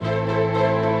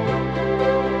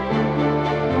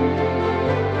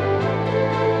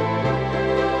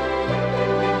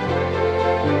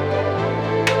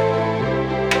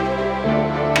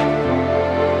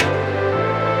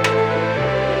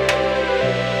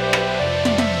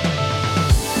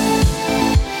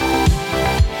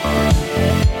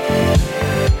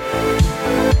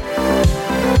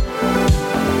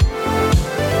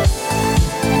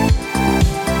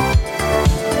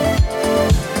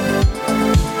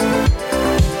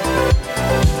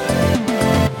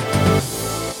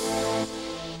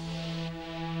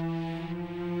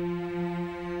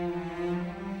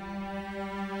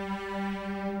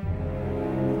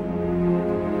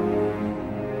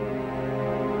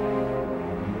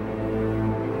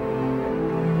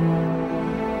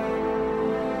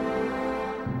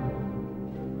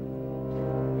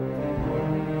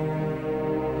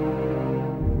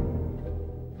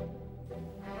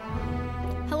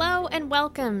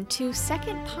welcome to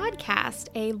Second Podcast,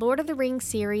 a Lord of the Rings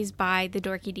series by The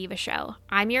Dorky Diva Show.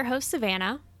 I'm your host,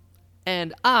 Savannah.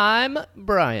 And I'm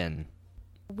Brian.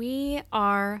 We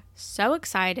are so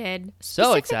excited.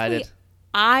 So excited.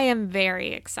 I am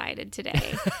very excited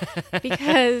today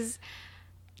because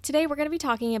today we're going to be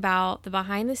talking about the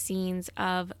behind the scenes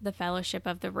of The Fellowship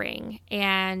of the Ring.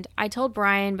 And I told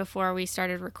Brian before we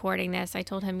started recording this, I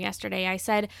told him yesterday, I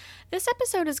said, this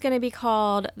episode is going to be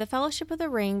called The Fellowship of the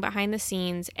Ring Behind the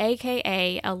Scenes,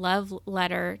 aka a love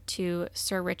letter to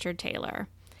Sir Richard Taylor.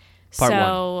 Part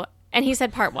one. And he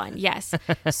said part one, yes.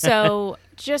 So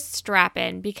just strap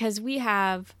in because we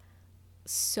have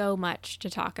so much to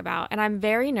talk about. And I'm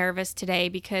very nervous today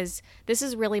because this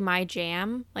is really my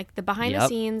jam. Like the behind the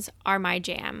scenes are my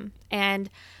jam. And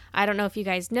I don't know if you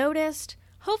guys noticed.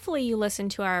 Hopefully you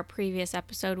listened to our previous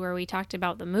episode where we talked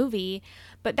about the movie,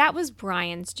 but that was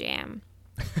Brian's jam.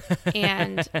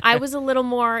 And I was a little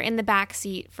more in the back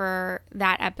seat for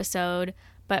that episode.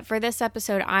 But for this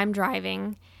episode, I'm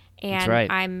driving and That's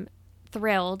right. I'm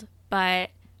thrilled, but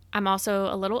I'm also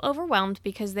a little overwhelmed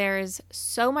because there is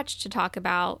so much to talk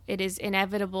about. It is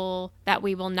inevitable that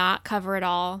we will not cover it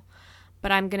all,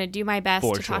 but I'm going to do my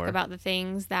best to talk about the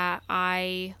things that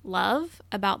I love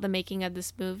about the making of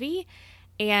this movie.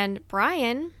 And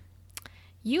Brian,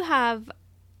 you have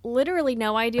literally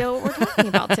no idea what we're talking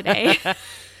about today.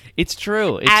 It's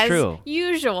true. As true.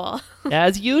 Usual.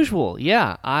 As usual.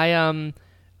 Yeah.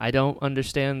 I don't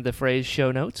understand the phrase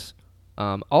show notes.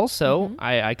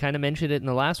 I kind of mentioned it in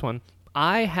the last one.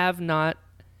 I have not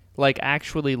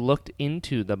actually looked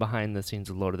into the behind the scenes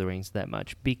of Lord of the Rings that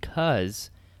much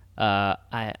because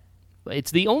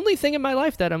it's the only thing in my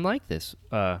life that I'm like this.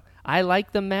 I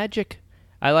like the magic.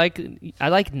 I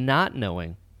like not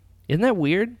knowing. Isn't that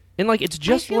weird? And it's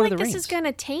just Lord of the Rings. I feel like this is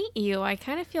gonna taint you. I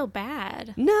kind of feel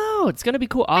bad. No, it's gonna be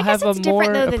cool. I'll have a more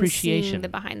appreciation. appreciation. Seeing the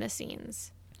behind the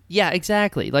scenes. Yeah,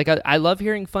 exactly. I love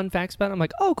hearing fun facts about it. I'm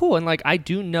like, oh, cool. And I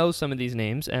do know some of these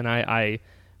names, and I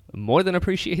more than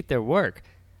appreciate their work.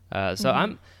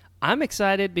 So I'm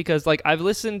excited because I've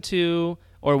listened to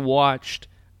or watched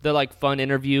the fun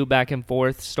interview back and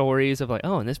forth stories of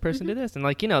oh, and this person did this, and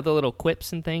the little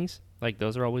quips and things.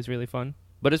 Those are always really fun.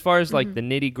 But as far as the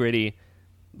nitty gritty,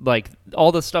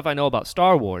 all the stuff I know about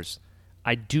Star Wars,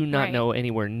 I do not know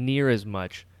anywhere near as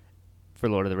much for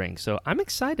Lord of the Rings. So I'm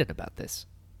excited about this.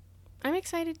 I'm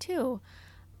excited too.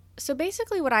 So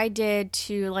basically what I did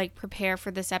to prepare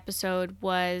for this episode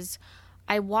was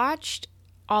I watched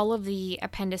all of the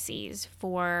appendices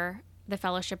for the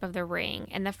Fellowship of the Ring.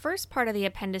 And the first part of the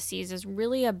appendices is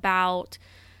really about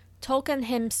Tolkien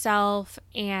himself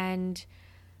and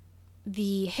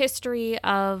the history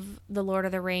of the Lord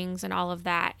of the Rings and all of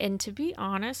that. And to be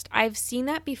honest, I've seen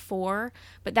that before,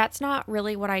 but that's not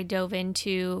really what I dove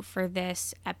into for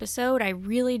this episode. I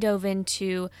really dove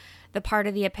into the part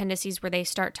of the appendices where they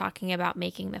start talking about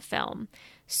making the film.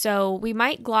 So we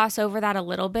might gloss over that a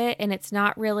little bit, and it's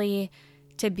not really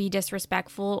to be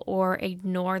disrespectful or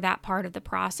ignore that part of the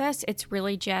process. It's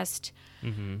really just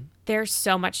there's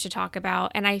so much to talk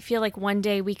about, and I feel like one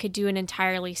day we could do an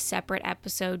entirely separate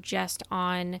episode just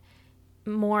on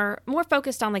more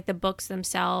focused on the books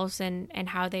themselves and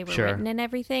how they were written and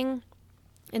everything.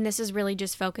 And this is really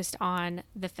just focused on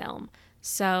the film.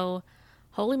 So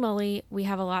holy moly, we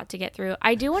have a lot to get through.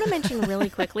 I do want to mention really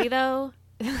quickly, though,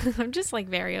 I'm just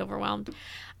very overwhelmed.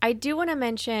 I do want to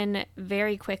mention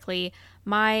very quickly,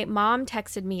 my mom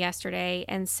texted me yesterday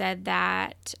and said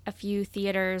that a few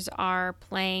theaters are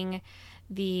playing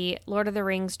the Lord of the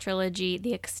Rings trilogy,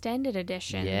 the extended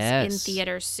editions, in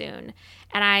theaters soon.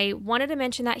 And I wanted to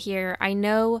mention that here. I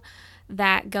know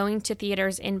that going to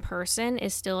theaters in person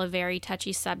is still a very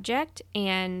touchy subject,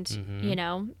 and,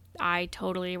 I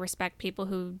totally respect people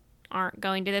who aren't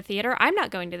going to the theater. I'm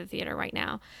not going to the theater right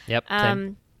now. Yep.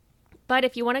 Same. But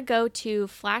if you want to go to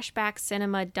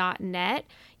flashbackcinema.net,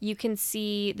 you can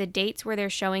see the dates where they're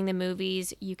showing the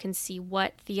movies. You can see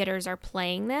what theaters are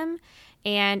playing them.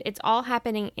 And it's all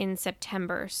happening in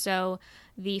September. So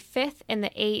the 5th and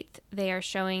the 8th, they are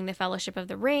showing The Fellowship of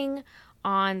the Ring.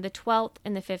 On the 12th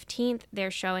and the 15th, they're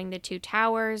showing The Two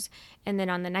Towers. And then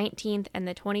on the 19th and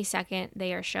the 22nd,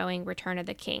 they are showing Return of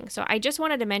the King. So I just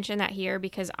wanted to mention that here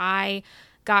because I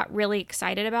got really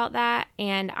excited about that.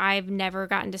 And I've never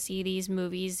gotten to see these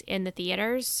movies in the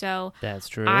theaters. So that's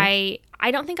true. I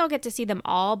don't think I'll get to see them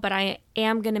all, but I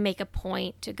am going to make a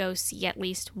point to go see at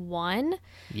least one.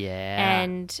 Yeah.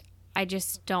 And I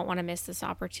just don't want to miss this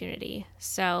opportunity.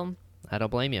 So I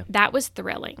don't blame you. That was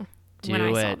thrilling when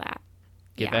I saw that.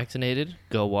 Get vaccinated,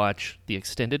 go watch the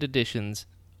extended editions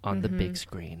on the big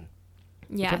screen.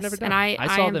 Yes, I've never done. And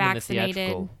I saw am them vaccinated. in the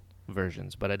theatrical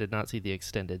versions, but I did not see the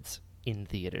extendeds in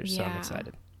theaters, so I'm Yeah.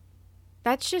 excited.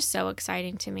 That's just so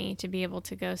exciting to me to be able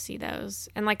to go see those.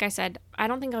 And like I said, I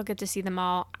don't think I'll get to see them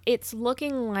all. It's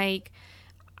looking like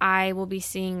I will be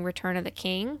seeing Return of the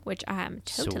King, which I am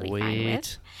totally fine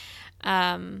with.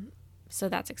 So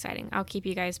that's exciting. I'll keep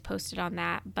you guys posted on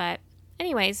that. But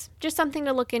anyways, just something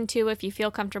to look into if you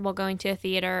feel comfortable going to a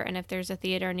theater and if there's a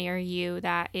theater near you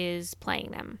that is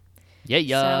playing them.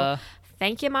 Yeah. So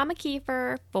thank you, Mama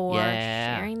Kiefer, for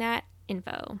Yeah. sharing that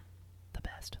info. The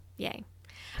best. Yay.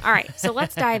 All right, so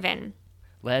let's dive in.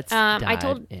 Let's dive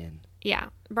I in. Yeah.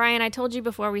 Brian, I told you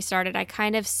before we started, I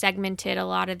kind of segmented a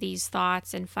lot of these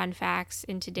thoughts and fun facts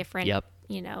into different, Yep.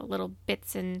 little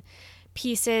bits and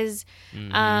pieces.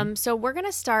 Mm-hmm. So we're going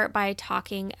to start by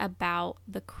talking about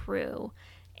the crew.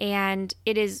 And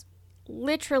it is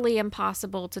literally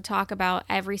impossible to talk about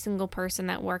every single person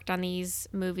that worked on these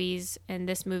movies, and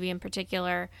this movie in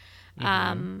particular,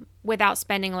 without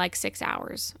spending like 6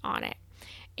 hours on it.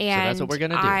 And that's what we're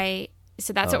gonna do.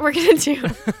 So that's what we're going to do.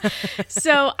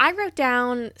 So I wrote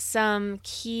down some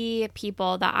key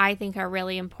people that I think are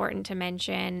really important to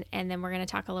mention, and then we're going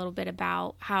to talk a little bit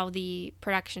about how the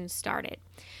production started.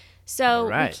 So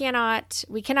Right.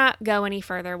 we cannot go any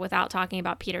further without talking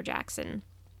about Peter Jackson,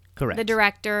 Correct. the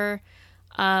director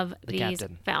of The these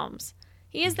captain. films.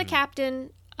 He is the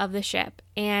captain of the ship,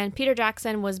 and Peter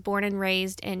Jackson was born and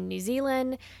raised in New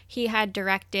Zealand. He had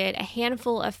directed a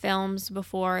handful of films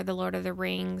before The Lord of the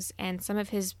Rings, and some of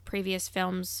his previous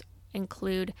films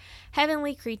include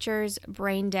Heavenly Creatures,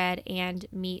 Brain Dead, and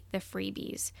Meet the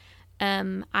Freebies.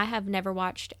 I have never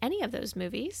watched any of those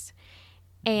movies,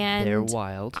 and They're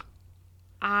wild.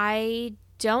 I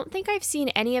don't think I've seen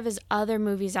any of his other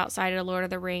movies outside of Lord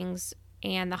of the Rings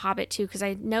and The Hobbit 2, because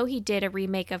I know he did a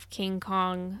remake of King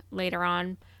Kong later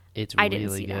on. It's I didn't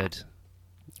really see good.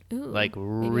 that. Ooh, Like maybe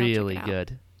I'll check really it out.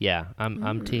 good. Yeah,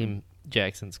 I'm Team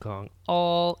Jackson's Kong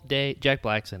all day. Jack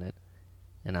Black's in it,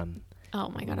 and I'm Oh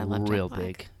my god, I love real Jack Black.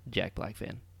 big Jack Black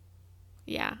fan.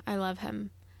 Yeah, I love him.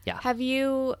 Yeah.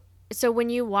 So when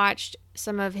you watched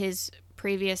some of his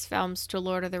previous films to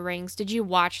Lord of the Rings, did you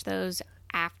watch those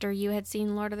after you had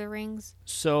seen Lord of the Rings?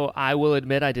 So I will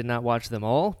admit I did not watch them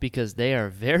all because they are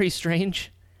very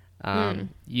strange.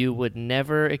 You would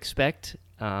never expect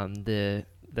the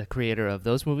creator of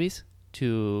those movies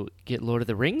to get Lord of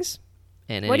the Rings.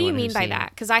 And What do you anyone mean who's by seen- that?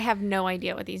 Because I have no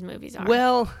idea what these movies are.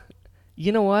 Well,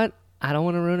 you know what? I don't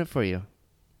want to ruin it for you.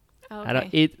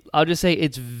 okay. I'll just say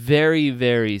it's very,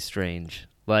 very strange,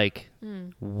 like Hmm.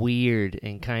 weird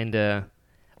and kind of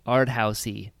art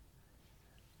housey.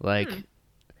 Like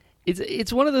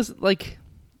it's one of those like.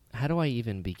 How do I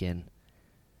even begin?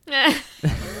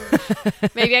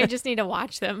 Maybe I just need to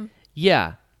watch them.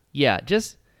 Yeah.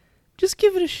 Just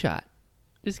give it a shot.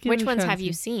 Just give Which it a ones shot have and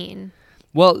you see. seen?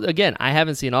 Well, again, I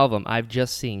haven't seen all of them. I've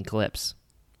just seen clips.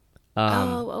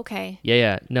 Okay.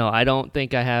 Yeah. No, I don't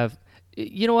think I have.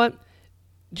 You know what?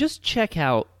 Just check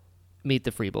out Meet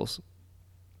the Freebles.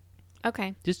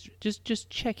 Okay. Just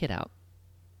check it out.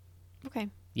 Okay.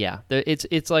 Yeah,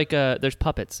 it's like there's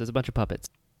puppets. There's a bunch of puppets,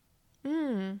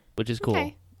 which is cool.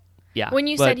 Okay. Yeah. When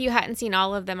you but- said you hadn't seen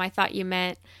all of them, I thought you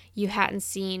meant you hadn't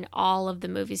seen all of the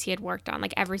movies he had worked on,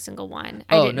 like every single one.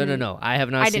 No. I have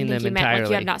not I seen didn't think them you meant entirely. like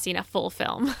you have not seen a full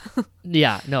film.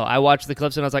 Yeah, no. I watched the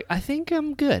clips and I was like, I think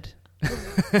I'm good.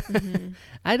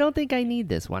 I don't think I need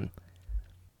this one.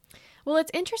 Well,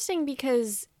 it's interesting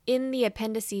because in the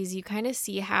appendices, you kind of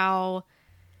see how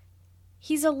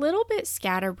he's a little bit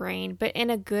scatterbrained, but in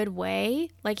a good way.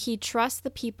 Like, he trusts the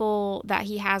people that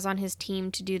he has on his team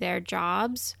to do their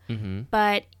jobs. Mm-hmm.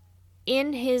 But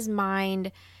in his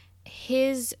mind,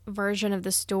 his version of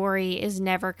the story is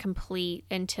never complete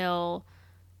until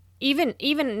even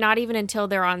not even until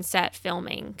they're on set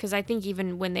filming. Because I think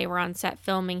even when they were on set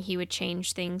filming, he would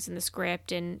change things in the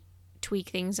script and tweak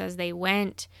things as they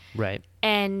went. Right.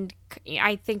 And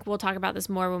I think we'll talk about this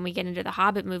more when we get into the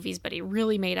Hobbit movies, but he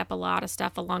really made up a lot of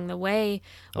stuff along the way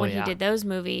when he did those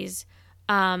movies.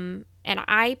 And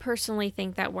I personally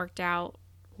think that worked out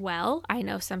well. I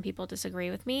know some people disagree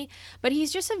with me, but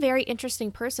he's just a very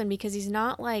interesting person because he's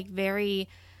not like very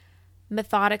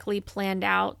methodically planned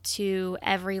out to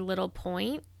every little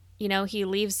point. You know, he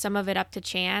leaves some of it up to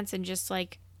chance and just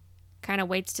like kind of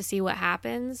waits to see what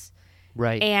happens.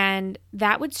 Right. And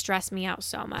that would stress me out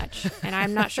so much. And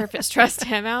I'm not sure if it stressed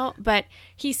him out, but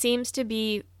he seems to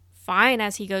be fine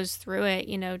as he goes through it,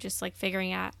 you know, just like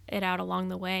figuring it out along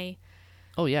the way.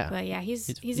 Oh, yeah. But yeah, he's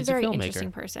He's a a very filmmaker.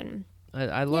 interesting person.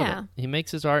 I love Yeah. it. He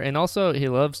makes his art, and also he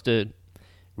loves to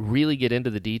really get into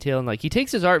the detail. And like he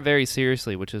takes his art very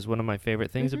seriously, which is one of my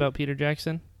favorite things about Peter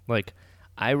Jackson. Like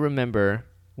I remember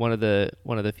one of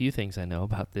the few things I know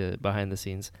about the behind the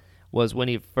scenes was when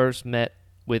he first met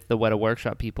with the Weta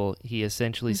Workshop people, he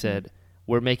essentially said,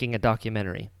 "We're making a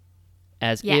documentary."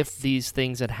 As if these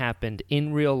things had happened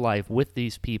in real life with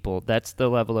these people. That's the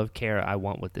level of care I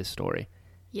want with this story.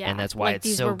 Yeah, and that's why like it's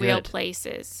these so were good. real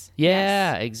places.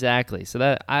 Yeah, exactly. So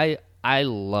that I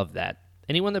love that.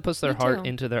 Anyone that puts their heart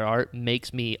into their art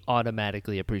makes me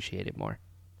automatically appreciate it more.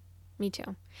 Me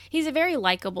too. He's a very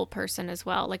likable person as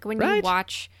well. Like when you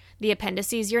watch the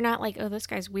appendices, you're not like, oh, this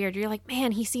guy's weird. You're like,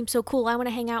 man, he seems so cool. I want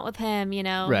to hang out with him. You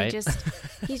know, right?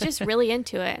 He's just really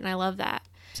into it, and I love that.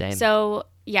 Same. So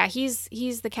yeah,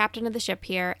 he's the captain of the ship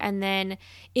here, and then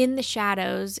in the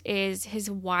shadows is his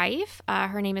wife.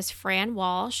 Her name is Fran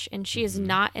Walsh, and she is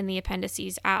not in the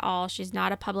appendices at all. She's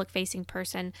not a public-facing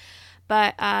person,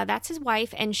 but that's his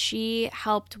wife, and she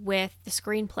helped with the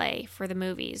screenplay for the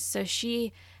movies. So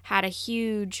she had a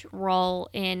huge role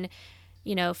in,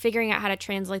 you know, figuring out how to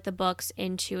translate the books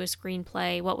into a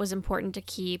screenplay, what was important to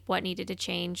keep, what needed to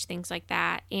change, things like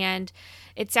that. And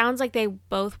it sounds like they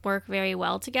both work very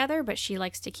well together, but she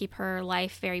likes to keep her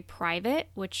life very private,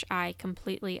 which I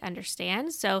completely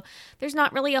understand. So there's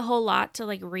not really a whole lot to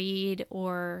like read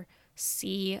or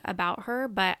see about her,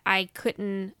 but I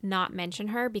couldn't not mention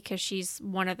her because she's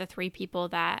one of the 3 people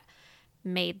that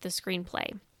made the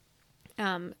screenplay.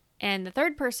 And the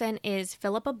third person is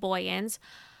Philippa Boyens.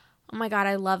 Oh my God,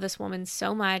 I love this woman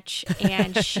so much.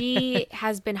 And she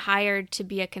has been hired to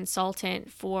be a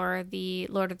consultant for the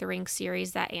Lord of the Rings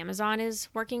series that Amazon is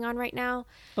working on right now.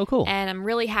 Oh, cool. And I'm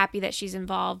really happy that she's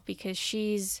involved because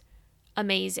she's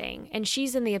amazing. And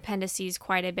she's in the appendices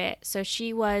quite a bit. So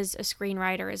she was a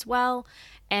screenwriter as well.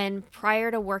 And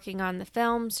prior to working on the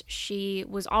films, she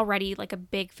was already like a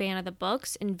big fan of the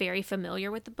books and very familiar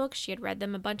with the books. She had read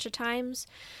them a bunch of times.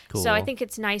 Cool. So I think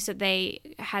it's nice that they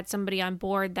had somebody on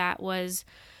board that was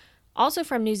also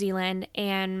from New Zealand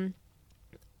and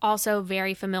also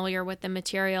very familiar with the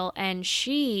material. And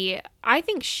I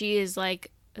think she is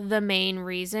like the main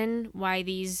reason why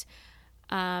these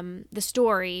the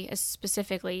story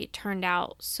specifically turned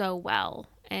out so well.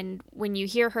 And when you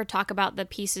hear her talk about the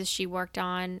pieces she worked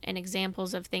on and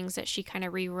examples of things that she kind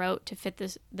of rewrote to fit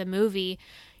the movie,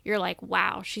 you're like,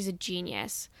 wow, she's a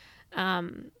genius.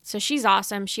 So she's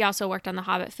awesome. She also worked on the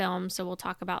Hobbit film, so we'll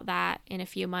talk about that in a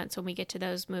few months when we get to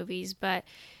those movies. But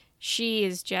she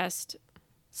is just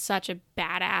such a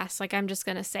badass. Like, I'm just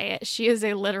gonna say it. She is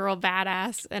a literal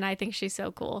badass, and I think she's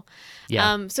so cool.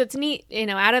 Yeah. So it's neat, you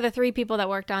know, out of the 3 people that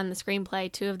worked on the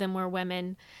screenplay, 2 of them were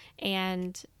women,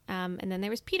 and then there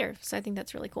was Peter. So I think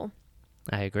that's really cool.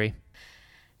 I agree.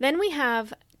 Then we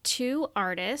have 2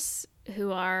 artists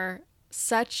who are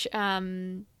such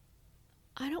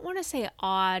I don't want to say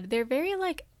odd. They're very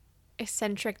like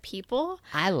eccentric people.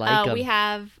 I like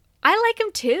them. I like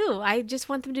them too. I just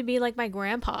want them to be like my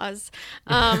grandpas.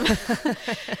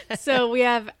 So we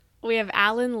have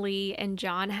Alan Lee and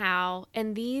John Howe,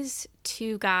 and these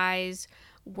 2 guys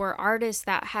were artists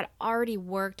that had already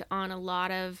worked on a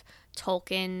lot of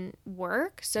Tolkien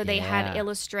work. So they had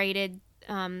illustrated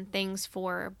things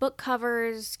for book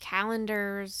covers,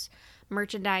 calendars,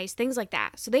 merchandise, things like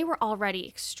that. So they were already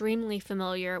extremely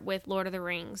familiar with Lord of the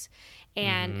Rings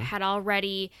and had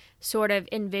already sort of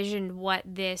envisioned what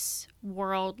this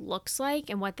world looks like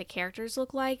and what the characters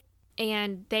look like.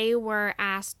 And they were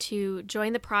asked to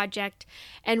join the project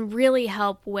and really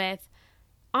help with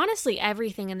honestly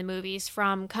everything in the movies,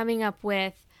 from coming up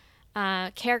with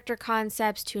character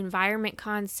concepts to environment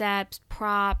concepts,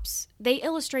 props. They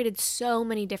illustrated so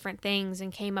many different things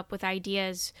and came up with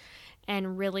ideas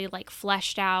and really like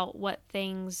fleshed out what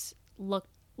things look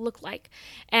like.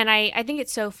 And I think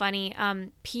it's so funny.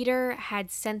 Peter had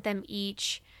sent them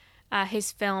each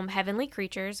his film Heavenly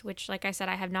Creatures, which, like I said,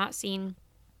 I have not seen.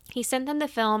 He sent them the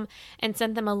film and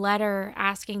sent them a letter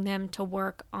asking them to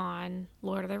work on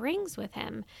Lord of the Rings with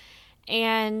him.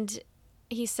 And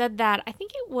he said that I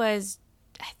think it was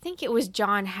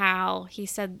John Howe. He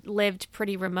said lived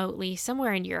pretty remotely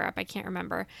somewhere in Europe. I can't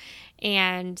remember.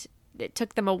 And it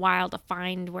took them a while to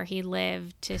find where he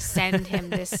lived to send him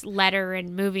this letter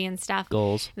and movie and stuff.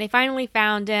 Goals. And they finally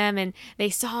found him, and they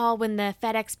saw when the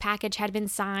FedEx package had been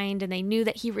signed, and they knew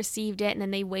that he received it, and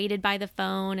then they waited by the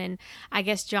phone, and I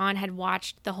guess John had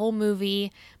watched the whole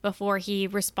movie before he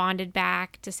responded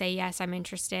back to say, yes, I'm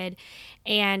interested.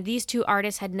 And these 2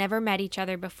 artists had never met each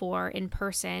other before in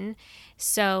person,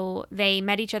 so they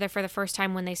met each other for the first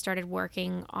time when they started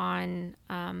working on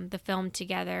the film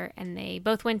together, and they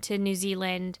both went to New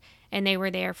Zealand, and they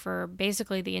were there for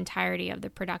basically the entirety of the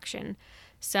production.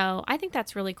 So I think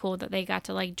that's really cool that they got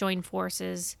to like join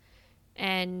forces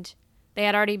and they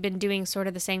had already been doing sort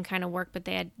of the same kind of work, but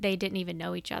they didn't even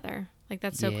know each other. Like,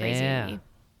 that's so crazy to me.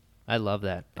 I love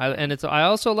that. I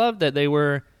also love that they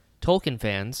were Tolkien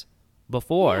fans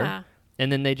before,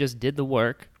 and then they just did the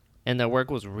work, and their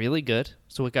work was really good,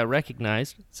 so it got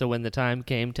recognized. So when the time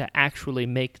came to actually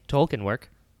make Tolkien work,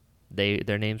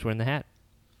 their names were in the hat.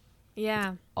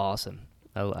 Yeah. Awesome.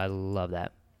 I love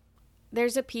that.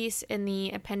 There's a piece in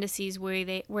the appendices where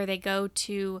they go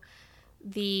to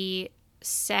the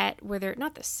set where they're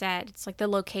not the set, it's like the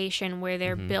location where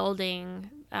they're building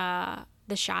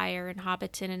the Shire and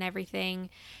Hobbiton and everything,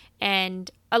 and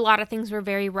a lot of things were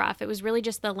very rough. It was really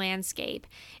just the landscape,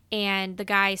 and the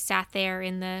guy sat there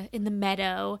in the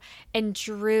meadow and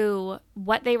drew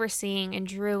what they were seeing, and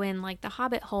drew in like the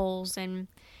hobbit holes and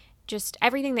just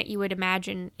everything that you would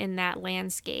imagine in that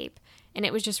landscape. And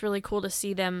it was just really cool to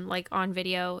see them like on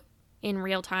video in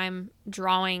real time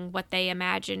drawing what they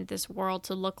imagined this world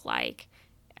to look like.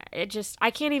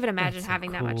 I can't even imagine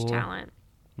having that much talent.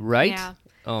 Right? Yeah.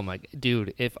 Oh my,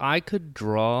 dude, if I could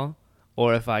draw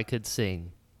or if I could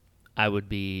sing, I would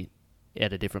be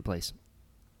at a different place.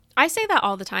 I say that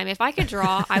all the time. If I could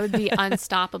draw, I would be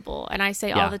unstoppable. And I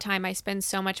say all the time, I spend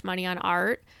so much money on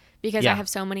art because I have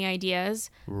so many ideas,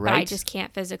 but I just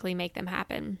can't physically make them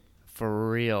happen. For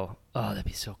real. Oh, that'd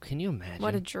be so... Can you imagine?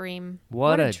 What a dream.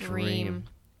 What a dream.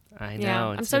 I know. Yeah.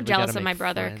 I'm so jealous of my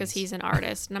brother because he's an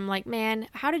artist. And I'm like, man,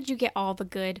 how did you get all the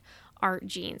good art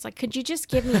genes? Like, could you just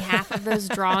give me half of those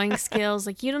drawing skills?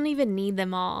 Like, you don't even need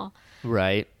them all.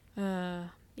 Right.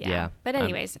 Yeah. But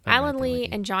anyways, Alan Lee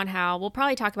and John Howe, we'll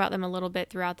probably talk about them a little bit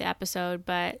throughout the episode,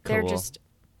 but they're just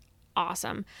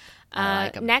awesome.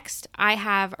 Next, I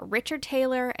have Richard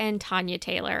Taylor and Tanya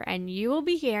Taylor, and you will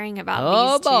be hearing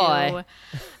about these two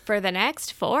for the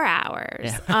next 4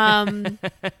 hours. Yeah.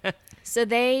 So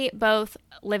they both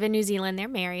live in New Zealand. They're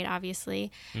married,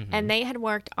 obviously, and they had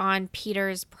worked on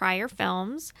Peter's prior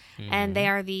films, and they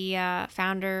are the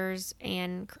founders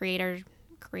and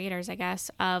creators, I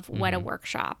guess, of Weta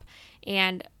Workshop.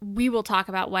 And we will talk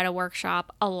about Weta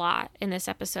Workshop a lot in this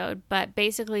episode, but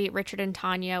basically Richard and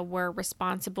Tanya were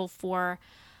responsible for,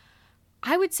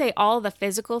 I would say, all the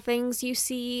physical things you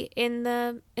see in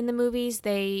the movies.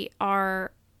 They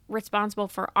are responsible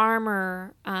for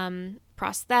armor,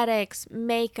 prosthetics,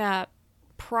 makeup,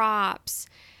 props,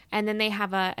 and then they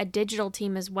have a digital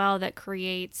team as well that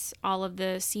creates all of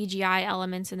the CGI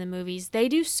elements in the movies. They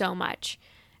do so much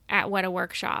at Weta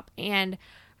Workshop. And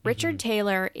Richard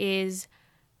Taylor is,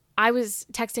 I was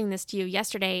texting this to you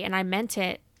yesterday and I meant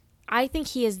it. I think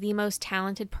he is the most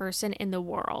talented person in the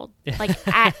world. Like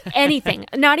at anything,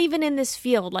 not even in this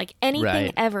field, like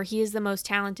anything ever. He is the most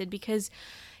talented because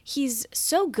he's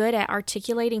so good at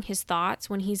articulating his thoughts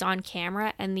when he's on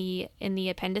camera and in the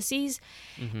appendices.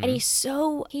 And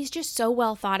he's just so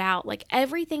well thought out. Like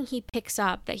everything he picks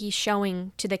up that he's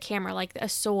showing to the camera, like a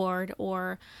sword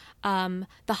or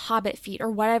the hobbit feet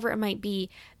or whatever it might be,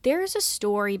 there's a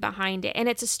story behind it, and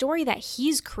it's a story that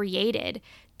he's created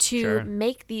to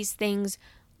make these things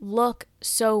look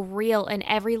so real, and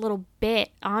every little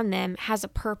bit on them has a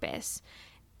purpose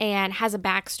and has a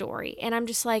backstory. And I'm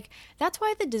just like, that's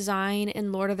why the design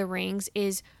in Lord of the Rings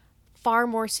is far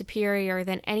more superior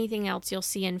than anything else you'll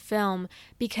see in film,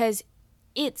 because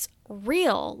it's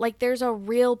real. Like there's a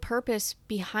real purpose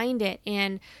behind it,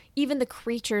 and even the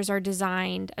creatures are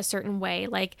designed a certain way.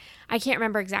 Like I can't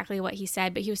remember exactly what he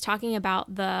said, but he was talking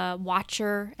about the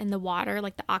Watcher in the water,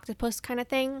 like the octopus kind of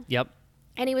thing. Yep.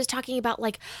 And he was talking about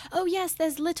like, oh yes,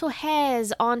 there's little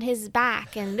hairs on his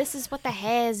back and this is what the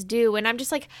hairs do. And I'm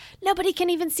just like, nobody can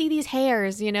even see these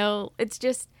hairs, you know? It's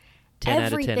just 10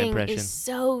 everything out of 10 impression. is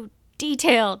so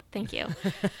detailed. Thank you.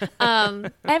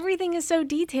 Everything is so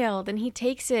detailed, and he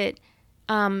takes it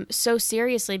so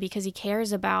seriously because he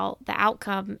cares about the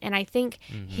outcome. And I think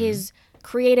his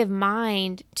creative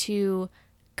mind to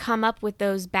come up with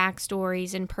those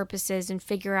backstories and purposes and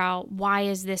figure out why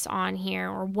is this on here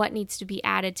or what needs to be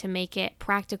added to make it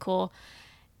practical,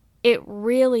 it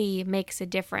really makes a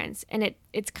difference. And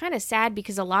it's kind of sad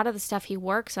because a lot of the stuff he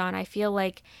works on, I feel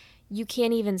like you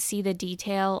can't even see the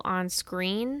detail on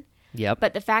screen. Yep.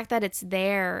 But the fact that it's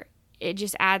there, it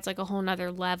just adds like a whole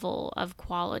nother level of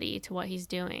quality to what he's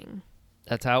doing.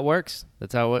 That's how it works.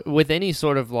 That's how with any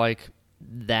sort of like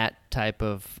that type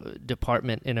of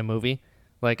department in a movie.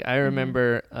 Like I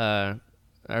remember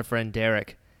our friend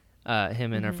Derek,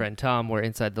 him and our friend Tom were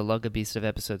inside the Lugabeast of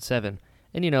episode 7.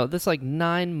 And, you know, that's like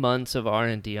 9 months of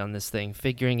R&D on this thing,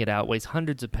 figuring it out, weighs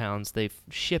hundreds of pounds. They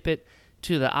ship it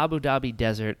to the Abu Dhabi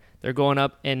desert. They're going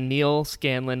up, and Neil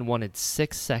Scanlon wanted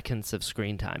 6 seconds of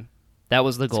screen time. That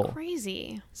was the goal. It's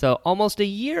crazy. So almost a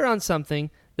year on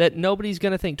something that nobody's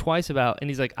going to think twice about. And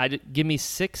he's like, give me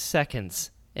 6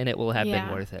 seconds and it will have been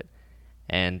worth it.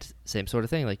 And same sort of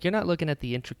thing. Like, you're not looking at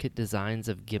the intricate designs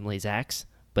of Gimli's axe,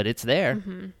 but it's there.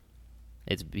 Mm-hmm.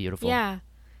 It's beautiful. Yeah.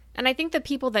 And I think the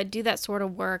people that do that sort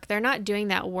of work, they're not doing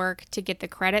that work to get the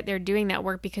credit. They're doing that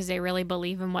work because they really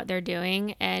believe in what they're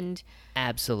doing. And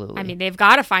absolutely. I mean, they've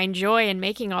got to find joy in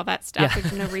making all that stuff. Yeah.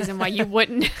 There's no reason why you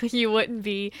wouldn't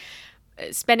be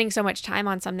spending so much time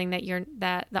on something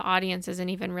that the audience isn't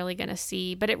even really going to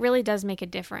see. But it really does make a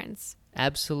difference.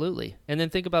 Absolutely. And then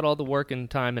think about all the work and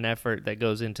time and effort that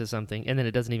goes into something, and then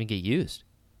it doesn't even get used.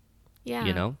 Yeah.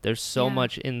 You know, there's so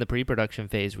much in the pre-production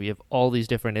phase where you have all these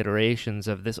different iterations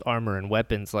of this armor and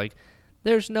weapons. Like,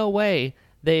 there's no way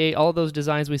all those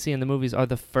designs we see in the movies are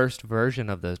the first version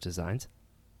of those designs.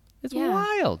 It's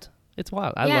wild. It's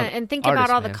wild. I love and think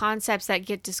about all the concepts that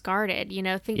get discarded. You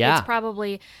know, it's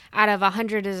probably out of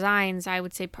 100 designs, I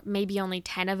would say maybe only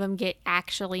 10 of them get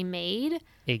actually made.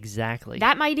 Exactly.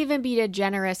 That might even be a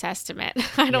generous estimate.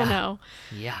 I don't know.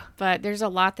 Yeah. But there's a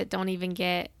lot that don't even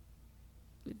get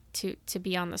to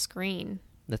be on the screen.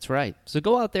 That's right. So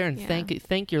go out there and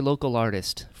thank your local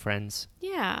artist, friends.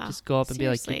 Yeah. Just go up and be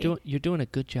like, you're doing a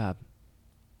good job.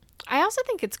 I also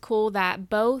think it's cool that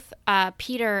both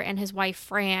Peter and his wife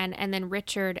Fran, and then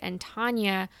Richard and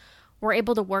Tanya were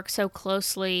able to work so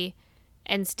closely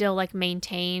and still like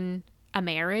maintain a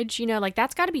marriage. You know, like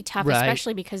that's got to be tough,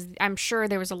 especially because I'm sure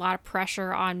there was a lot of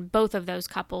pressure on both of those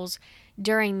couples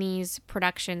during these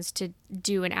productions to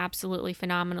do an absolutely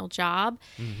phenomenal job.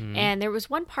 Mm-hmm. And there was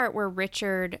one part where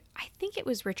Richard,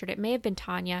 it may have been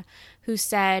Tanya, who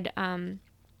said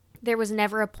there was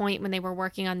never a point when they were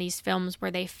working on these films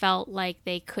where they felt like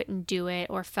they couldn't do it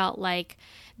or felt like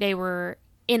they were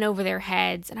in over their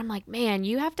heads. And I'm like, man,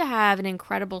 you have to have an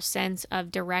incredible sense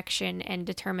of direction and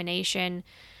determination,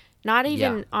 not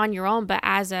even on your own, but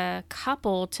as a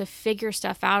couple, to figure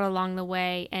stuff out along the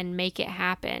way and make it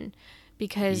happen.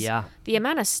 Because the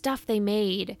amount of stuff they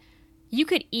made, you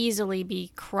could easily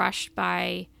be crushed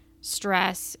by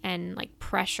stress and like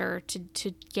pressure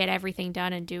to get everything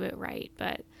done and do it right.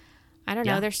 But I don't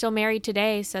know. They're still married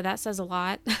today, so that says a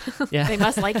lot. Yeah. They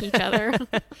must like each other.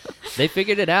 They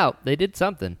figured it out. They did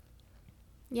something.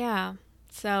 Yeah.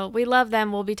 So we love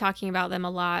them. We'll be talking about them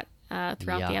a lot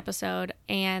throughout the episode.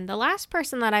 And the last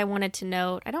person that I wanted to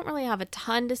note, I don't really have a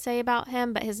ton to say about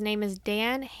him, but his name is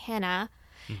Dan Hanna.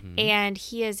 Mm-hmm. And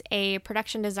he is a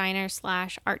production designer /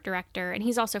 art director, and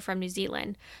he's also from New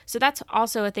Zealand. So that's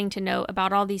also a thing to note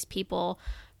about all these people.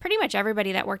 Pretty much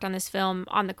everybody that worked on this film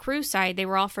on the crew side, they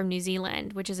were all from New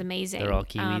Zealand, which is amazing. They're all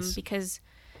Kiwis.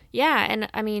 And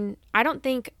I mean, I don't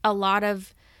think a lot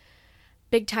of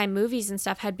big time movies and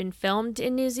stuff had been filmed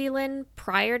in New Zealand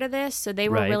prior to this. So they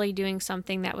were really doing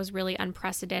something that was really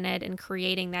unprecedented and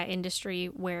creating that industry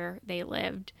where they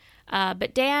lived.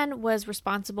 But Dan was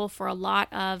responsible for a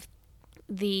lot of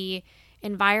the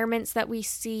environments that we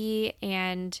see.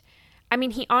 And I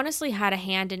mean, he honestly had a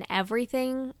hand in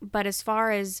everything. But as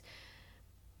far as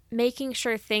making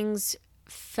sure things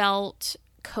felt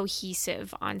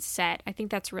cohesive on set, I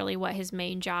think that's really what his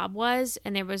main job was.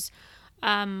 And there was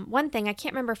one thing, I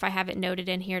can't remember if I have it noted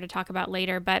in here to talk about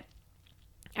later, but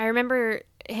I remember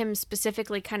him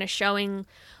specifically kind of showing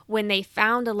when they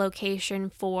found a location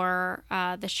for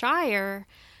the Shire,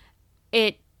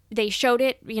 they showed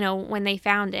it, you know, when they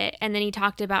found it. And then he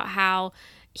talked about how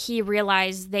he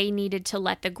realized they needed to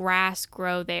let the grass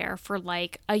grow there for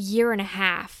like a year and a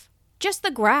half. Just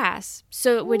the grass.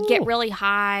 So it would get really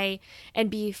high and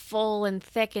be full and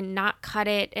thick and not cut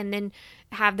it. And then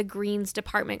have the greens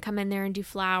department come in there and do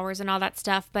flowers and all that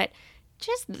stuff. But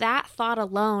just that thought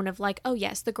alone of like, oh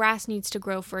yes, the grass needs to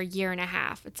grow for a year and a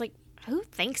half. It's like, who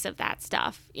thinks of that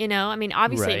stuff? You know, I mean,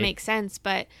 obviously it makes sense,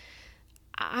 but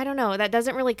I don't know. That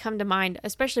doesn't really come to mind,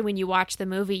 especially when you watch the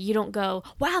movie. You don't go,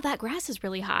 wow, that grass is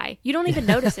really high. You don't even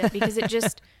notice it because it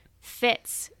just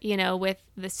fits, you know, with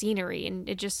the scenery and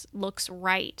it just looks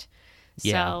right.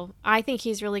 Yeah. So I think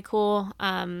he's really cool.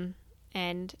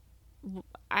 And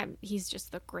he's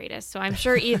just the greatest. So I'm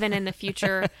sure even in the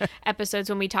future episodes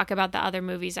when we talk about the other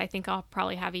movies, I think I'll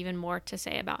probably have even more to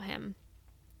say about him.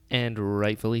 And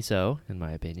rightfully so, in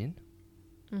my opinion.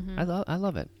 Mm-hmm. I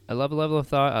love it. I love the level of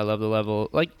thought. I love the level,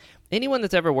 like anyone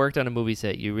that's ever worked on a movie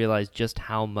set, you realize just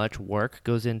how much work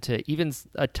goes into even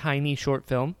a tiny short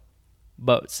film,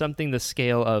 but something the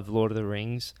scale of Lord of the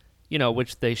Rings, you know,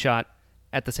 which they shot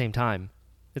at the same time.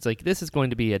 It's like, this is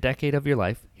going to be a decade of your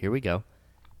life. Here we go.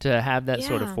 To have that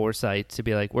sort of foresight to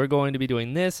be like, we're going to be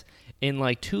doing this in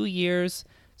like 2 years,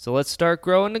 so let's start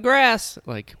growing the grass.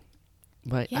 Like,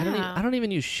 but I don't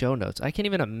even use show notes. I can't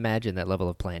even imagine that level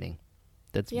of planning.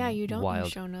 That's Yeah, you don't wild.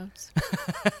 use show notes.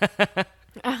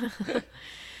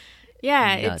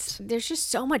 Yeah, Nuts. there's just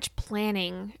so much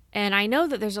planning. And I know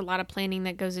that there's a lot of planning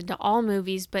that goes into all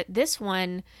movies, but this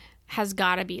one has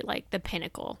got to be like the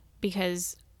pinnacle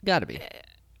because Gotta be.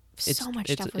 so much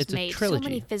stuff was it's a made. So trilogy.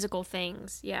 many physical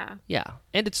things. Yeah. Yeah,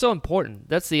 and it's so important.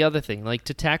 That's the other thing. Like,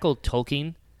 to tackle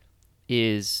Tolkien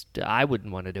is, I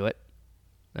wouldn't want to do it.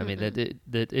 I mean,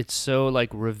 that it's so, like,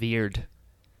 revered.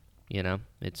 You know,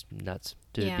 it's nuts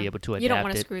to be able to adapt it. You don't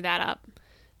want to screw that up.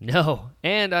 No,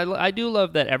 and I do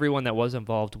love that everyone that was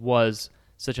involved was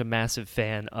such a massive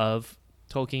fan of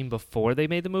Tolkien before they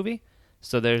made the movie.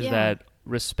 So there's that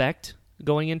respect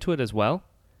going into it as well.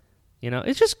 You know,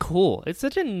 it's just cool. It's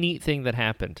such a neat thing that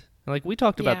happened. Like, we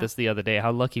talked about this the other day,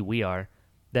 how lucky we are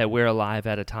that we're alive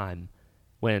at a time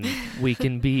when we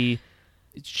can be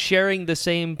sharing the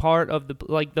same part of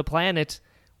the planet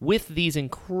with these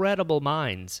incredible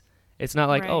minds. It's not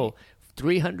like,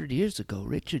 300 years ago,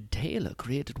 Richard Taylor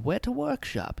created Weta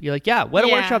Workshop. You're like, yeah, Weta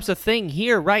Workshop's a thing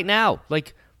here right now.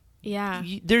 Like,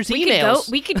 there's emails.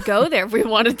 We could go there if we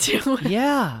wanted to.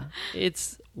 Yeah,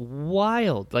 it's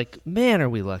wild. Like, man, are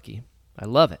we lucky. I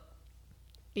love it.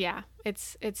 Yeah,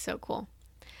 it's so cool.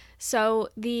 So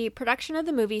the production of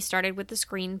the movie started with the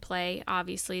screenplay.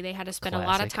 Obviously, they had to spend a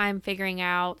lot of time figuring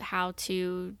out how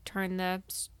to turn the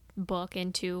book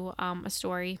into a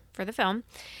story for the film.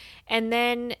 And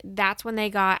then that's when they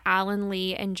got Alan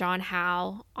Lee and John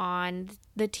Howe on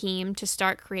the team to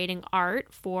start creating art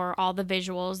for all the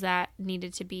visuals that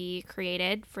needed to be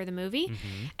created for the movie.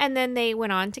 Mm-hmm. And then they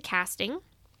went on to casting.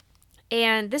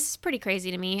 And this is pretty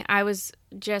crazy to me. I was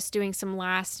just doing some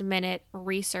last minute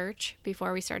research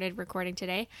before we started recording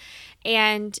today.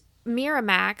 And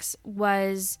Miramax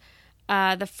was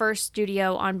the first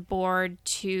studio on board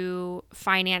to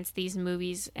finance these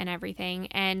movies and everything.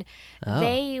 And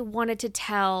they wanted to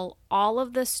tell all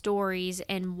of the stories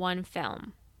in one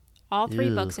film, all three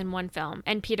books in one film.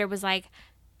 And Peter was like,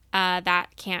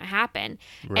 that can't happen.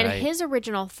 Right. And his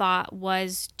original thought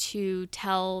was to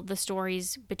tell the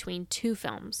stories between two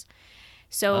films.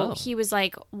 So he was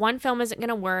like, one film isn't going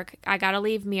to work. I got to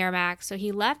leave Miramax. So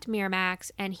he left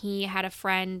Miramax, and he had a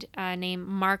friend named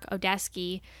Mark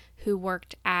Odesky who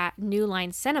worked at New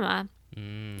Line Cinema.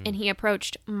 And he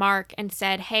approached Mark and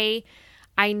said, hey,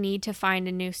 I need to find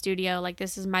a new studio. Like,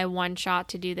 this is my one shot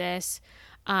to do this.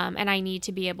 And I need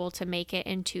to be able to make it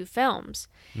in two films.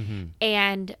 Mm-hmm.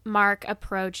 And Mark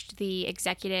approached the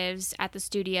executives at the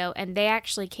studio, and they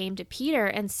actually came to Peter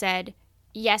and said,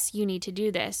 yes, you need to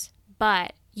do this,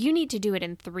 but you need to do it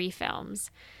in 3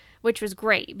 films, which was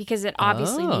great because it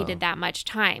obviously needed that much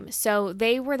time. So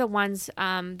they were the ones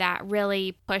that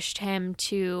really pushed him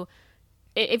to,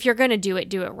 if you're going to do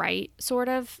it right, sort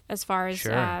of, as far as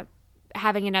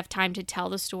having enough time to tell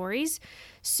the stories.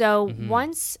 So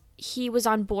once he was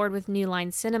on board with New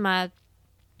Line Cinema,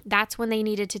 that's when they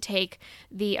needed to take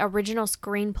the original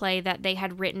screenplay that they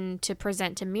had written to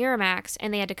present to Miramax,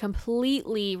 and they had to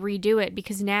completely redo it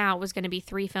because now it was going to be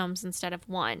 3 films instead of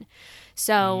 1.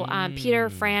 So Peter,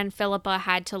 Fran, Philippa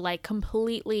had to like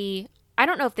completely, I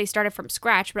don't know if they started from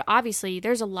scratch, but obviously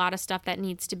there's a lot of stuff that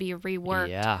needs to be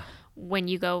reworked when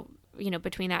you go,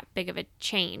 between that big of a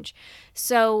change.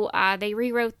 So they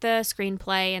rewrote the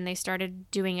screenplay and they started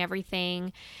doing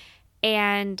everything.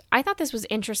 And I thought this was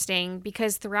interesting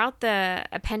because throughout the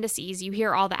appendices, you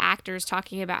hear all the actors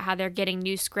talking about how they're getting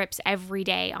new scripts every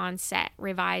day on set,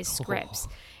 revised scripts.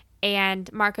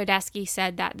 And Mark Odesky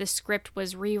said that the script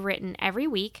was rewritten every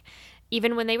week,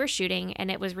 even when they were shooting, and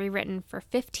it was rewritten for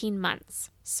 15 months.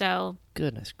 So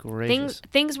goodness gracious.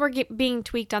 Things were being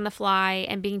tweaked on the fly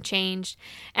and being changed.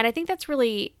 And I think that's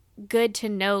really good to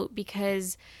note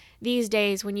because these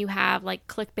days when you have like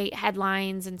clickbait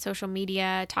headlines and social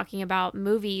media talking about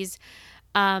movies,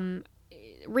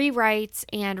 rewrites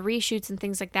and reshoots and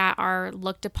things like that are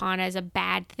looked upon as a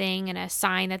bad thing and a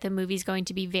sign that the movie's going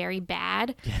to be very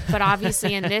bad. But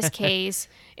obviously in this case,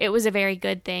 it was a very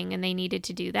good thing and they needed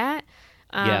to do that.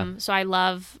 So I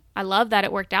love that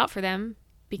it worked out for them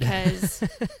because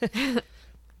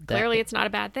clearly it's not a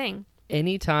bad thing.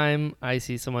 Anytime I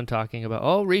see someone talking about,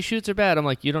 reshoots are bad, I'm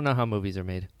like, you don't know how movies are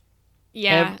made.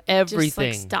 Yeah,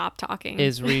 everything just, stop talking.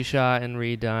 Is reshot and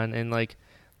redone, and like,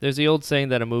 there's the old saying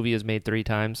that a movie is made 3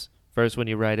 times: first when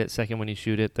you write it, second when you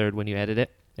shoot it, third when you edit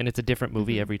it, and it's a different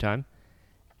movie every time.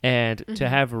 And to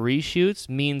have reshoots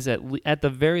means that at the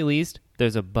very least,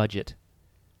 there's a budget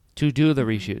to do the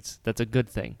reshoots. That's a good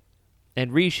thing,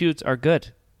 and reshoots are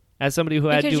good. As somebody who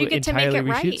had to entirely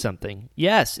reshoot something,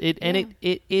 yes, it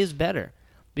is better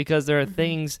because there are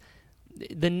things.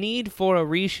 The need for a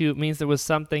reshoot means there was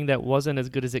something that wasn't as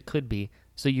good as it could be,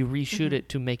 so you reshoot it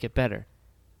to make it better.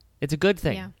 It's a good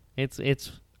thing. Yeah.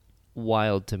 It's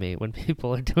wild to me when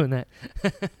people are doing that.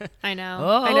 I know.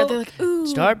 Oh, I know. They're like, ooh,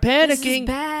 start this is panicking.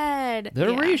 bad. They're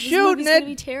This reshooting movie's gonna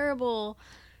be it. terrible.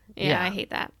 Yeah, Yeah. I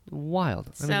hate that. Wild.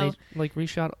 I So- mean, they like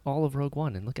reshot all of Rogue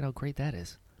One, and look at how great that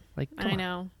is. Like, come I on.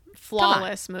 know.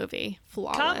 Flawless movie.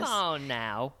 Flawless. Come on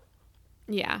now.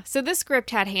 Yeah. So this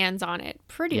script had hands on it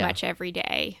pretty Yeah. much every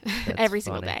day, That's every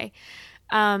single funny.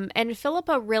 day. And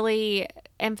Philippa really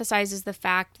emphasizes the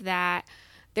fact that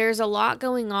there's a lot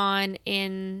going on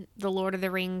in the Lord of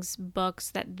the Rings books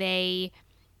that they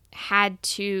had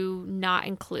to not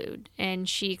include. And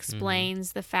she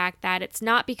explains the fact that it's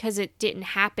not because it didn't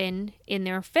happen in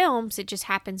their films, it just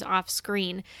happens off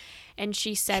screen. And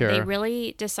she said they Sure.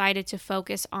 really decided to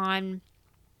focus on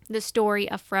the story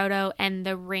of Frodo and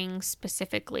the ring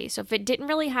specifically. So if it didn't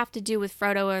really have to do with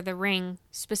Frodo or the ring,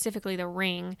 specifically the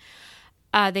ring,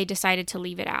 they decided to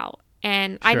leave it out.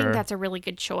 And I think Sure. that's a really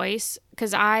good choice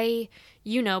because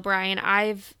Brian,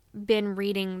 I've been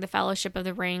reading The Fellowship of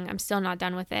the Ring. I'm still not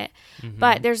done with it. Mm-hmm.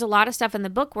 But there's a lot of stuff in the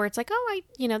book where it's like,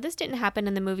 this didn't happen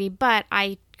in the movie, but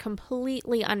I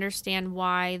completely understand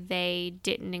why they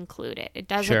didn't include it. It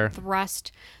doesn't Sure.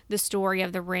 thrust the story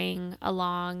of the ring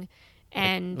along.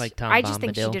 And like Tom I just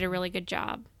think she Bombadil? did a really good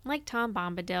job. Like Tom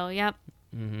Bombadil, yep.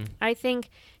 Mm-hmm. I think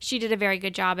she did a very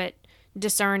good job at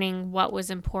discerning what was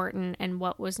important and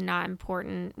what was not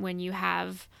important when you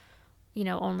have,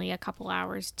 only a couple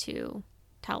hours to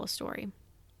tell a story.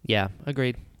 Yeah,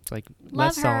 agreed. It's like Love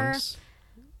less her. songs.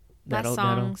 Less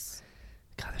songs.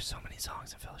 God, there's so many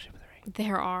songs in Fellowship of the Ring.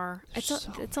 There are. There's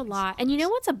It's so a many lot. And you know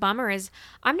what's a bummer is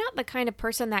I'm not the kind of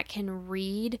person that can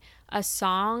read a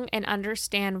song and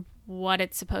understand what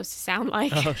it's supposed to sound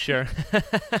like. Oh, sure.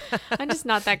 I'm just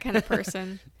not that kind of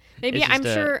person. Maybe It's just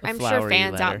a I'm sure flowery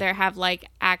fans letter. out there have like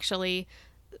actually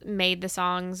made the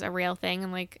songs a real thing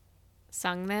and like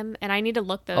sung them, and I need to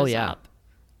look those Oh, yeah. up.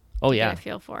 Oh, to yeah. get a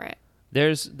feel for it.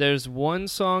 There's one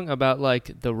song about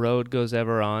like the road goes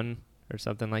ever on or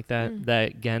something like that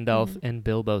that Gandalf and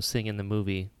Bilbo sing in the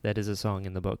movie. That is a song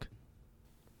in the book.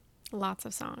 Lots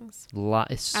of songs.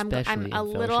 Especially I'm in a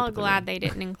Fellowship little of the glad Ring. they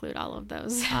didn't include all of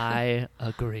those. I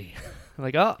agree.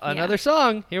 Like, oh, another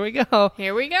song. Here we go.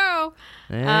 Here we go.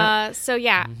 Yeah. So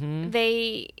yeah,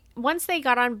 Mhm. once they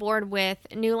got on board with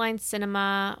New Line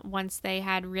Cinema, once they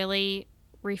had really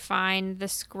refined the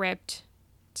script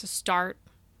to start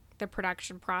the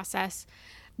production process,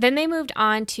 then they moved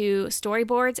on to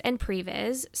storyboards and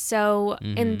previs. So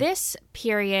in this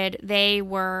period, they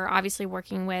were obviously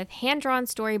working with hand-drawn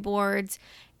storyboards,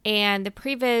 and the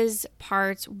previs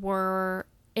parts were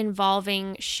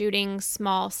involving shooting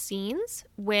small scenes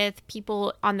with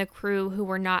people on the crew who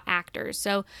were not actors.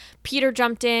 So Peter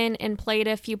jumped in and played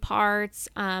a few parts.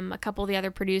 A couple of the other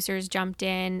producers jumped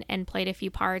in and played a few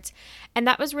parts. And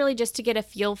that was really just to get a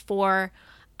feel for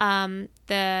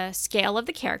the scale of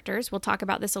the characters. We'll talk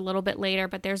about this a little bit later,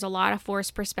 but there's a lot of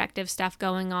forced perspective stuff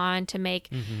going on to make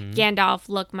Gandalf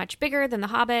look much bigger than the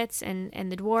hobbits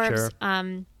and the dwarves.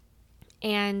 Sure.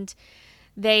 And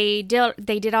they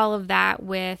did all of that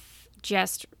with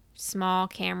just small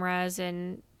cameras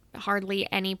and hardly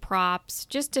any props,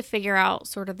 just to figure out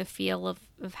sort of the feel of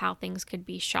how things could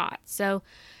be shot. So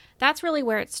that's really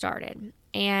where it started.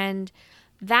 And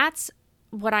that's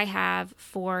what I have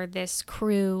for this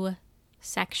crew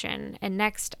section. And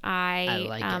next I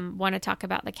like it. want to talk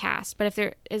about the cast. But if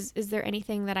there is there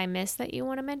anything that I missed that you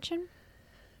want to mention?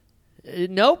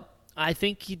 Nope. I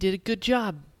think you did a good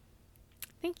job.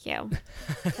 Thank you.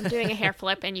 I'm doing a hair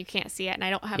flip and you can't see it, and I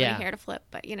don't have Yeah. any hair to flip,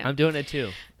 but you know. I'm doing it too,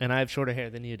 and I have shorter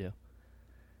hair than you do.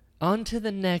 On to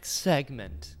the next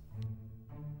segment.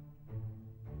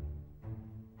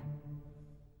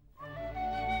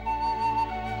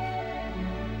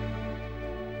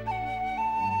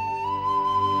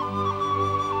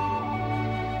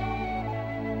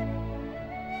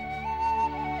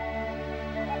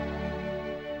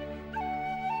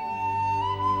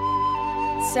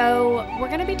 So we're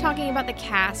going to be talking about the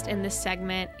cast in this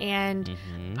segment, and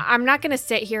I'm not going to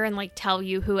sit here and like tell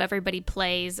you who everybody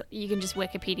plays. You can just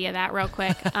Wikipedia that real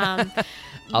quick. I'll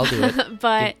do it.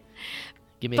 But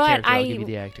Give me a but character. I'll I- give you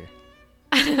the actor.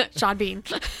 Sean Bean.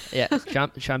 Yeah,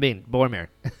 Sean Bean, Boromir.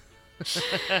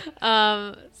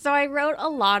 So I wrote a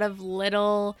lot of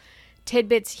little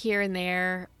tidbits here and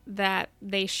there that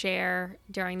they share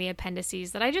during the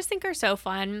appendices that I just think are so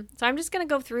fun. So I'm just going to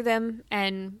go through them,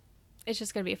 and it's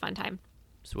just going to be a fun time.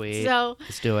 Sweet. So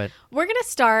Let's do it. we're going to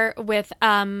start with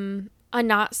a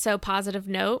not so positive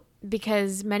note,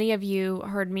 because many of you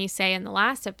heard me say in the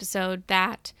last episode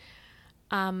that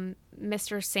Mr.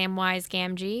 Samwise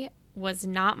Gamgee was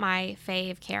not my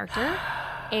fave character.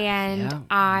 And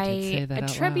Yeah, you did say I that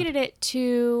out attributed it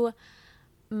to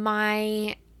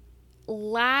my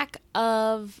lack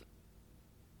of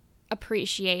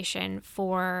appreciation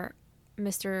for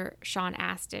Mr. Sean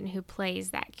Astin, who plays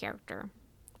that character.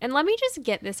 And let me just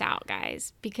get this out,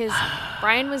 guys, because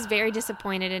Brian was very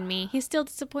disappointed in me. He's still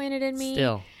disappointed in me.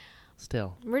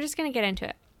 Still. We're just going to get into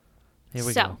it. Here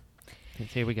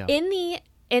we go.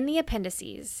 In the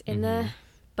appendices, in the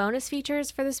bonus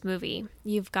features for this movie,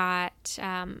 you've got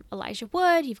Elijah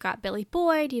Wood, you've got Billy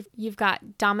Boyd, you've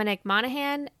got Dominic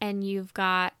Monaghan, and you've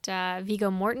got Viggo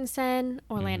Mortensen,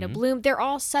 Orlando Bloom. They're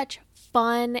all such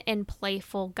fun and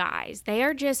playful guys. They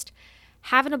are just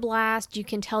having a blast. You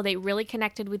can tell they really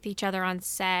connected with each other on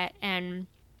set, and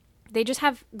they just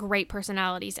have great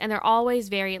personalities, and they're always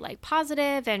very like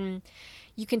positive, and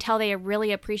you can tell they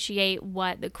really appreciate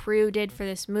what the crew did for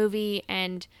this movie.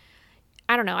 And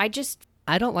I don't know, I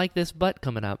don't like this butt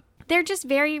coming up. They're just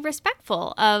very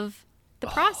respectful of the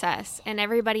process and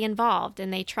everybody involved,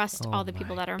 and they trust all the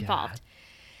people that are involved.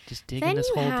 Just digging this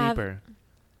hole deeper.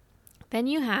 Then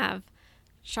you have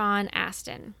Sean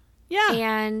Astin. Yeah.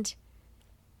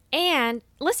 And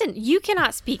listen, you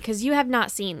cannot speak because you have not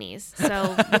seen these,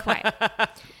 so be quiet.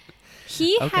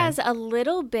 He has a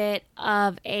little bit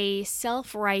of a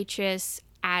self-righteous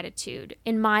attitude,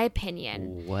 in my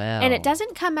opinion. Well. And it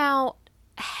doesn't come out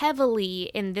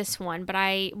heavily in this one, but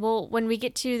when we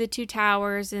get to the Two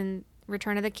Towers and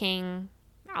Return of the King,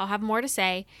 I'll have more to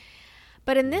say.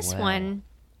 But in this one,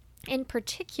 in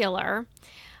particular,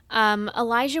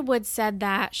 Elijah Wood said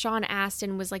that Sean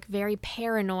Astin was like very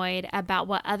paranoid about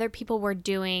what other people were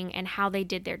doing and how they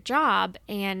did their job.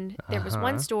 And there was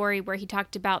one story where he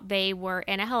talked about they were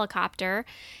in a helicopter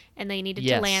and they needed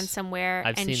to land somewhere.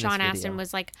 And Sean Astin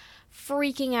was like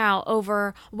freaking out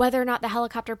over whether or not the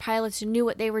helicopter pilots knew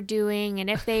what they were doing and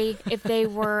if they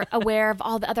were aware of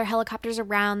all the other helicopters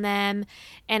around them.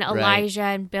 And Elijah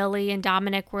and Billy and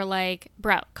Dominic were like,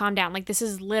 bro, calm down. Like, this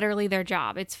is literally their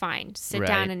job. It's fine. Sit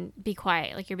down and be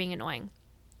quiet. Like, you're being annoying.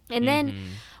 And then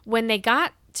when they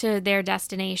got to their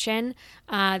destination,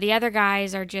 the other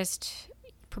guys are just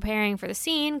preparing for the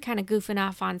scene, kind of goofing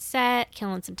off on set,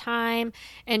 killing some time.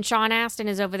 And Sean Astin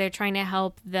is over there trying to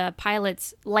help the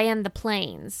pilots land the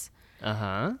planes.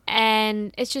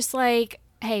 And it's just like,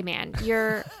 hey, man,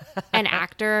 you're an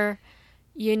actor.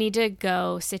 You need to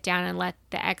go sit down and let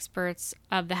the experts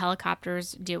of the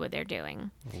helicopters do what they're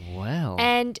doing. Well.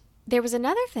 And there was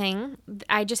another thing.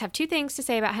 I just have two things to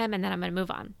say about him, and then I'm going to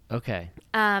move on. Okay.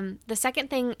 The second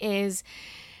thing is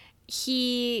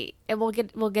we'll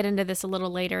get into this a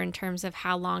little later in terms of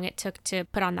how long it took to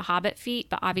put on the Hobbit feet,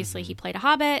 but obviously he played a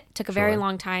Hobbit. Took a very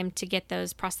long time to get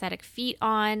those prosthetic feet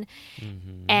on,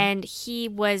 and he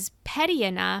was petty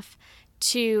enough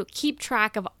to keep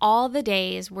track of all the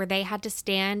days where they had to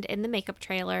stand in the makeup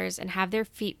trailers and have their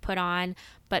feet put on,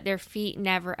 but their feet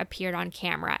never appeared on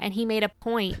camera. And he made a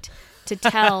point to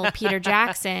tell Peter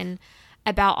Jackson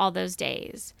about all those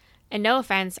days. And no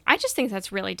offense, I just think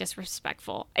that's really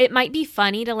disrespectful. It might be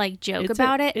funny to like joke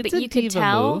about it, but you could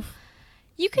tell move.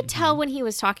 You could tell when he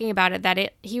was talking about it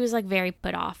that he was like very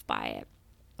put off by it.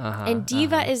 And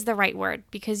diva is the right word,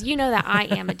 because you know that I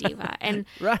am a diva. And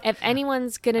if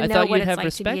anyone's going to know what it's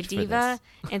like to be a diva,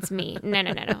 it's me.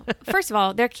 No. First of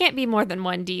all, there can't be more than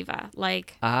one diva.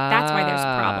 Like, that's why there's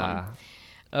a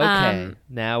problem.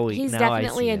 Okay. He's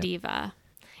definitely a diva.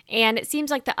 And it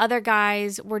seems like the other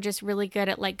guys were just really good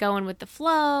at like going with the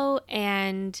flow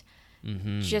and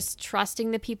just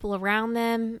trusting the people around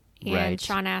them. And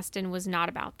Sean Astin was not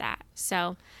about that.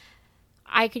 So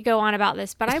I could go on about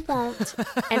this, but I won't.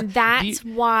 And that's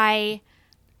why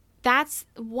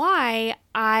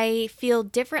I feel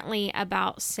differently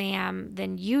about Sam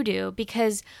than you do,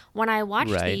 because when I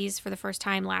watched these for the first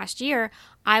time last year,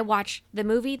 I watched the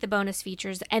movie, the bonus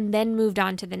features, and then moved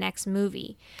on to the next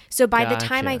movie. So by the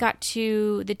time I got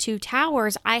to the Two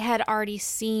Towers, I had already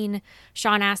seen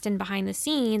Sean Astin behind the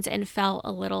scenes and felt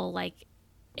a little like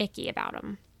icky about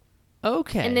him.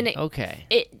 Okay. And then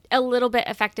it a little bit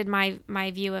affected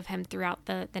my view of him throughout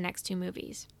the next two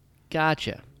movies.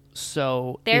 Gotcha.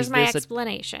 So there's my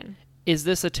explanation. Is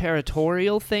this a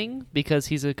territorial thing because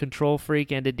he's a control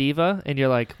freak and a diva, and you're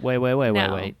like, wait.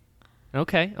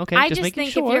 Okay. I just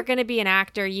think if you're going to be an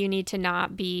actor, you need to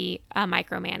not be a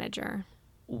micromanager,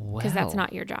 because that's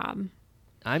not your job.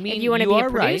 I mean, if you want to be a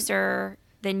producer,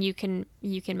 then you can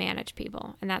manage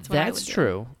people, and that's what I would do. That's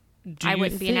true. I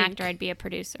wouldn't be an actor; I'd be a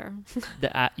producer.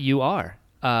 You are.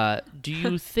 Do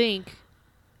you think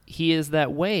he is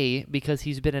that way because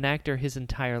he's been an actor his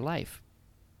entire life?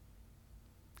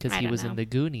 Because he was in the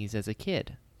Goonies as a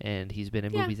kid, and he's been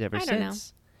in movies ever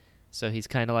since. So he's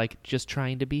kind of like just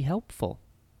trying to be helpful.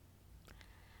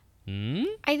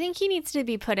 I think he needs to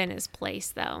be put in his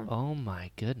place, though. Oh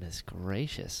my goodness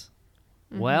gracious.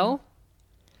 Well,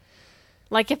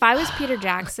 like if I was Peter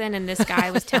Jackson and this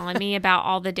guy was telling me about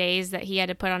all the days that he had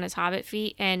to put on his Hobbit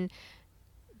feet and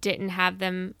didn't have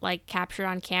them like captured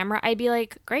on camera, I'd be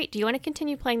like, great, do you want to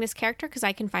continue playing this character? Because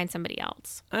I can find somebody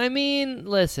else. I mean,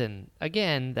 listen,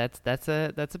 again, that's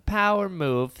a power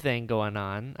move thing going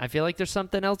on. I feel like there's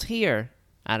something else here.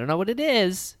 I don't know what it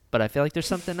is, but I feel like there's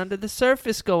something under the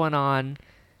surface going on.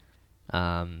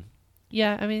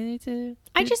 Yeah, I mean,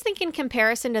 I just think in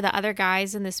comparison to the other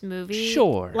guys in this movie,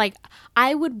 sure, like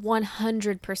I would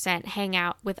 100% hang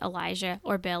out with Elijah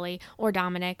or Billy or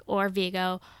Dominic or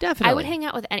Viggo. Definitely, I would hang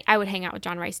out with I would hang out with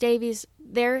John Rhys Davies.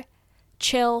 They're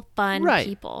chill, fun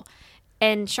people.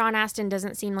 And Sean Astin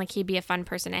doesn't seem like he'd be a fun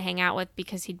person to hang out with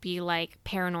because he'd be like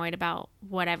paranoid about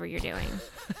whatever you're doing.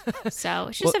 So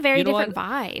it's just a very different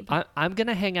vibe. I'm going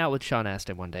to hang out with Sean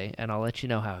Astin one day and I'll let you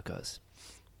know how it goes.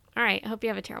 All right. I hope you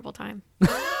have a terrible time.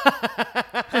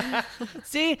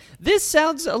 See, this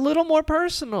sounds a little more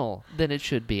personal than it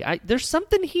should be. There's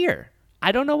something here.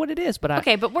 I don't know what it is, but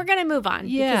okay, but we're going to move on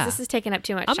because this is taking up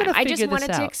too much time. I just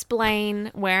wanted to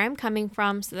explain where I'm coming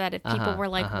from so that if people were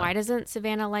like, why doesn't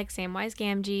Savannah like Samwise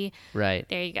Gamgee? Right.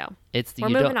 There you go. We're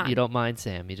moving on. You don't mind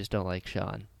Sam. You just don't like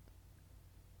Sean.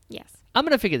 Yes. I'm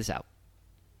going to figure this out.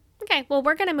 Okay, well,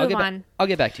 we're going to move on. I'll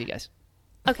get back to you guys.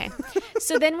 Okay.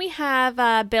 So then we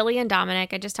have Billy and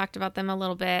Dominic. I just talked about them a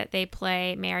little bit. They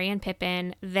play Merry and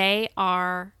Pippin. They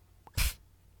are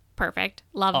perfect.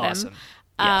 Love them.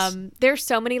 Yes. There's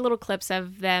so many little clips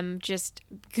of them just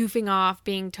goofing off,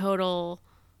 being total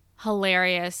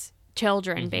hilarious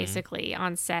children, basically,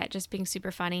 on set, just being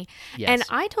super funny. Yes. And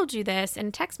I told you this in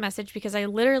a text message because I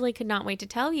literally could not wait to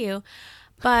tell you.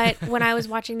 But when I was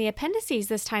watching the appendices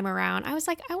this time around, I was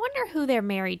like, I wonder who they're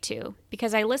married to,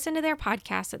 because I listened to their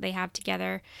podcast that they have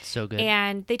together. So good.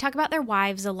 And they talk about their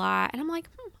wives a lot. And I'm like,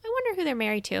 I wonder who they're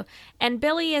married to. And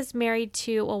Billy is married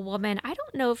to a woman. I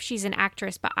don't know if she's an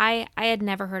actress, but I had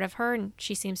never heard of her. And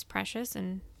she seems precious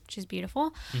and she's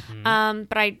beautiful.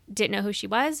 But I didn't know who she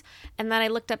was. And then I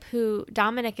looked up who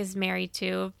Dominic is married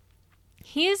to.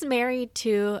 He is married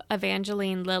to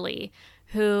Evangeline Lilly,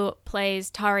 who plays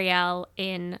Tariel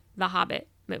in the Hobbit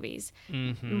movies.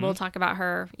 We'll talk about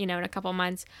her, in a couple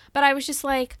months. But I was just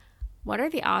like, what are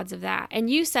the odds of that? And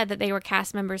you said that they were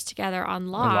cast members together on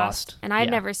Lost. And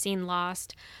I'd never seen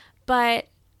Lost. But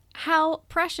how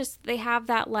precious they have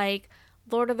that, like,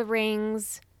 Lord of the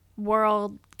Rings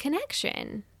world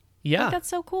connection. Yeah. I think that's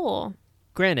so cool.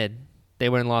 Granted, they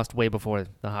were in Lost way before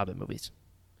the Hobbit movies.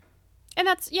 And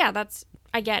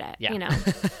I get it,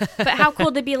 But how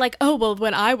cool to be like, oh, well,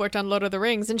 when I worked on Lord of the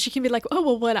Rings. And she can be like, oh,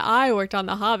 well, when I worked on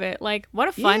The Hobbit. Like, what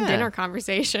a fun dinner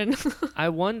conversation. I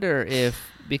wonder if,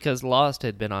 because Lost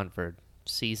had been on for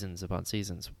seasons upon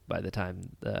seasons by the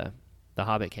time the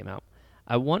Hobbit came out,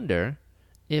 I wonder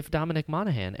if Dominic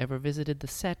Monaghan ever visited the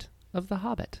set of The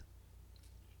Hobbit.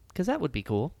 Because that would be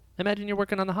cool. Imagine you're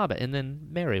working on The Hobbit and then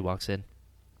Mary walks in.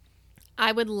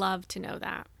 I would love to know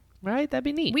that. Right? That'd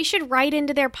be neat. We should write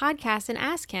into their podcast and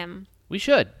ask him. We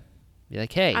should. Be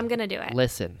like, hey. I'm going to do it.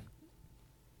 Listen.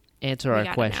 Answer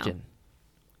our question.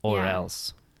 Or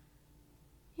else.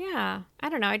 Yeah. I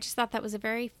don't know. I just thought that was a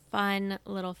very fun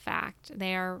little fact.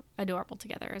 They are adorable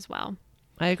together as well.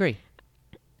 I agree.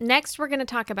 Next, we're going to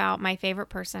talk about my favorite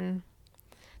person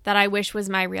that I wish was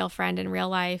my real friend in real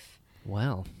life.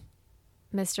 Well.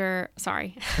 Mr.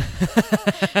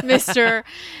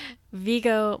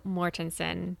 Viggo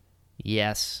Mortensen.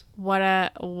 Yes. What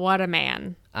a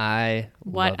man. I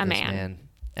love this man.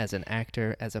 As an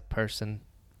actor, as a person.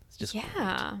 It's just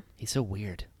weird. He's so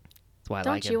weird. That's why I like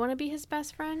him. Don't you want to be his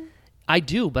best friend? I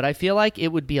do, but I feel like it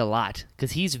would be a lot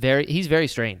because he's very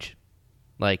strange.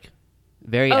 Like,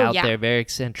 very out there, very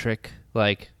eccentric.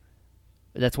 Like,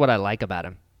 that's what I like about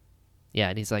him. Yeah,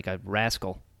 and he's like a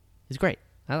rascal. He's great.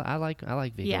 I like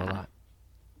Viggo a lot.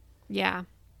 Yeah.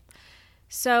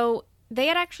 So they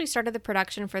had actually started the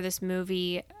production for this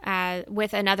movie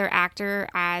with another actor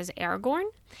as Aragorn.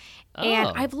 And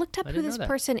I've looked up who this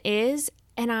person is,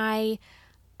 and I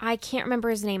can't remember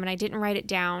his name, and I didn't write it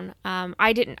down.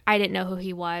 I didn't know who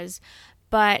he was.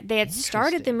 But they had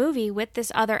started the movie with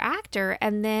this other actor,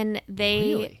 and then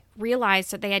they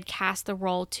realized that they had cast the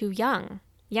role too young.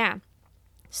 Yeah.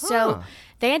 So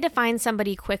they had to find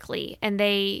somebody quickly, and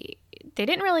they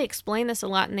didn't really explain this a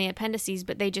lot in the appendices,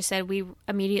 but they just said we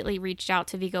immediately reached out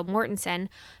to Viggo Mortensen.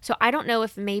 So I don't know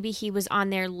if maybe he was on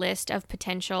their list of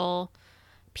potential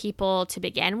people to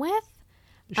begin with,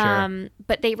 Sure.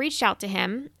 But they reached out to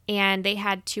him and they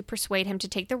had to persuade him to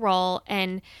take the role.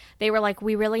 And they were like,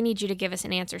 we really need you to give us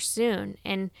an answer soon.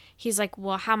 And he's like,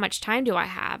 well, how much time do I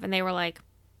have? And they were like,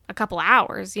 a couple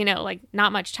hours, like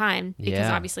not much time because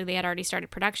obviously they had already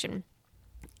started production.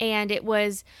 And it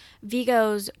was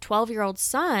Viggo's 12-year-old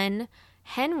son,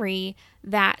 Henry,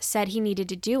 that said he needed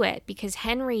to do it because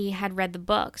Henry had read the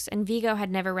books and Viggo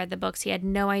had never read the books. He had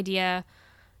no idea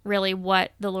really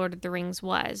what The Lord of the Rings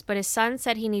was, but his son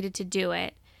said he needed to do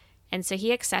it, and so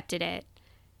he accepted it.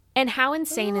 And how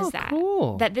insane is that?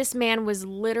 Cool. That this man was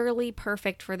literally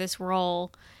perfect for this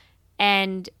role,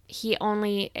 and he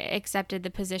only accepted the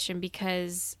position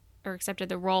accepted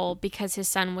the role because his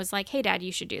son was like, hey, Dad,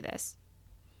 you should do this.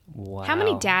 Wow. How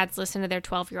many dads listen to their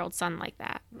 12-year-old son like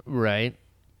that? Right.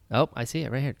 Oh, I see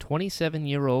it right here.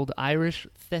 27-year-old Irish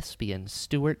thespian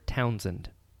Stuart Townsend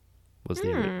was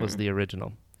the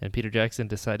original. And Peter Jackson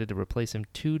decided to replace him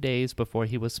 2 days before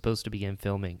he was supposed to begin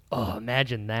filming. Oh,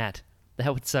 imagine that.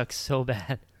 That would suck so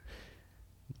bad.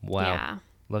 Wow. Yeah.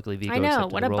 Luckily, Viggo I know,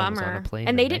 accepted what the a role and was on bummer. a plane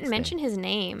And the they next didn't mention day. his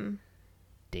name.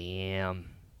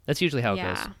 Damn. That's usually how it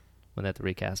Yeah. goes when they have to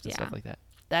recast and Yeah. stuff like that.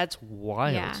 That's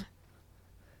wild. Yeah.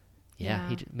 Yeah,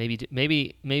 Yeah.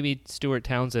 maybe Stuart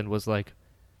Townsend was like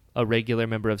a regular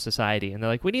member of society, and they're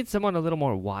like, we need someone a little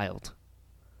more wild.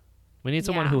 We need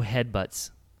someone Yeah. who headbutts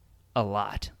a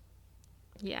lot.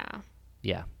 Yeah.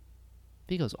 Yeah,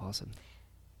 Viggo's awesome.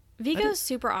 Viggo's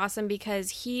super awesome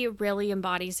because he really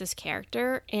embodies this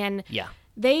character, and Yeah,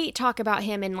 they talk about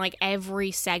him in like every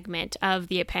segment of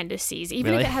the appendices,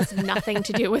 even Really? if it has nothing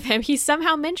to do with him. He's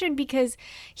somehow mentioned because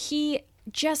he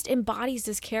just embodies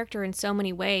this character in so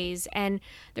many ways. And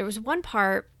there was one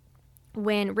part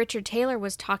when Richard Taylor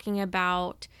was talking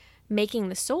about making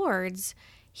the swords.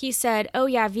 He said, oh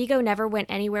yeah, Viggo never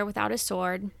went anywhere without a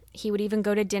sword. He would even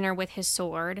go to dinner with his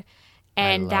sword.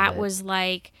 And love that it. was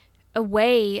like a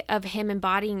way of him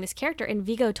embodying this character. And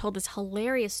Viggo told this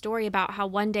hilarious story about how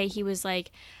one day he was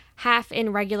like half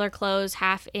in regular clothes,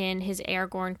 half in his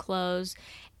Aragorn clothes.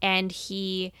 And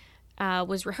he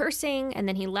was rehearsing, and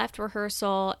then he left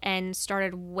rehearsal and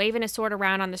started waving his sword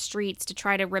around on the streets to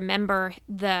try to remember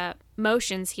the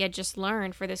motions he had just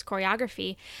learned for this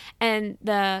choreography. And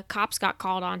the cops got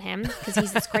called on him because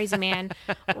he's this crazy man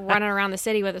running around the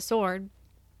city with a sword.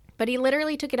 But he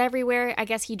literally took it everywhere. I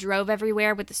guess he drove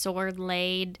everywhere with the sword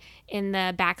laid in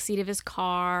the backseat of his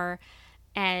car.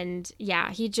 And yeah,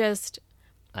 he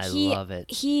love it.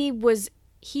 He was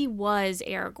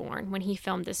Aragorn when he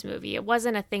filmed this movie. It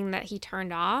wasn't a thing that he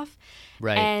turned off.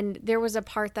 Right. And there was a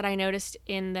part that I noticed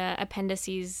in the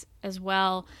appendices as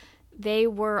well. They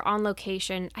were on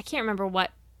location. I can't remember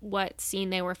what scene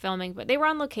they were filming, but they were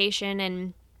on location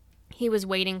and he was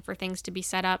waiting for things to be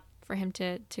set up for him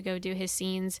to go do his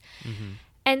scenes. Mm-hmm.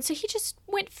 And so he just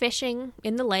went fishing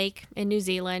in the lake in New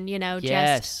Zealand,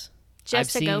 Yes, just I've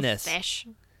to seen go this. fish.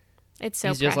 It's so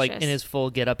He's precious. just like in his full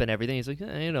get up and everything. He's like, we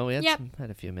had, Yep. had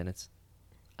a few minutes.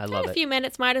 I Had love a it. few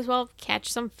minutes, might as well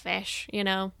catch some fish,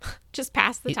 just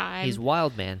pass the time. He's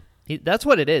wild, man. That's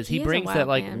what it is. He He is a brings that wild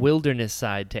like man. wilderness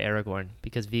side to Aragorn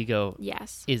because Viggo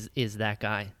Yes. is that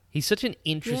guy. He's such an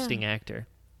interesting actor,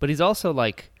 but he's also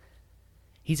like,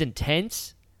 he's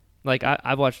intense. Like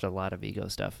I've watched a lot of Viggo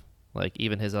stuff, like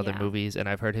even his other Yeah. movies, and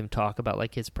I've heard him talk about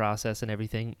like his process and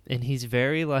everything. And he's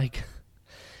very like,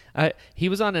 he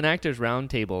was on an Actors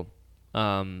Roundtable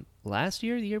last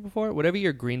year, the year before, whatever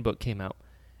year Green Book came out,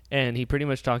 and he pretty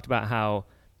much talked about how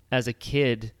as a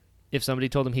kid, if somebody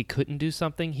told him he couldn't do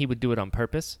something, he would do it on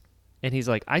purpose. And he's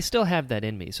like, I still have that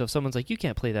in me. So if someone's like, you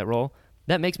can't play that role,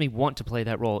 that makes me want to play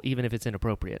that role, even if it's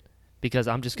inappropriate, because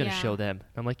I'm just going to Yeah. show them.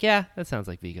 I'm like, yeah, that sounds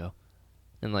like Viggo.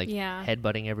 And like Yeah.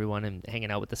 headbutting everyone and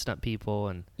hanging out with the stunt people.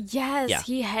 And Yes, Yeah.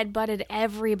 he headbutted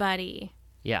everybody.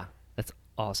 yeah, that's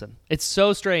awesome. It's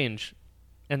so strange.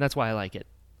 And that's why I like it.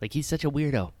 Like, he's such a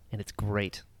weirdo, and it's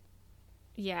great.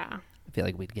 Yeah. I feel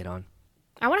like we'd get on.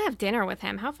 I want to have dinner with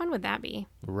him. How fun would that be?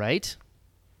 Right?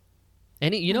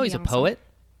 And he's That'd a be awesome. poet.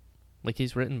 Like,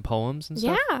 he's written poems and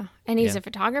stuff. Yeah. And he's Yeah. a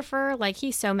photographer. Like,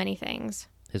 he's so many things.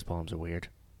 His poems are weird.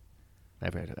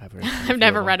 I've read I've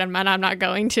never read them, and I'm not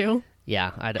going to.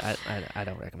 Yeah, I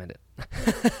don't recommend it.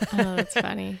 Oh, that's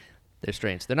funny. They're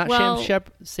strange. They're not Well-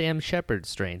 Sam Shepard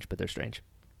strange, but they're strange.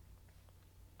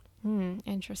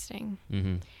 Interesting.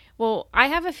 Mm-hmm. Well, I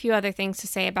have a few other things to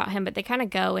say about him, but they kind of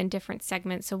go in different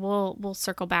segments, so we'll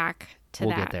circle back to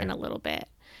We'll get that there. in a little bit.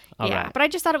 All yeah, right. but I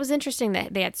just thought it was interesting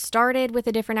that they had started with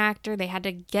a different actor. They had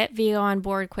to get Viggo on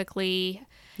board quickly.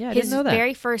 Yeah, I His didn't know that.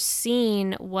 very first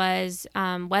scene was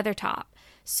Weathertop.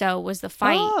 So was the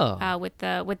fight Oh. with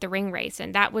the ring race,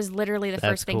 and that was literally the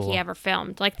That's first thing cool. he ever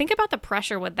filmed. Like, think about the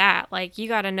pressure with that. Like, you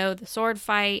got to know the sword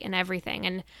fight and everything,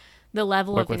 and the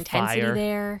level Work of with intensity fire.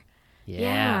 there.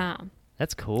 Yeah.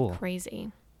 That's cool.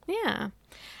 Crazy. Yeah.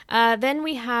 Then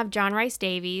we have John Rice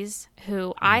Davies,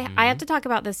 who I have to talk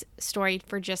about this story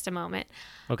for just a moment.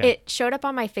 Okay. It showed up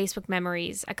on my Facebook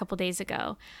memories a couple days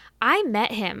ago. I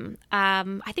met him,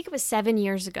 I think it was 7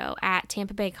 years ago at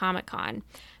Tampa Bay Comic Con.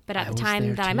 But at I the was time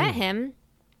there that I met too. him,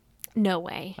 no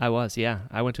way. I was, yeah.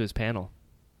 I went to his panel.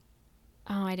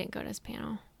 Oh, I didn't go to his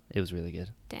panel. It was really good.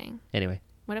 Dang. Anyway,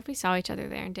 What if we saw each other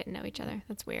there and didn't know each other?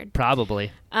 That's weird.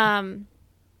 probably.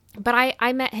 But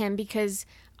I met him because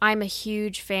I'm a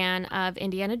huge fan of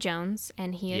Indiana Jones,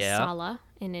 and he is Yeah. Sala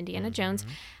in Indiana Jones.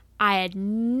 I had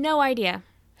no idea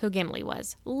who Gimli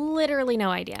was. Literally no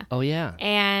idea. Oh, yeah.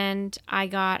 And I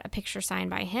got a picture signed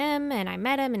by him, and I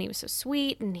met him, and he was so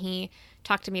sweet, and he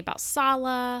talked to me about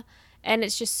Sala, and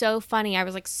it's just so funny. I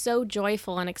was like so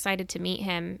joyful and excited to meet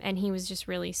him, and he was just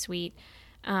really sweet.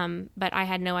 But I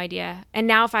had no idea. And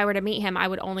now if I were to meet him, I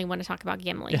would only want to talk about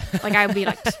Gimli. Like, I would be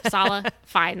like, Sala,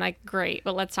 fine, like, great,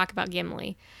 but let's talk about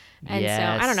Gimli. And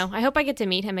so, I don't know. I hope I get to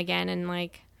meet him again and,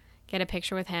 like, get a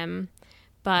picture with him.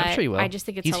 But I'm sure you will. I just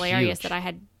think it's He's hilarious huge. that I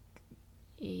had...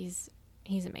 He's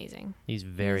amazing. He's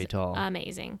very He's tall.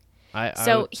 Amazing. I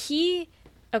So he...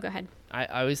 Oh, go ahead. I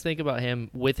always think about him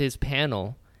with his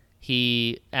panel.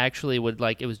 He actually would,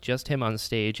 like, it was just him on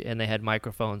stage, and they had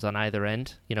microphones on either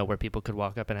end, you know, where people could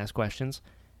walk up and ask questions.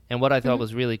 And what I thought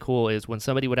was really cool is when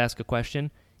somebody would ask a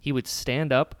question, he would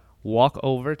stand up, walk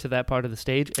over to that part of the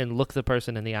stage, and look the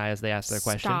person in the eye as they asked their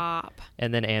question, Stop.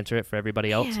 and then answer it for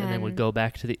everybody else, and then would Man. go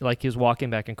back to the, like, he was walking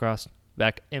back and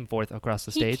forth across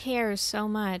the He stage. cares so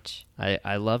much.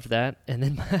 I loved that. And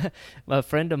then a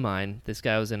friend of mine, this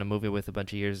guy I was in a movie with a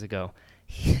bunch of years ago,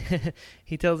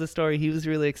 he tells a story. He was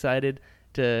really excited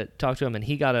to talk to him, and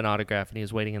he got an autograph, and he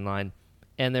was waiting in line.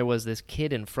 And there was this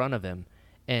kid in front of him,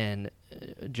 and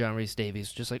John Rhys Davies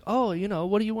was just like, oh, you know,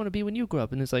 what do you want to be when you grow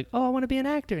up? And it's like, oh, I want to be an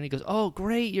actor. And he goes, oh,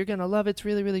 great, you're going to love it. It's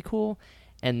really, really cool.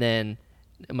 And then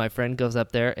my friend goes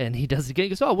up there, and he does it again. He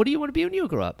goes, oh, what do you want to be when you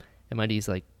grow up? And mind you, he's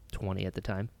like 20 at the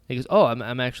time. He goes, oh,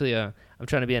 I'm actually, I'm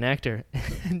trying to be an actor.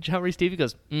 And John Rhys Davies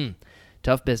goes,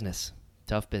 tough business.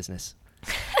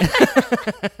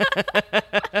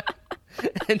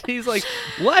 And he's like,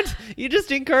 what? You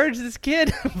just encouraged this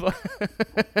kid?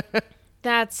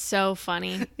 That's so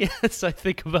funny. Yes, I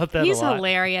think about that He's a lot.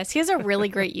 hilarious. He has a really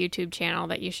great YouTube channel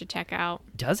that you should check out.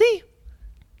 Does he?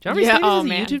 John Rhys Yeah, Davies oh, has a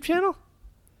man. YouTube channel?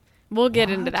 We'll get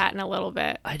into What? that in a little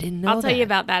bit. I didn't know I'll tell you that.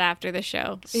 about that after the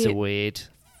show. Sweet.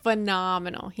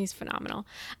 Phenomenal. He's phenomenal.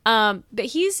 But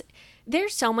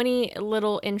there's so many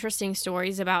little interesting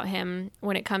stories about him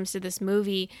when it comes to this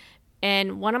movie.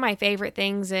 And one of my favorite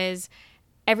things is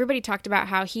everybody talked about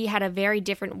how he had a very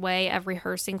different way of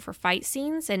rehearsing for fight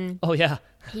scenes, and Oh, yeah.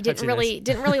 he I've didn't seen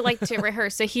really like to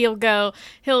rehearse. So he'll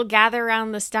gather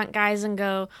around the stunt guys and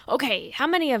go, okay, how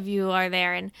many of you are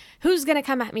there, and who's gonna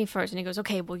come at me first? And he goes,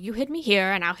 okay, well, you hit me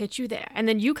here and I'll hit you there, and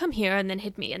then you come here and then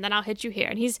hit me, and then I'll hit you here.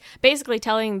 And he's basically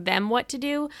telling them what to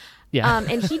do. Yeah.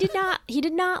 And he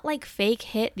did not like fake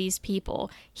hit these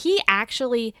people. He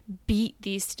actually beat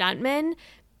these stuntmen,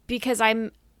 because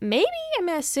I'm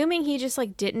assuming he just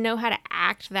like didn't know how to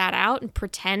act that out and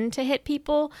pretend to hit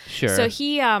people. Sure. So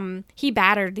he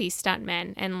battered these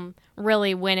stuntmen and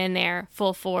really went in there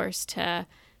full force to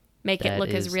make it That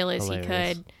look as is real as hilarious. he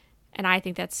could. And I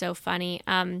think that's so funny.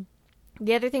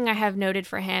 The other thing I have noted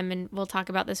for him, and we'll talk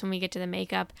about this when we get to the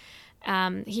makeup,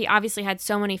 he obviously had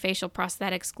so many facial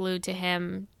prosthetics glued to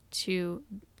him to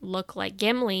look like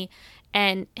Gimli,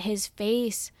 and his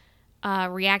face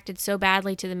reacted so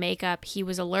badly to the makeup. He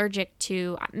was allergic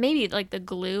to maybe like the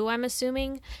glue, I'm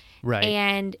assuming. Right.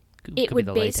 And Could it be would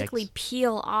the basically latex.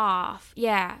 peel off.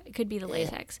 Yeah, it could be the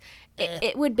latex.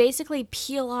 It would basically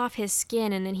peel off his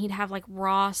skin, and then he'd have like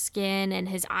raw skin, and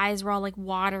his eyes were all like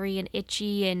watery and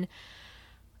itchy. And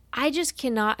I just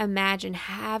cannot imagine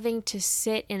having to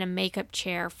sit in a makeup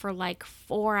chair for like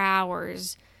 4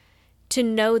 hours to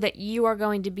know that you are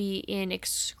going to be in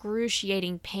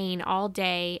excruciating pain all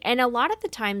day. And a lot of the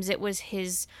times it was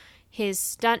his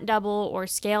stunt double or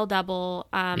scale double.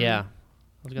 Yeah.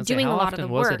 I was going to say, doing how a lot of often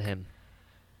the was work. it him?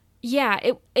 Yeah,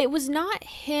 it was not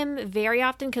him very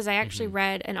often, because I actually Mm-hmm.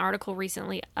 read an article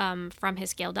recently from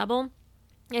his scale double,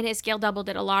 and his scale double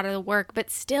did a lot of the work. But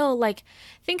still, like,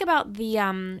 think about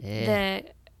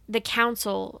the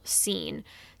council scene.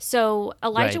 So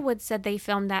Elijah Right. Wood said they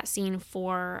filmed that scene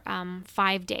for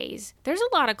 5 days. There's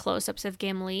a lot of close-ups of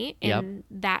Gimli in Yep.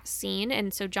 that scene,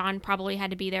 and so John probably had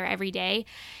to be there every day.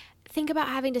 think about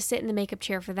having to sit in the makeup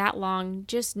chair for that long,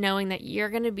 just knowing that you're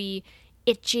going to be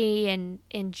itchy and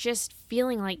just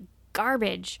feeling like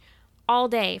garbage all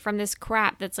day from this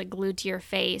crap that's like glued to your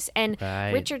face. And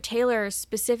Right. Richard Taylor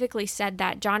specifically said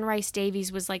that John Rice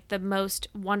Davies was like the most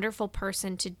wonderful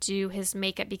person to do his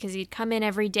makeup, because he'd come in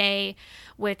every day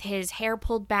with his hair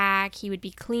pulled back. He would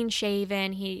be clean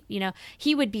shaven.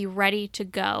 He would be ready to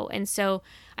go. And so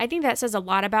I think that says a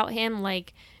lot about him,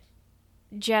 like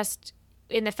just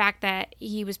in the fact that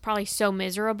he was probably so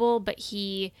miserable, but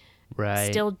he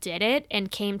Right. still did it and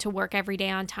came to work every day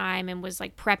on time and was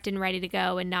like prepped and ready to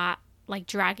go, and not like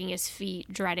dragging his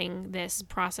feet, dreading this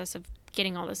process of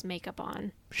getting all this makeup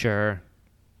on. Sure.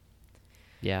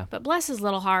 Yeah. But bless his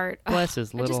little heart. Bless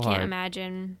his I little just heart. can't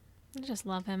imagine. I just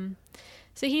love him.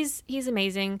 So he's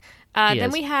amazing. He Then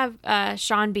is. we have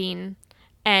Sean Bean,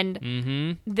 and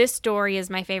Mm-hmm. this story is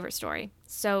my favorite story.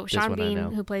 So This Sean one I know.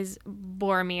 Bean, who plays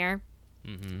Boromir,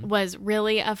 Mm-hmm. was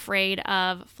really afraid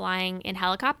of flying in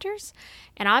helicopters.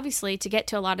 And obviously, to get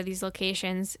to a lot of these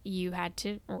locations, you had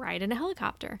to ride in a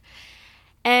helicopter.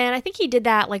 And I think he did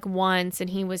that like once,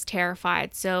 and he was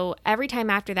terrified. So every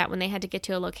time after that, when they had to get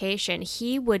to a location,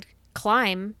 he would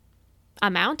climb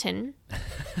a mountain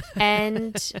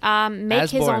and make As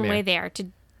his own Boromir. way there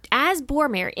as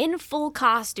Boromir in full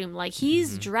costume, like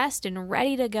he's dressed and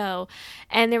ready to go.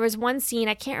 And there was one scene,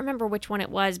 I can't remember which one it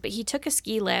was, but he took a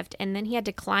ski lift and then he had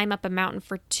to climb up a mountain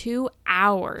for 2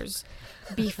 hours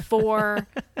before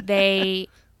they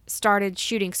started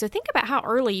shooting. So think about how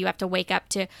early you have to wake up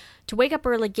to wake up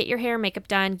early, get your hair and makeup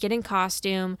done, get in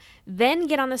costume, then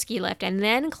get on the ski lift and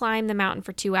then climb the mountain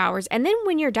for 2 hours. And then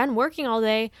when you're done working all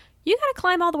day, you got to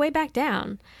climb all the way back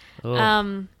down. Oh,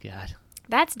 Um, God.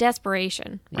 That's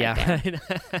desperation right there.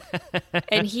 Yeah.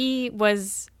 And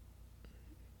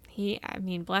I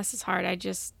mean, bless his heart.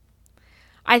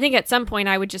 I think at some point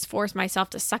I would just force myself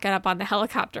to suck it up on the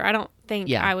helicopter. I don't think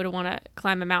Yeah. I would want to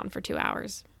climb a mountain for 2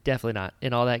 hours. Definitely not.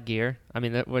 In all that gear. I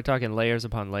mean, we're talking layers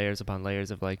upon layers upon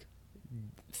layers of like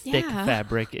thick Yeah.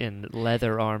 fabric and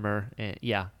leather armor. And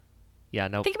yeah. Yeah,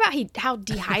 no. Think about how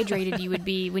dehydrated you would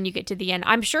be when you get to the end.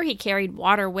 I'm sure he carried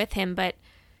water with him, but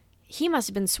he must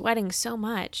have been sweating so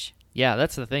much. Yeah,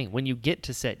 that's the thing. When you get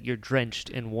to set, you're drenched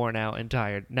and worn out and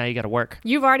tired. Now you got to work.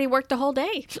 You've already worked the whole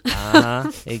day.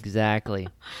 Exactly.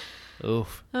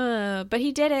 Oof. But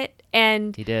he did it.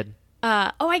 And He did.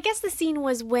 I guess the scene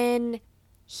was when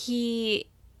he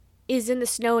is in the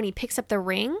snow and he picks up the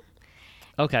ring.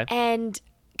 Okay. And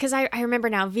because I remember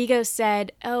now, Vigo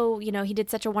said, he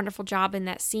did such a wonderful job in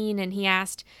that scene. And he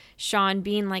asked Sean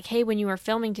Bean, like, hey, when you were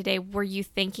filming today, were you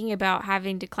thinking about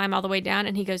having to climb all the way down?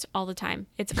 And he goes, all the time.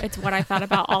 It's what I thought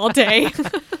about all day.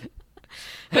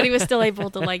 But he was still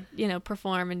able to,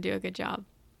 perform and do a good job.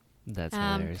 That's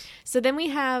hilarious. So then we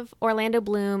have Orlando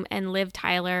Bloom and Liv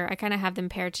Tyler. I kind of have them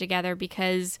paired together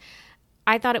because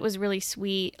I thought it was really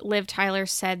sweet. Liv Tyler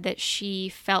said that she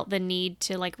felt the need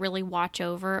to really watch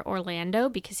over Orlando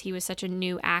because he was such a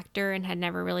new actor and had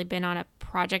never really been on a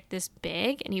project this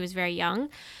big, and he was very young.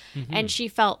 Mm-hmm. And she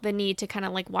felt the need to kind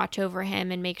of watch over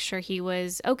him and make sure he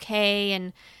was okay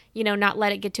and not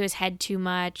let it get to his head too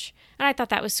much. And I thought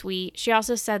that was sweet. She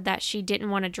also said that she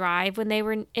didn't want to drive when they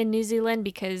were in New Zealand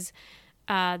because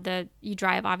you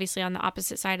drive obviously on the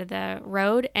opposite side of the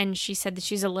road, and she said that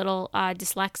she's a little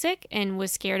dyslexic and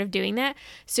was scared of doing that,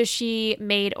 so she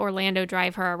made Orlando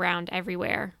drive her around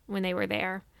everywhere when they were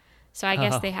there. So I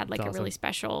guess they had that's a really awesome.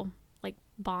 special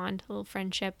bond, a little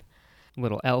friendship,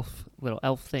 Little elf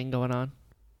thing going on.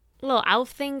 little elf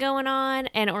thing going on.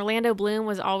 And Orlando Bloom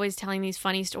was always telling these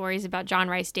funny stories about John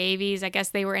Rice Davies. I guess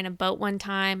they were in a boat one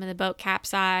time and the boat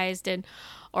capsized, and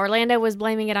Orlando was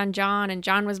blaming it on John and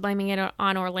John was blaming it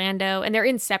on Orlando, and they're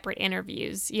in separate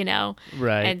interviews,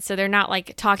 Right. And so they're not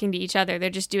talking to each other. They're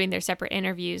just doing their separate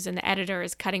interviews, and the editor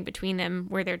is cutting between them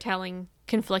where they're telling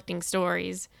conflicting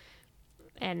stories.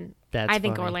 And That's I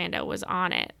think funny. Orlando was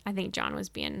on it. I think John was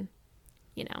being,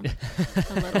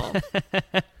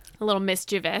 a little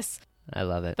mischievous. I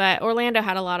love it. But Orlando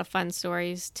had a lot of fun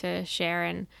stories to share,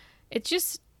 and it's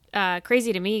just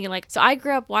crazy to me. So I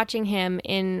grew up watching him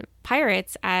in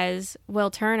Pirates as Will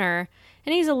Turner,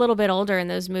 and he's a little bit older in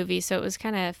those movies, so it was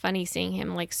kind of funny seeing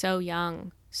him so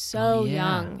young, Oh, yeah.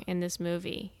 young in this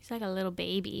movie. He's like a little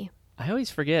baby. I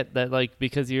always forget that,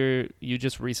 because you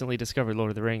just recently discovered Lord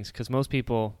of the Rings, because most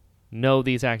people know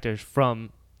these actors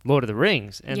from Lord of the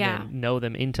Rings and Yeah. then know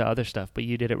them into other stuff, but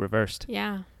you did it reversed.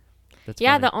 Yeah. That's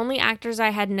Yeah, funny. the only actors I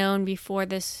had known before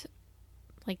this,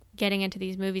 getting into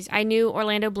these movies, I knew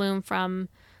Orlando Bloom from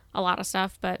a lot of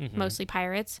stuff, but mostly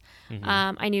Pirates.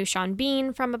 Mhm. I knew Sean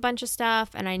Bean from a bunch of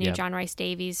stuff, and I knew Yep. John Rice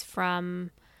Davies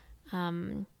from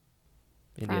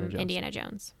Indiana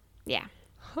Jones. Yeah.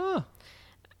 Huh.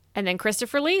 And then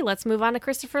Christopher Lee. Let's move on to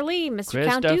Christopher Lee, Mr.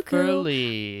 Count Christopher Dooku.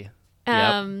 Lee.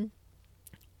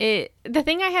 The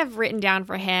thing I have written down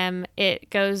for him, it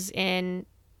goes hand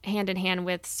in hand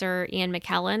with Sir Ian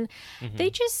McKellen. Mm-hmm. They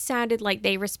just sounded like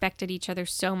they respected each other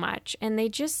so much, and they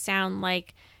just sound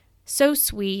like so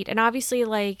sweet. And obviously,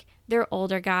 like, they're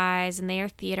older guys and they are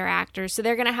theater actors, so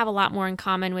they're going to have a lot more in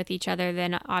common with each other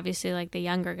than obviously like the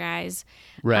younger guys.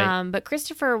 Right. But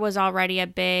Christopher was already a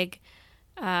big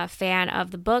fan of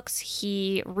the books.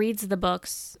 He reads the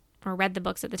books, or read the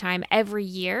books at the time, every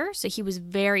year, so he was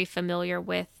very familiar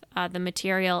with the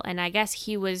material, and I guess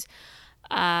he was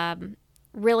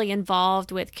really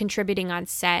involved with contributing on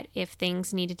set if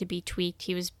things needed to be tweaked.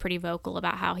 He was pretty vocal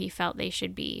about how he felt they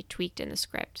should be tweaked in the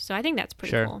script, so I think that's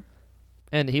pretty cool.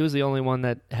 And he was the only one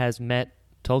that has met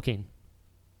Tolkien.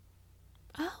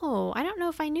 Oh, I don't know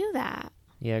if I knew that.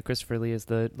 Yeah, Christopher Lee is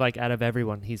out of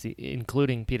everyone, he's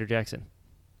including Peter Jackson.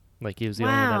 Like, he was the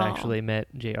only one that actually met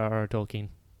J.R.R. Tolkien.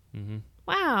 Mm-hmm.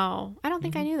 Wow. I don't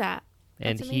think I knew that.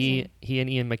 That's and amazing. he and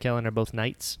Ian McKellen are both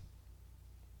knights.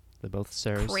 They're both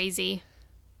sirs. Crazy.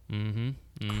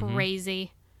 Mm-hmm.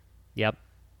 Crazy. Yep.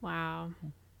 Wow.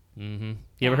 Mm-hmm.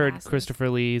 You ever heard Christopher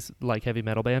Lee's, heavy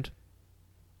metal band?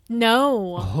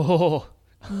 No. Oh.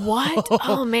 What?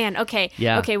 Oh, man. Okay.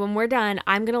 Yeah. Okay, when we're done,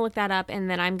 I'm going to look that up, and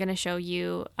then I'm going to show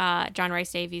you John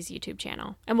Rice Davies' YouTube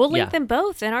channel. And we'll link them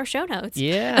both in our show notes.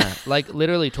 Yeah.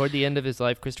 Literally, toward the end of his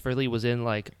life, Christopher Lee was in,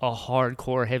 a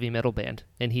hardcore heavy metal band,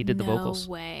 and he did the vocals.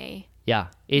 No way. Yeah.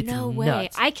 It's no way.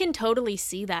 nuts. I can totally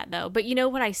see that, though. But you know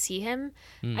what I see him?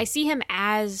 I see him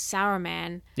as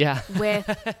Sauron. Yeah.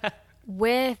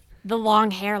 with the long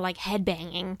hair,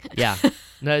 headbanging. Yeah.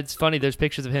 No, it's funny. There's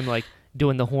pictures of him,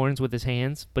 doing the horns with his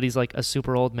hands, but he's a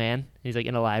super old man. He's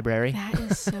in a library. That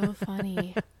is so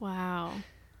funny. Wow.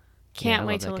 Can't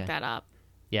wait to look that up.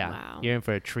 Yeah. Wow. You're in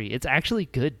for a treat. It's actually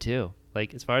good too.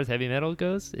 As far as heavy metal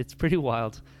goes, it's pretty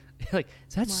wild.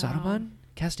 Is that Saruman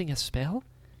casting a spell?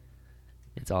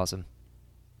 It's awesome.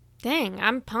 Dang,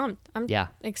 I'm pumped. I'm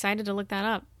excited to look that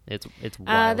up. It's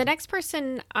wild. The next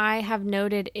person I have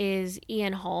noted is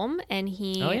Ian Holm, and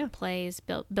he plays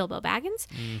Bilbo Baggins.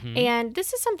 Mm-hmm. And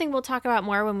this is something we'll talk about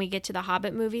more when we get to the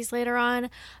Hobbit movies later on.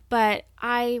 But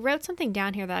I wrote something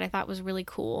down here that I thought was really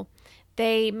cool.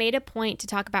 They made a point to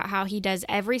talk about how he does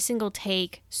every single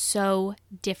take so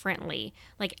differently.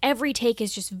 Every take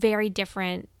is just very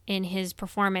different in his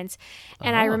performance.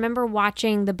 And I remember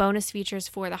watching the bonus features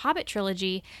for the Hobbit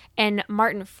trilogy, and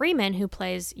Martin Freeman, who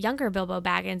plays younger Bilbo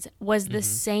Baggins, was the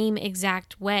same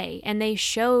exact way. And they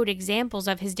showed examples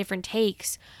of his different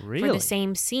takes for the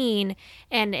same scene.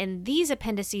 And in these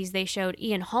appendices, they showed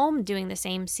Ian Holm doing the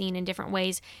same scene in different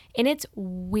ways. And it's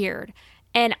weird.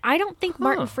 And I don't think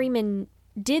Martin Freeman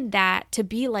did that to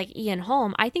be like Ian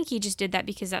Holm. I think he just did that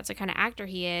because that's the kind of actor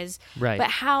he is. Right. But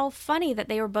how funny that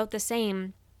they were both the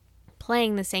same,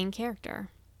 playing the same character.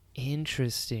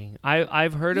 Interesting.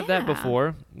 I've heard of that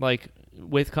before.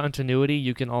 With continuity,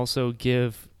 you can also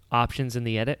give options in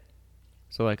the edit.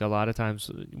 So a lot of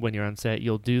times when you're on set,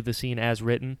 you'll do the scene as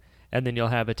written, and then you'll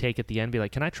have a take at the end, be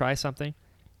like, can I try something?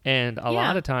 And a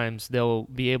lot of times they'll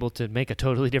be able to make a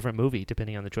totally different movie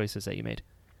depending on the choices that you made.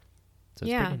 So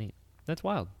it's pretty neat. That's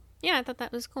wild. Yeah, I thought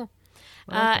that was cool.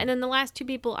 And then the last two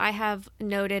people I have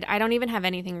noted, I don't even have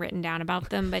anything written down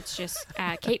about them, but it's just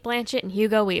Cate Blanchett and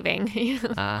Hugo Weaving.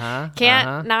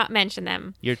 Can't not mention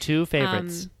them. Your two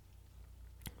favorites.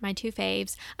 My two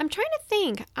faves. I'm trying to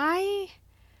think.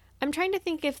 I'm trying to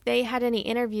think if they had any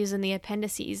interviews in the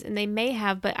appendices, and they may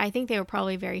have, but I think they were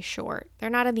probably very short. They're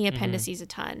not in the appendices a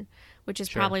ton, which is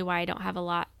probably why I don't have a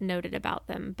lot noted about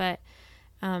them. But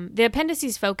the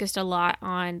appendices focused a lot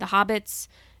on the Hobbits,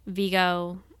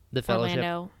 Vigo, the Fellowship.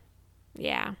 Orlando.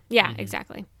 Yeah,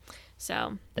 exactly.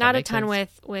 So not a ton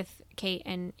with Cate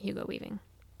and Hugo Weaving,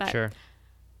 but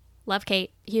love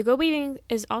Cate. Hugo Weaving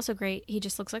is also great. He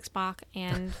just looks like Spock,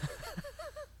 and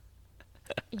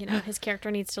his character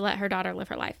needs to let her daughter live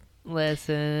her life.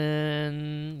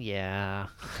 Listen, yeah.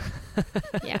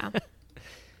 Yeah.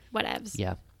 Whatevs.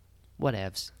 Yeah.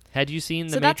 Whatevs. Had you seen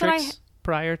The Matrix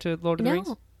prior to Lord of the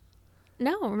Rings?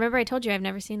 No. Remember I told you I've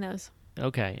never seen those.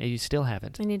 Okay. You still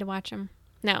haven't. I need to watch them.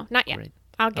 No, not yet. Right.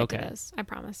 I'll get to those. I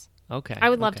promise. Okay. I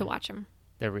would love to watch them.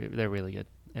 They're really good,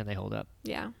 and they hold up.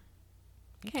 Yeah.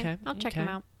 Okay. I'll check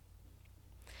them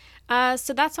out.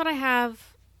 So that's what I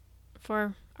have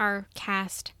for our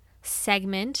cast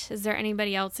segment. Is there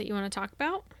anybody else that you want to talk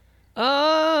about?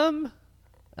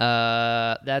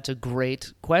 That's a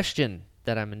great question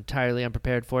that I'm entirely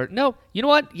unprepared for. No, you know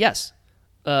what? Yes.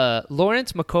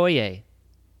 Lawrence McCoy,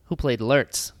 who played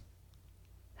Lurtz.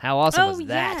 How awesome was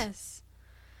that? Yes.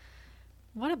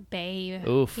 What a babe.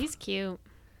 Oof. He's cute.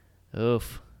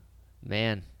 Oof.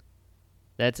 Man.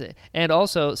 That's it. And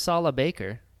also, Sala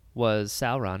Baker was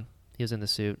Sauron. He was in the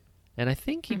suit. And I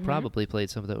think he probably played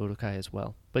some of the Uruk-hai as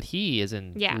well. But he is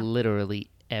in literally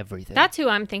everything. That's who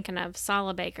I'm thinking of.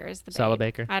 Sala Baker is the babe. Sala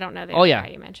Baker? I don't know the other guy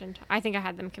you mentioned. I think I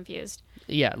had them confused.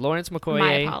 Yeah, Lawrence My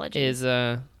McCoy apologies.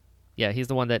 is, he's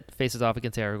the one that faces off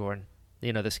against Aragorn.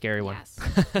 You know, the scary one.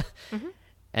 Yes.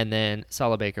 And then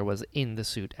Sala Baker was in the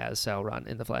suit as Sauron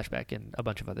in the flashback and a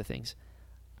bunch of other things.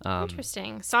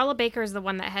 Interesting. Sala Baker is the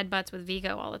one that headbutts with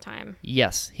Vigo all the time.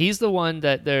 Yes, he's the one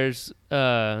that there's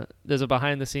a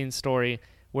behind the scenes story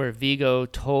where Vigo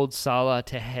told Sala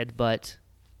to headbutt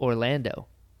Orlando.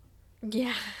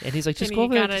 Yeah. And he's like, just and go he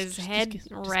over got there. his Just head give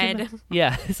red. me-"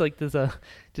 Yeah, it's like there's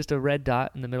just a red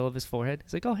dot in the middle of his forehead.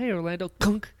 He's like, oh, hey, Orlando.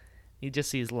 Kunk. You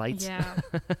just see his lights. Yeah.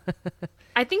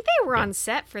 I think they were on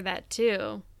set for that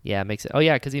too. Yeah, it makes it. Oh,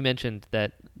 yeah, because he mentioned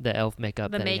that the elf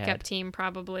makeup The that he makeup had. team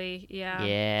probably, Yeah.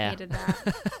 hated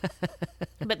that.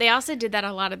 But they also did that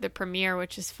a lot at the premiere,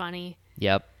 which is funny.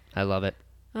 Yep, I love it.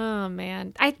 Oh,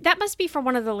 man. That must be from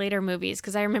one of the later movies,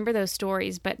 because I remember those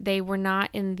stories, but they were not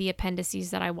in the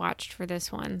appendices that I watched for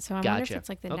this one. So I wonder if it's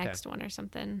like the next one or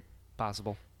something.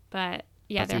 Possible. But,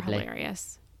 yeah, they're Possible.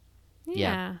 hilarious. Yeah.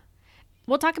 Yeah.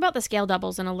 We'll talk about the scale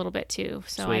doubles in a little bit, too,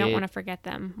 so I don't Sweet. want to forget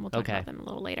them. We'll talk about them a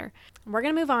little later. We're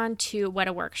going to move on to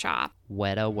Weta Workshop.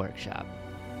 Weta Workshop.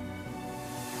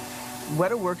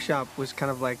 Weta Workshop was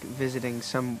kind of like visiting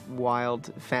some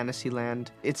wild fantasy land.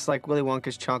 It's like Willy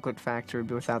Wonka's chocolate factory,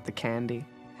 but without the candy.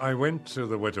 I went to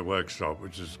the Weta Workshop,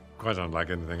 which is quite unlike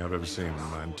anything I've ever seen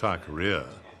in my entire career.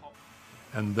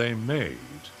 And they made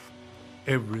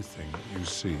everything you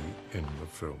see in the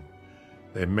film.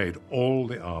 They made all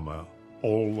the armor,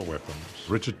 all the weapons.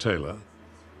 Richard Taylor,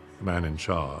 the man in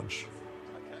charge,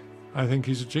 I think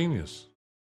he's a genius.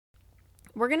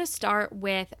 We're going to start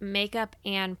with makeup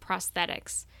and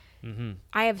prosthetics. Mm-hmm.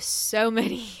 I have so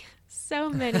many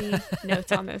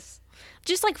notes on this.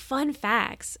 Just like fun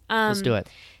facts. Let's do it.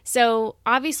 So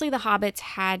obviously the hobbits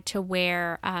had to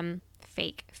wear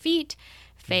fake feet,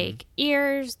 fake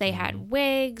ears. They had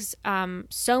wigs.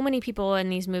 So many people in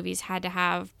these movies had to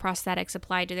have prosthetics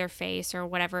applied to their face or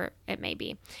whatever it may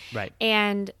be. Right.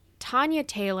 And Tanya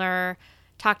Taylor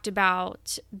talked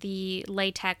about the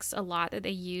latex a lot that they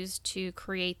used to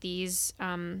create these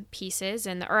pieces.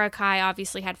 And the Uruk-hai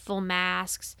obviously had full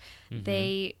masks.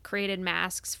 They created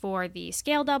masks for the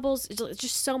scale doubles.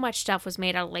 Just so much stuff was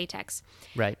made out of latex.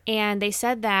 Right. And they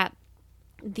said that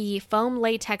the foam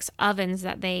latex ovens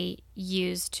that they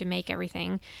used to make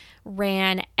everything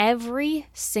ran every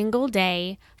single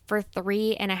day for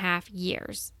 3.5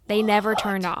 years. They never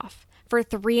turned off for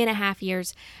 3.5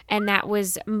 years. And that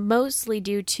was mostly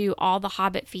due to all the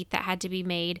hobbit feet that had to be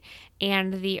made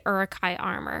and the Uruk-hai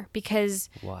armor. Because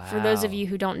for those of you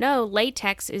who don't know,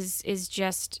 latex is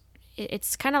just,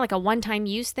 it's kind of like a one-time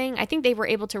use thing. I think they were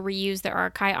able to reuse the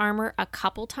Uruk-hai armor a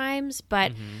couple times,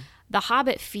 but the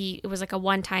hobbit feet, it was like a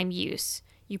one-time use.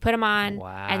 You put them on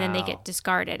and then they get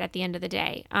discarded at the end of the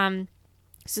day.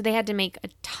 So they had to make a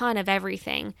ton of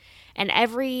everything. And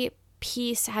every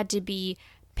piece had to be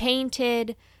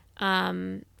painted,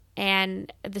 and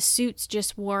the suits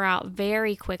just wore out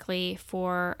very quickly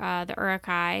for the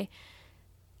Uruk-hai.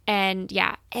 And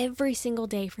yeah, every single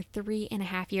day for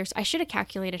 3.5 years. I should have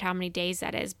calculated how many days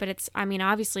that is, but it's, I mean,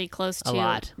 obviously close to a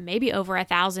lot. Maybe over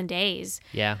 1,000 days.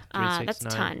 Yeah. 3, 6, that's a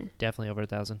 9, ton. Definitely over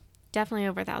 1,000. Definitely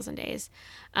over 1,000 days.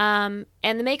 And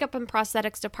the makeup and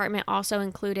prosthetics department also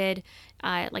included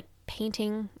like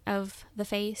painting of the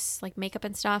face, like makeup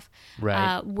and stuff,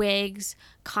 Right. Wigs,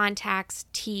 contacts,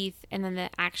 teeth, and then the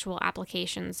actual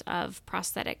applications of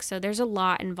prosthetics. So there's a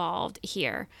lot involved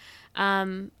here.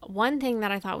 One thing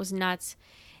that I thought was nuts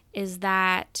is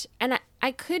that, and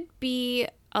I could be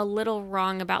a little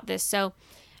wrong about this, so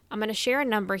I'm going to share a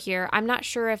number here. I'm not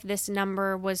sure if this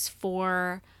number was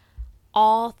for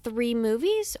all 3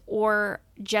 movies or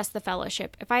just the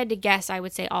Fellowship. If I had to guess, I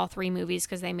would say all 3 movies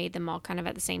because they made them all kind of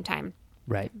at the same time.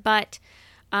 Right. But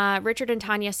Richard and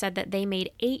Tanya said that they made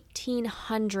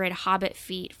 1,800 Hobbit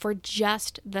feet for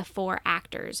just the 4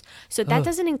 actors. So that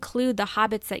doesn't include the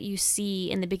Hobbits that you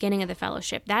see in the beginning of the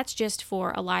Fellowship. That's just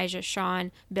for Elijah,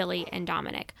 Sean, Billy, and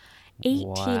Dominic.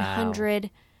 1,800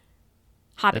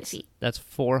 Hobbit feet. That's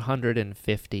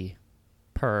 450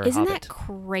 per Isn't Hobbit. that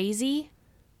crazy?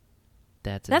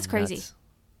 That's That's crazy. nuts.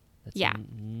 That's Yeah.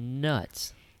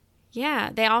 Nuts. Yeah,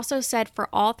 they also said for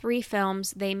all 3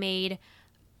 films, they made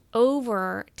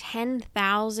over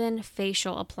 10,000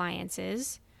 facial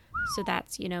appliances. So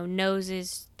that's,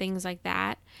 noses, things like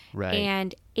that. Right.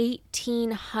 And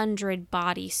 1,800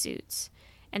 bodysuits.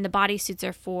 And the bodysuits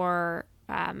are for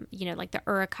like the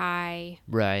Uruk-hai,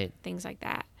 Right. things like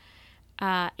that.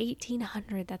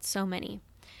 1,800, that's so many.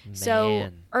 So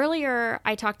Man. earlier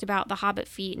I talked about the Hobbit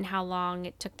feet and how long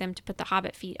it took them to put the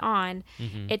Hobbit feet on.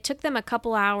 It took them a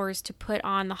couple hours to put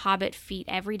on the Hobbit feet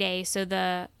every day. So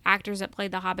the actors that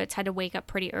played the Hobbits had to wake up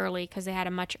pretty early because they had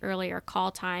a much earlier call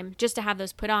time just to have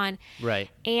those put on. Right.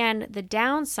 And the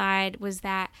downside was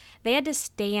that they had to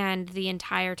stand the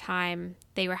entire time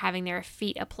they were having their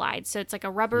feet applied. So it's like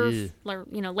a rubber, Ew.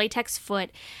 latex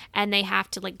foot, and they have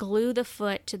to like glue the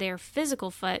foot to their physical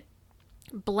foot,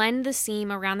 blend the seam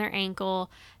around their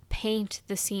ankle, paint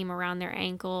the seam around their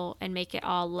ankle, and make it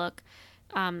all look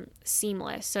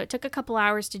seamless. So it took a couple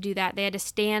hours to do that. They had to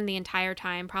stand the entire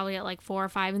time, probably at like 4 or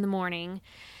 5 in the morning.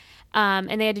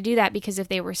 And they had to do that because if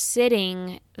they were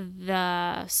sitting,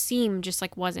 the seam just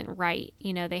like wasn't right.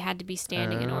 They had to be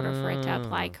standing in order for it to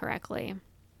apply correctly.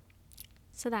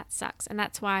 So that sucks. And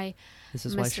that's why This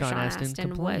is Mr. why Sean Astin Astin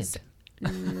complained. was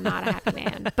not a happy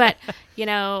man. But,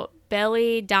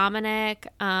 Billy, Dominic,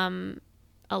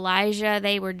 Elijah,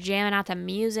 they were jamming out to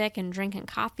music and drinking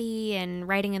coffee and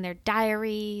writing in their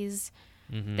diaries.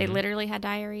 They literally had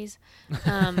diaries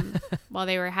while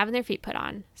they were having their feet put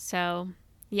on. So,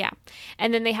 yeah.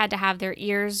 And then they had to have their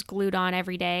ears glued on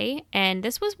every day. And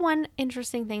this was one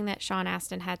interesting thing that Sean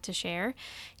Astin had to share.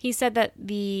 He said that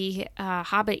the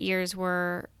Hobbit ears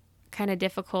were kind of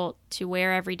difficult to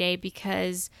wear every day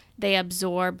because they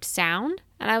absorbed sound.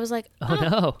 And I was like, Oh,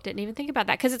 no. didn't even think about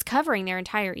that because it's covering their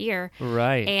entire ear.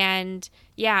 Right. And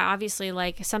yeah, obviously,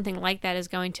 like something like that is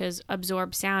going to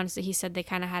absorb sound. So he said they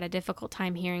kind of had a difficult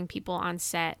time hearing people on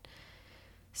set.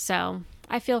 So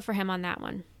I feel for him on that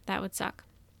one. That would suck.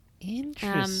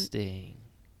 Interesting.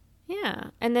 Yeah.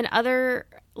 And then other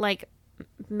like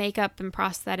makeup and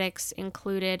prosthetics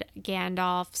included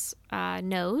Gandalf's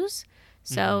nose.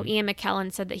 So Ian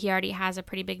McKellen said that he already has a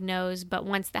pretty big nose, but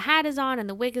once the hat is on and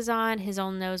the wig is on, his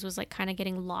own nose was like kind of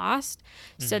getting lost.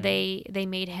 So they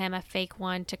made him a fake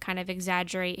one to kind of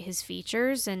exaggerate his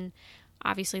features, and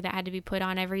obviously that had to be put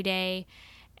on every day.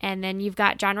 And then you've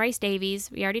got John Rhys Davies.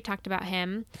 We already talked about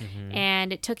him,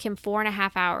 and it took him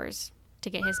 4.5 hours to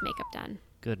get his makeup done.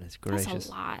 Goodness gracious. That's a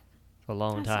lot. A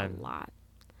long time. That's a lot.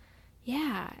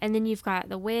 Yeah. And then you've got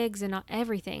the wigs and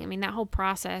everything. I mean, that whole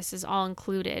process is all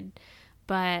included.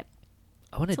 But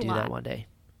I want to it's a do that lot. one day.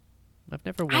 I've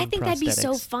never worn I think that'd be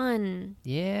so prosthetics. fun.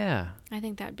 Yeah. I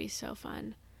think that'd be so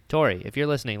fun. Tori, if you're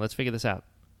listening, let's figure this out.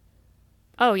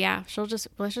 Oh, yeah.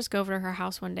 Let's just go over to her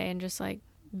house one day and just like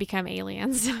become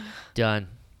aliens. Done.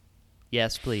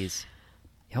 Yes, please.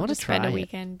 I want to Just try spend a it.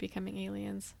 weekend becoming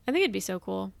aliens. I think it'd be so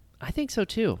cool. I think so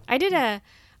too.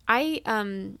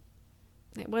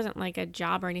 It wasn't like a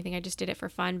job or anything. I just did it for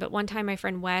fun. But one time my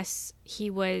friend Wes, he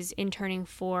was interning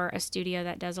for a studio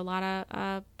that does a lot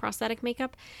of prosthetic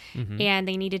makeup. And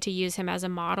they needed to use him as a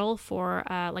model for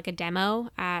like a demo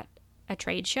at a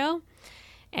trade show.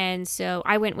 And so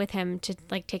I went with him to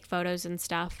like take photos and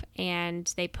stuff.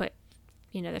 And they put,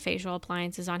 the facial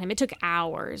appliances on him. It took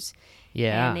hours.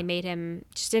 Yeah. And they made him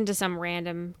just into some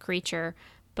random creature.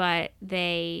 But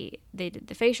they did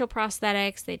the facial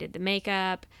prosthetics. They did the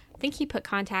makeup. I think he put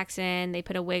contacts in. They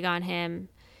put a wig on him.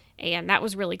 And that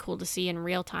was really cool to see in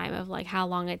real time of like how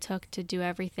long it took to do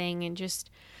everything. And just,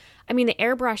 I mean, the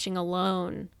airbrushing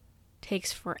alone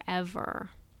takes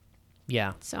forever.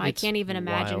 Yeah. So I can't even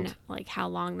imagine wild. like how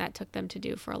long that took them to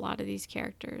do for a lot of these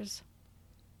characters.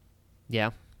 Yeah.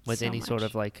 With So any sort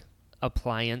much. of like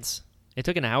appliance. It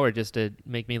took an hour just to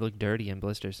make me look dirty in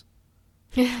blisters.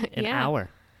 An Yeah. hour.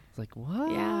 It's like, what?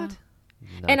 Yeah.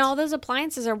 Nuts. And all those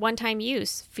appliances are one-time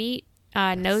use. Feet,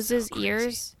 noses, so crazy.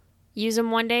 ears. Use them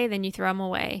one day, then you throw them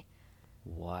away.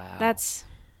 Wow.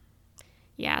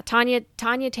 Yeah.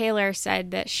 Tanya Taylor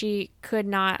said that she could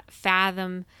not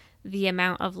fathom the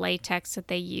amount of latex that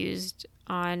they used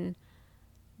on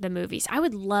the movies. I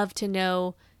would love to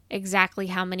know exactly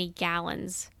how many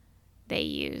gallons they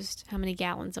used. How many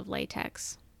gallons of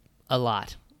latex? a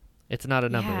lot. It's not a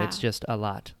number. Yeah. It's just a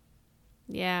lot.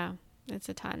 Yeah, it's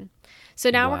a ton. So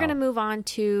now we're Wow. going to move on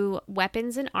to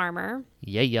weapons and armor.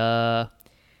 Yeah.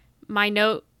 My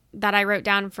note that I wrote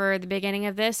down for the beginning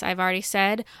of this, I've already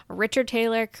said, Richard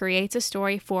Taylor creates a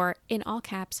story for, in all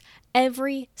caps,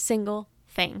 every single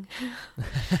thing.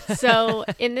 So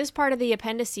in this part of the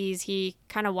appendices, he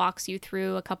kind of walks you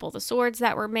through a couple of the swords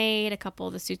that were made, a couple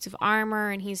of the suits of armor,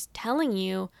 and he's telling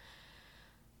you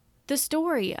the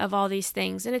story of all these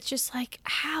things. And it's just like,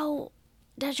 how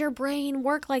does your brain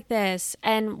work like this?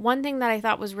 And one thing that I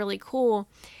thought was really cool,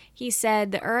 he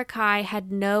said the Uruk-hai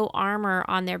had no armor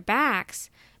on their backs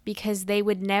because they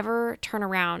would never turn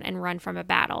around and run from a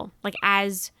battle. Like,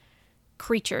 as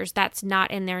creatures. That's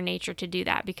not in their nature to do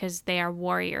that because they are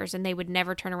warriors and they would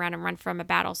never turn around and run from a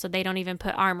battle. So they don't even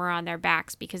put armor on their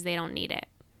backs because they don't need it.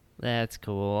 That's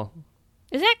cool.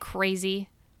 Is that crazy?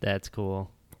 That's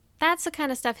cool. That's the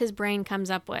kind of stuff his brain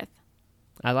comes up with.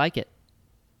 I like it.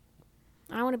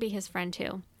 I want to be his friend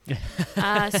too.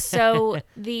 So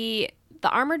the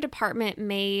armor department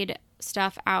made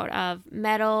stuff out of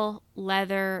metal,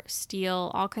 leather, steel,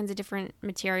 all kinds of different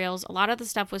materials. A lot of the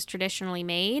stuff was traditionally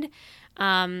made.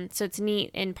 So it's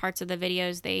neat in parts of the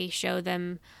videos. They show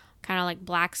them kind of like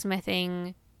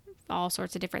blacksmithing, all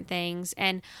sorts of different things.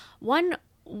 And one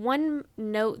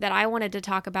note that I wanted to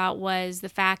talk about was the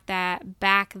fact that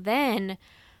back then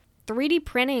 3D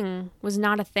printing was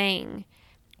not a thing.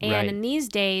 And Right. in these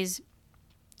days,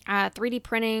 3D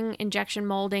printing, injection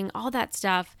molding, all that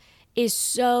stuff is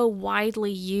so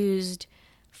widely used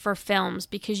for films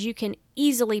because you can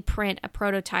easily print a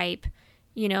prototype,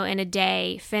 in a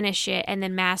day, finish it, and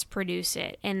then mass produce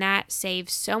it. And that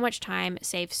saves so much time,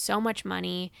 saves so much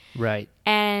money. Right.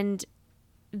 And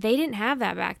they didn't have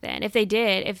that back then. If they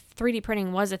did, if 3D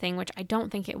printing was a thing, which I don't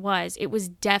think it was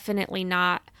definitely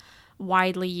not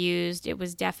widely used. It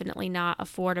was definitely not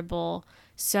affordable.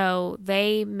 So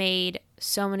they made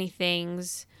so many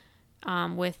things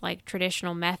with like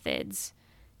traditional methods.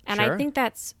 And Sure. I think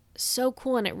that's so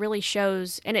cool, and it really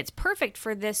shows, and it's perfect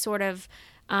for this sort of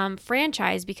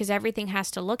franchise because everything has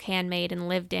to look handmade and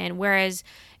lived in. Whereas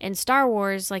in Star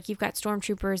Wars, like you've got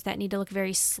stormtroopers that need to look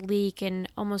very sleek and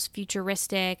almost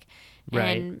futuristic.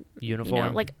 Right. And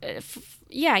Uniform.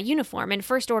 uniform. And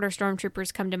First Order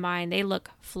stormtroopers come to mind. They look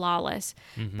flawless.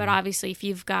 Mm-hmm. But obviously, if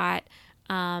you've got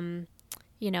elves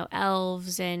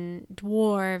and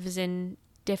dwarves and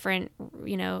different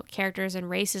characters and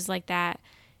races like that,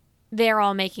 they're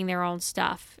all making their own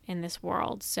stuff in this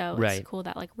world. So Right. it's cool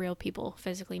that like real people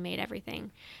physically made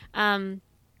everything. And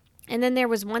then there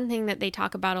was one thing that they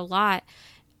talk about a lot,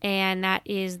 and that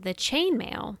is the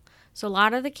chainmail. So a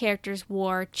lot of the characters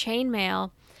wore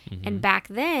chainmail, and back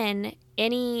then,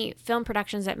 any film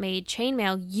productions that made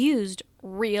chainmail used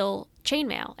real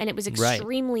chainmail, and it was Right.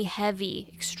 extremely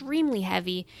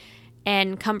heavy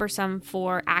and cumbersome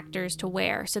for actors to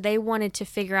wear. So they wanted to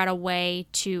figure out a way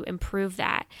to improve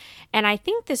that. And I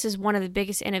think this is one of the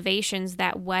biggest innovations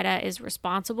that Weta is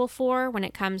responsible for when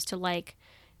it comes to like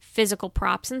physical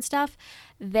props and stuff.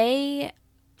 They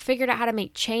figured out how to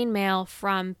make chainmail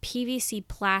from PVC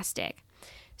plastic.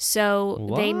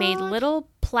 So they made What? little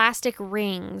plastic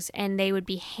rings, and they would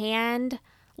be hand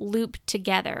looped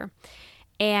together.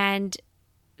 And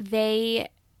they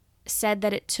said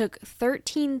that it took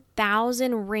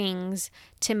 13,000 rings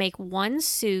to make one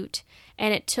suit,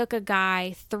 and it took a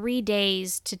guy 3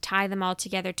 days to tie them all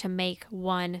together to make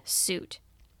one suit.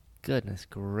 Goodness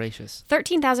gracious.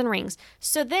 13,000 rings.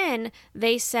 So then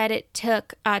they said it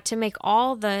took to make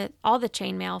all the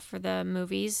chainmail for the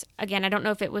movies. Again, I don't know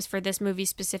if it was for this movie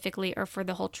specifically or for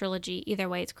the whole trilogy. Either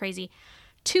way, it's crazy.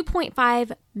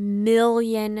 2.5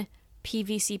 million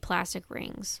PVC plastic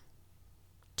rings.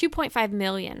 2.5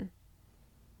 million.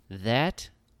 That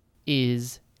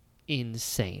is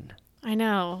insane. I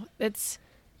know. It's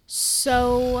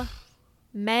so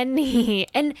many.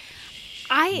 And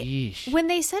Yeesh. when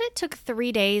they said it took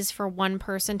 3 days for one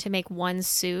person to make one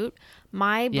suit,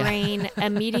 my Yeah. brain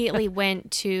immediately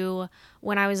went to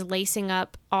when I was lacing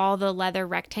up all the leather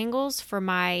rectangles for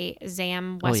my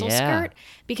Zam Wessel yeah. skirt,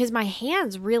 because my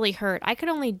hands really hurt.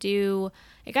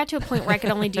 It got to a point where I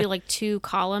could only do like 2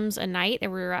 columns a night. There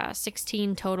were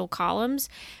 16 total columns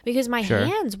because my Sure.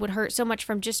 hands would hurt so much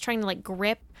from just trying to like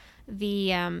grip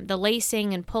the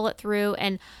lacing and pull it through,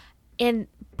 and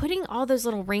putting all those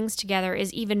little rings together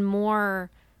is even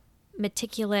more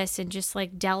meticulous and just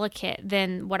like delicate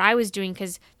than what I was doing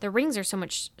because the rings are so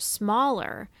much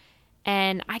smaller,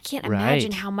 and I can't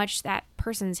imagine Right. how much that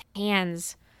person's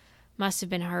hands must have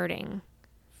been hurting.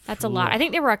 That's a lot. I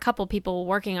think there were a couple people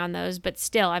working on those, but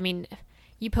still, I mean,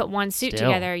 you put one suit Still.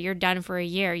 together, you're done for a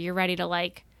year. You're ready to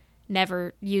like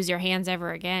never use your hands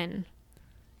ever again.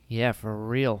 Yeah, for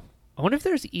real. I wonder if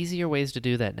there's easier ways to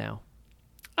do that now.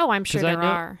 Oh, I'm sure 'Cause I there know-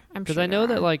 are. Because I know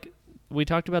that, like, we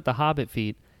talked about the Hobbit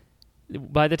feet.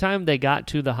 By the time they got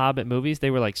to the Hobbit movies,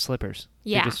 they were like slippers.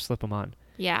 Yeah. You just slip them on.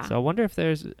 Yeah. So I wonder if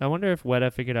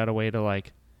Weta figured out a way to,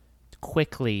 like,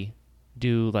 quickly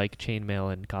do, like,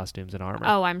 chainmail and costumes and armor.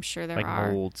 Oh, I'm sure there like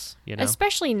are. molds, you know?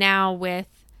 Especially now with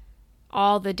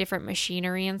all the different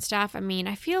machinery and stuff. I mean,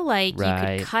 I feel like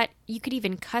Right. you could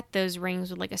even cut those rings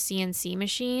with like a CNC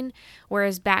machine,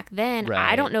 whereas back then, I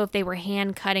Right. don't know if they were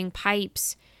hand cutting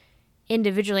pipes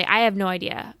individually. I have no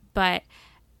idea, but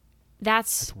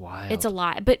That's wild. It's a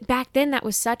lot. But back then that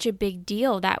was such a big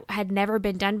deal that had never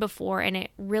been done before, and it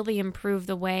really improved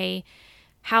the way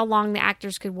how long the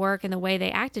actors could work and the way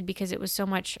they acted because it was so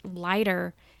much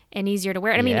lighter and easier to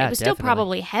wear. I mean, it was still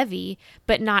probably heavy,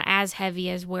 but not as heavy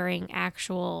as wearing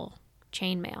actual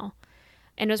chainmail.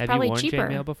 And it was probably cheaper.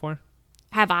 Have you worn chainmail before?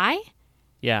 Have I?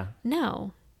 Yeah.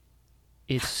 No.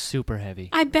 It's super heavy.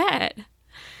 I bet.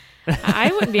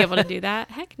 I wouldn't be able to do that.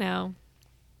 Heck no.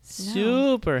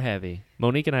 Super heavy.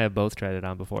 Monique and I have both tried it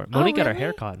on before. Monique got her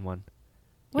hair caught in one.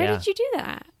 Where did you do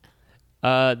that?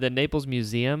 The Naples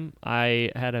Museum.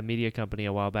 I had a media company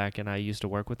a while back, and I used to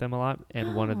work with them a lot.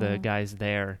 And one of the guys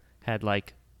there had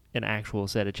like an actual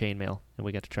set of chainmail, and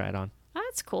we got to try it on.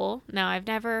 That's cool. No, I've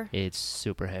never. It's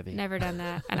super heavy. Never done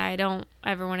that, and I don't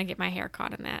ever want to get my hair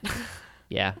caught in that.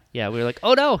 Yeah. We were like,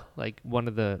 oh no! Like one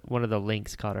of the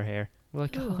links caught her hair. We're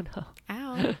like, oh no!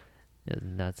 Ow! It's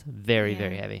nuts. Very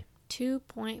heavy.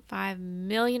 2.5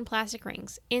 million plastic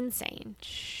rings. Insane.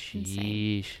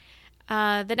 Sheesh.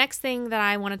 The next thing that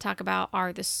I want to talk about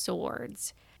are the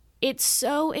swords. It's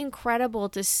so incredible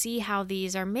to see how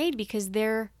these are made because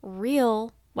they're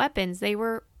real weapons.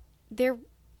 They're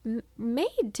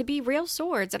made to be real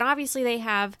swords. And obviously they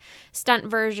have stunt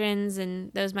versions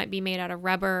and those might be made out of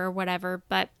rubber or whatever,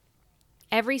 but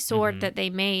every sword that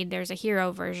they made, there's a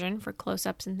hero version for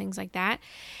close-ups and things like that.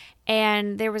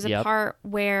 And there was a part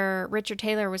where Richard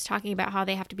Taylor was talking about how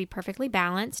they have to be perfectly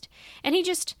balanced, and he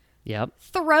just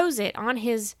throws it on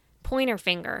his pointer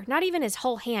finger, not even his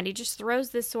whole hand. He just throws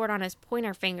this sword on his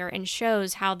pointer finger and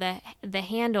shows how the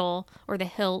handle or the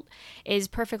hilt is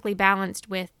perfectly balanced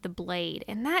with the blade.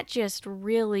 And that just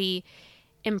really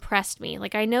impressed me.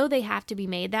 Like, I know they have to be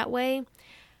made that way,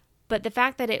 but the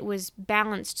fact that it was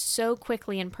balanced so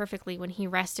quickly and perfectly when he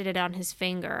rested it on his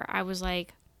finger, I was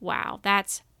like, wow,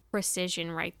 that's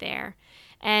precision right there.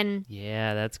 And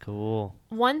yeah, that's cool.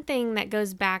 One thing that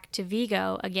goes back to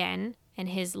Viggo again and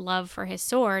his love for his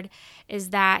sword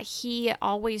is that he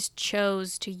always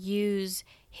chose to use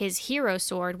his hero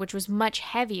sword, which was much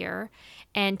heavier,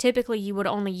 and typically you would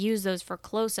only use those for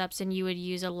close-ups and you would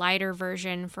use a lighter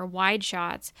version for wide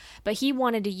shots, but he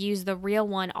wanted to use the real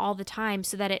one all the time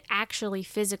so that it actually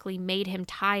physically made him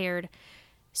tired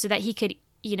so that he could,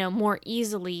 more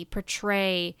easily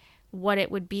portray what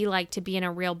it would be like to be in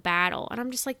a real battle. And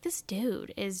I'm just like, this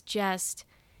dude is just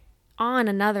on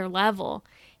another level.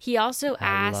 He also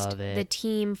asked the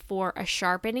team for a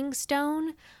sharpening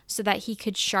stone so that he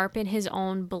could sharpen his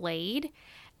own blade.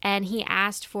 And he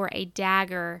asked for a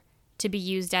dagger to be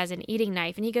used as an eating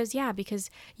knife. And he goes, yeah, because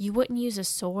you wouldn't use a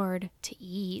sword to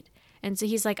eat. And so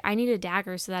he's like, I need a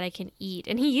dagger so that I can eat.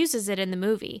 And he uses it in the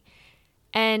movie.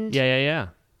 And yeah.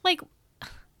 Like,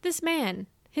 this man,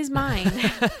 his mind.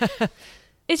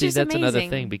 It's See, just that's amazing. Another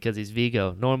thing because he's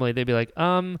Viggo. Normally they'd be like,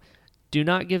 do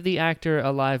not give the actor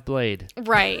a live blade.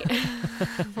 Right.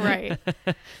 Right.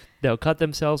 They'll cut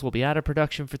themselves. We'll be out of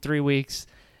production for 3 weeks.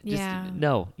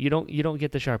 No, you don't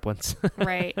get the sharp ones.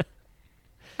 Right.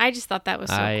 I just thought that was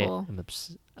so cool. I'm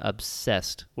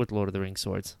obsessed with Lord of the Rings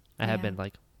swords. I have been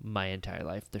like my entire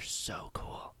life. They're so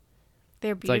cool.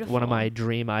 They're beautiful. It's like one of my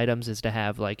dream items is to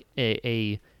have like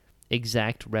a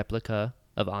exact replica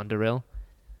of Andoril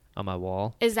on my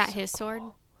wall. Is that his sword?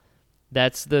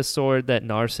 That's the sword that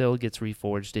Narsil gets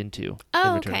reforged into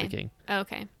in Return of the King.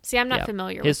 Okay. See, I'm not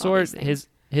familiar his with all these things.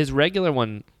 His regular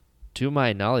one, to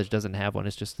my knowledge, doesn't have one.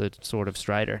 It's just the Sword of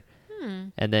Strider.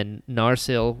 And then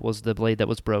Narsil was the blade that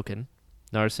was broken.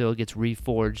 Narsil gets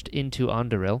reforged into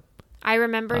Andoril. I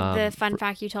remember the fun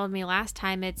fact you told me last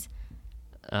time. It's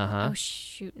oh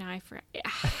shoot! Now I forgot.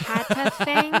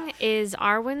 Hatafang is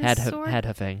Arwen's sword.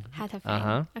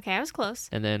 Hatafang. Okay, I was close.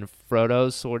 And then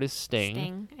Frodo's sword is Sting.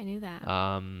 Sting, I knew that.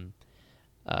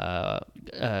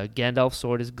 Gandalf's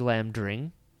sword is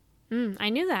Glamdring. I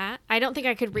knew that. I don't think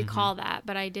I could recall that,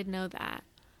 but I did know that.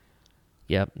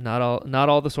 Yep. Not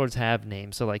all the swords have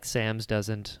names. So like Sam's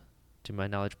doesn't. To my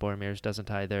knowledge, Boromir's doesn't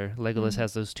either. Legolas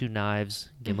has those 2 knives.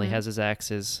 Gimli has his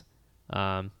axes.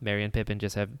 Merry and Pippin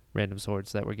just have random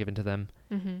swords that were given to them.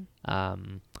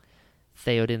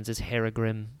 Theoden's is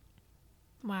Harrogrim.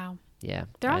 Wow. Yeah.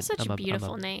 They're all such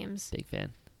beautiful names. Big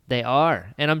fan. They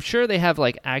are. And I'm sure they have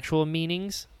like actual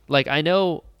meanings. Like I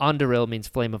know Andoril means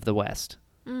Flame of the West.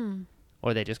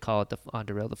 Or they just call it the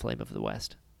Andoril, the Flame of the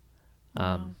West.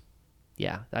 Wow.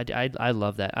 Yeah, I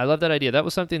love that. I love that idea. That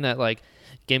was something that like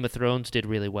Game of Thrones did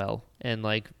really well, and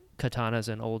like katanas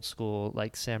and old school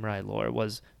like samurai lore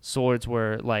was swords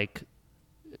were like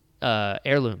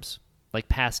heirlooms, like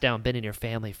passed down, been in your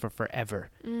family for forever.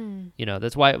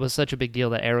 That's why it was such a big deal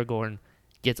that Aragorn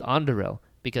gets Andoril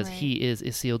because he is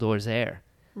Isildur's heir.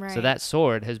 Right. So that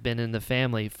sword has been in the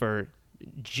family for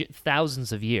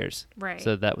thousands of years. Right.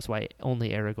 So that was why only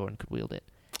Aragorn could wield it.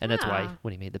 And that's why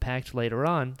when he made the pact later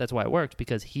on, that's why it worked,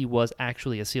 because he was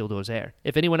actually Isildur's heir.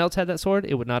 If anyone else had that sword,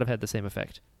 it would not have had the same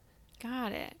effect.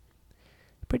 Got it.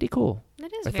 Pretty cool.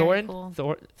 That is Or very Thorin,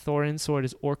 cool. Thorin's sword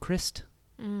is Orcrist.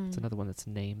 Mm. It's another one that's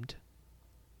named.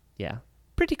 Yeah.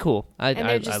 Pretty cool. And they're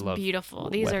I just love beautiful.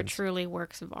 These are weapons. truly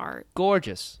works of art.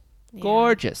 Gorgeous. Yeah.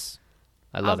 Gorgeous.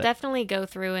 I love I'll it. definitely go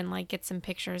through and like get some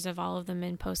pictures of all of them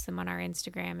and post them on our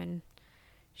Instagram and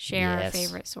share our Yes.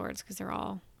 favorite swords because they're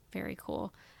all very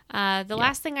cool. The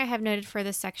last thing I have noted for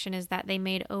this section is that they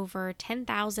made over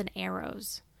 10,000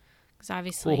 arrows. Because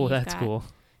obviously Oh, you've that's got cool.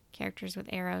 characters with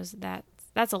arrows.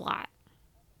 That's a lot.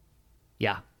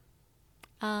 Yeah.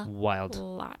 A Wild.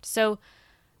 lot. So,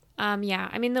 yeah,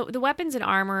 I mean, the weapons and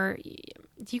armor,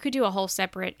 you could do a whole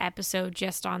separate episode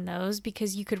just on those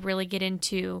because you could really get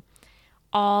into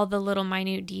all the little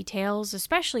minute details,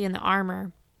 especially in the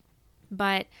armor.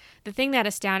 But the thing that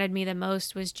astounded me the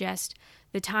most was just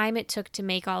the time it took to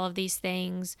make all of these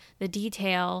things, the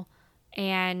detail,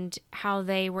 and how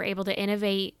they were able to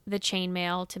innovate the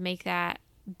chainmail to make that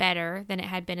better than it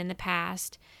had been in the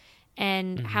past,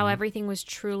 and how everything was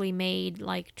truly made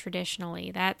like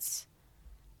traditionally. That's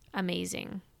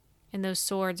amazing. And those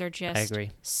swords are just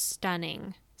agree.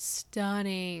 stunning.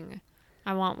 Stunning.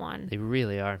 I want one. They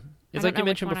really are. It's don't like you know which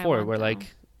mentioned one I before, want, where though.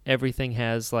 like everything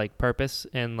has like purpose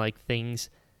and like things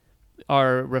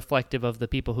are reflective of the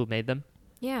people who made them.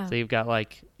 Yeah. So you've got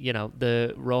like,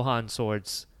 the Rohan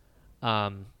swords,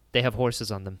 they have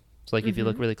horses on them. So like if you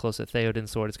look really close at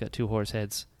Theoden's sword, it's got 2 horse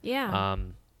heads. Yeah.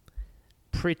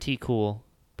 Pretty cool.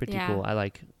 Pretty Yeah. cool. I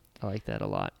like that a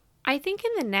lot. I think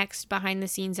in the next behind the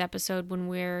scenes episode, when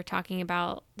we're talking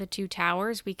about the 2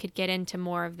 towers, we could get into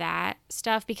more of that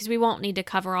stuff because we won't need to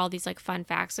cover all these like fun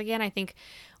facts again. I think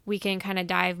we can kind of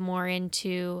dive more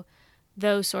into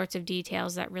those sorts of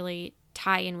details that really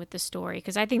tie in with the story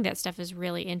because I think that stuff is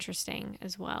really interesting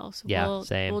as well. So Yeah,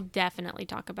 same. we'll definitely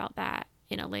talk about that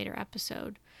in a later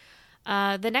episode.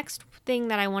 The next thing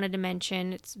that I wanted to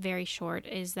mention, it's very short,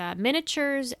 is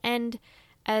miniatures and,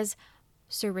 as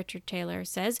Sir Richard Taylor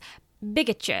says,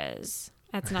 bigatures.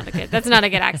 That's not a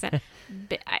good accent.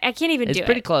 I can't even do it. It's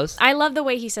pretty close. I love the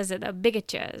way he says it though.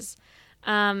 Bigatures.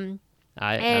 I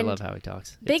and love how he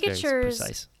talks. It's bigatures very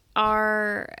precise.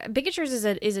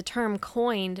 bigatures is a term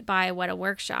coined by Weta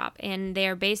Workshop, and they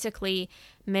are basically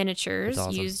miniatures That's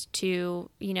awesome. used to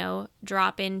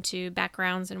drop into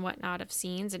backgrounds and whatnot of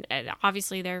scenes, and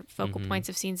obviously they're focal points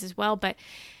of scenes as well. But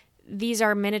these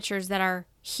are miniatures that are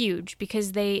huge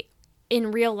because they in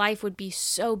real life would be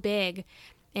so big,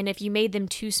 and if you made them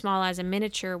too small as a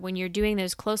miniature, when you're doing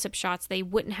those close-up shots, they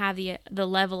wouldn't have the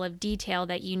level of detail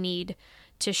that you need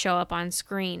to show up on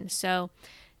screen. So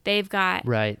they've got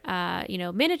Right.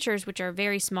 miniatures, which are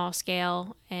very small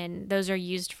scale, and those are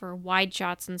used for wide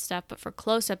shots and stuff. But for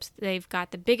close-ups, they've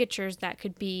got the bigatures that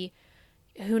could be,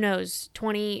 who knows,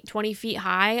 20 feet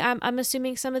high. I'm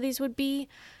assuming some of these would be.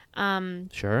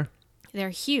 Sure. They're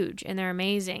huge and they're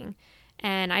amazing.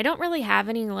 And I don't really have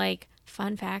any like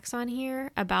fun facts on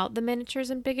here about the miniatures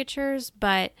and bigatures,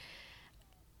 but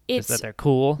Just that they're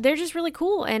cool. they're just really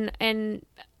cool. And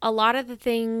a lot of the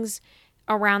things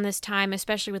around this time,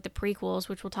 especially with the prequels,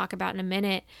 which we'll talk about in a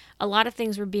minute, a lot of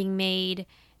things were being made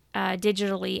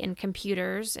digitally in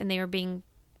computers, and they were being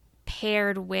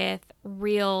paired with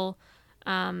real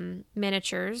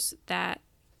miniatures that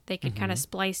they could kind of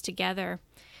splice together.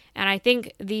 And I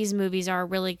think these movies are a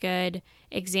really good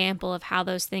example of how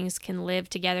those things can live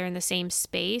together in the same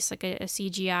space, like a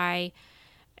CGI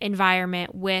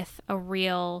environment with a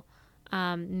real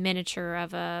miniature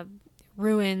of a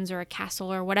ruins or a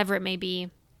castle or whatever it may be.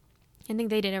 I think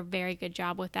they did a very good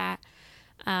job with that.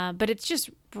 But it's just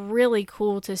really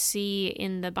cool to see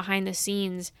in the behind the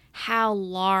scenes how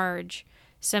large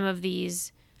some of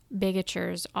these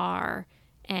bigatures are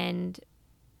and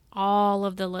all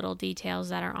of the little details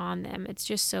that are on them. It's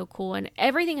just so cool. And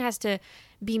everything has to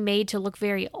be made to look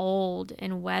very old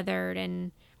and weathered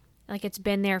and like it's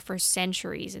been there for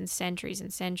centuries and centuries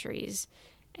and centuries.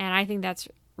 And I think that's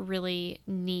really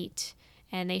neat.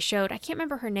 And they showed, I can't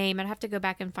remember her name. I'd have to go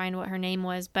back and find what her name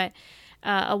was, but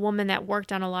a woman that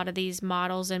worked on a lot of these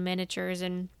models and miniatures,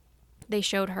 and they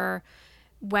showed her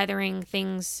weathering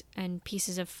things and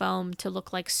pieces of foam to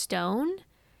look like stone.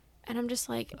 And I'm just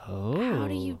like, how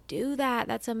do you do that?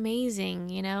 That's amazing.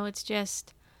 It's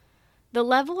just the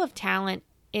level of talent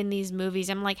in these movies.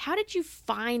 I'm like, how did you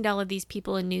find all of these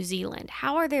people in New Zealand?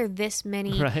 How are there this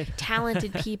many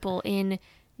talented people in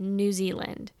New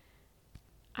Zealand?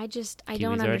 I don't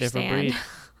Kiwis are a different understand. breed.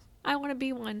 I want to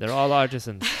be one. They're all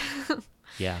artisans.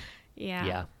 Yeah. Yeah.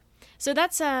 Yeah. So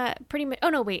that's pretty much. Oh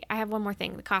no, wait! I have one more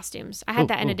thing: the costumes. I had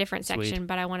that in a different sweet. section,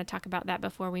 but I want to talk about that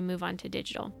before we move on to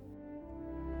digital.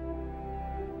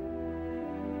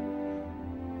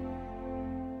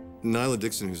 Nyla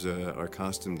Dixon, who's our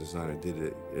costume designer, did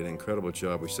an incredible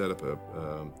job. We set up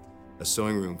a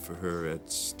sewing room for her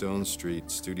at Stone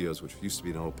Street Studios, which used to be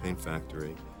an old paint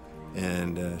factory.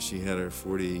 And she had her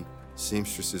 40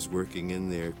 seamstresses working in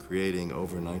there, creating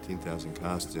over 19,000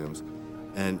 costumes.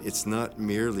 And it's not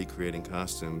merely creating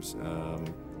costumes.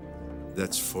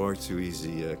 That's far too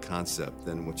easy a concept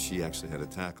than what she actually had to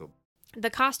tackle. The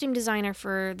costume designer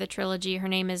for the trilogy, her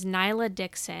name is Nyla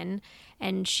Dixon,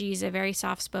 and she's a very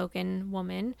soft-spoken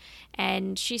woman.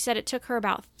 And she said it took her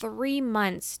about 3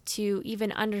 months to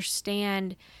even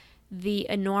understand the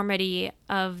enormity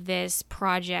of this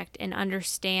project and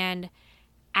understand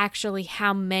actually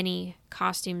how many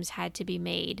costumes had to be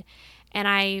made. And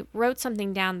I wrote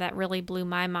something down that really blew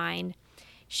my mind.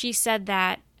 She said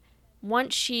that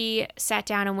once she sat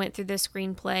down and went through the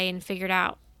screenplay and figured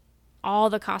out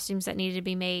all the costumes that needed to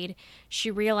be made,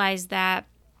 she realized that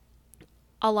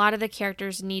a lot of the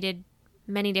characters needed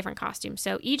many different costumes.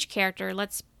 So each character,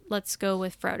 let's go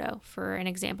with Frodo for an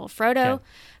example. Frodo,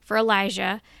 for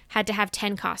Elijah, had to have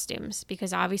 10 costumes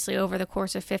because obviously over the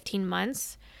course of 15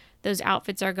 months, those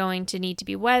outfits are going to need to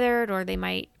be weathered or they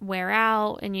might wear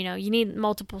out. And, you need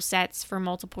multiple sets for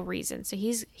multiple reasons. So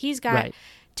he's got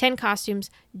 10 costumes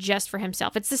just for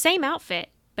himself. It's the same outfit,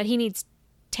 but he needs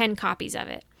 10 copies of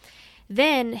it.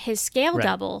 Then his scale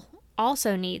double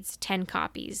also needs 10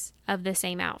 copies of the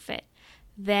same outfit.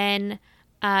 Then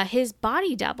his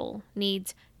body double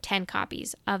needs 10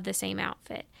 copies of the same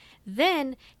outfit.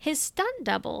 Then his stunt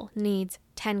double needs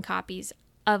 10 copies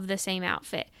of the same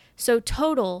outfit. So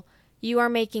total, you are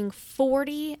making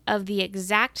 40 of the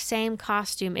exact same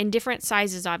costume in different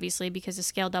sizes, obviously, because the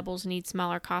scale doubles need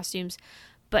smaller costumes.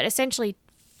 But essentially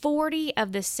 40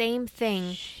 of the same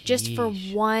thing just for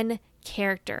one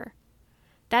character.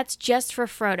 That's just for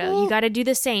Frodo. You got to do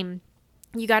the same.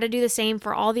 You got to do the same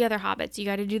for all the other hobbits. You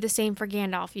got to do the same for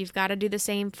Gandalf. You've got to do the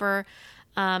same for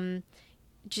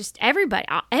just everybody.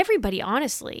 Everybody,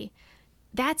 honestly.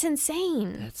 That's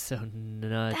insane. That's so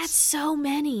nuts. That's so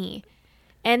many.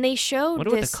 And they showed I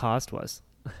wonder what the cost was.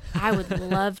 I would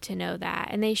love to know that.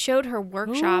 And they showed her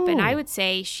workshop, and I would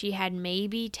say she had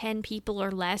maybe 10 people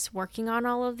or less working on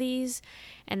all of these.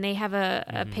 And they have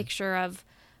a picture of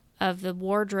the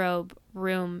wardrobe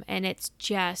room, and it's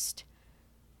just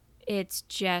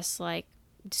like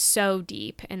so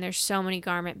deep, and there's so many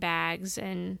garment bags,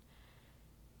 and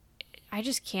I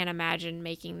just can't imagine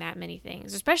making that many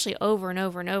things, especially over and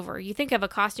over and over. You think of a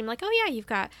costume like, oh yeah, you've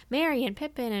got Merry and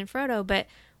Pippin and Frodo, but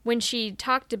when she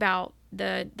talked about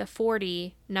the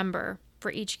 40 number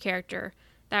for each character,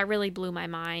 that really blew my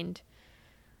mind.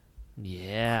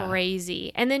 Yeah.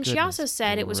 Crazy. And then she also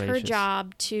said it was her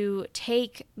job to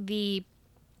take the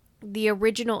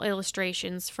original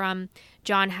illustrations from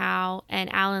John Howe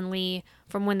and Alan Lee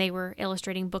from when they were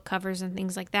illustrating book covers and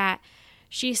things like that.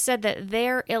 She said that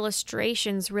their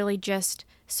illustrations really just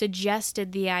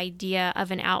suggested the idea of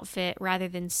an outfit rather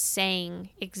than saying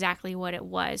exactly what it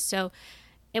was. So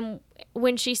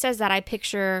when she says that, I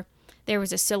picture there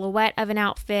was a silhouette of an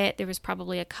outfit. There was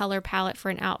probably a color palette for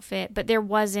an outfit, but there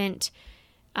wasn't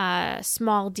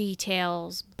small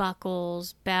details,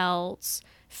 buckles, belts,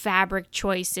 fabric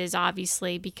choices,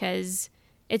 obviously, because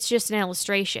it's just an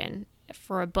illustration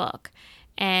for a book.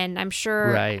 And I'm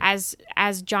sure as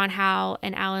John Howe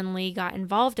and Alan Lee got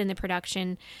involved in the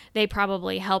production, they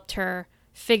probably helped her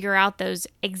figure out those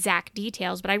exact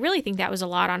details. But I really think that was a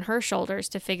lot on her shoulders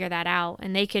to figure that out.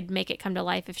 And they could make it come to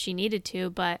life if she needed to.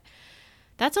 But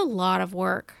that's a lot of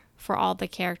work for all the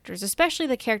characters, especially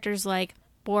the characters like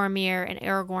Boromir and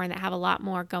Aragorn that have a lot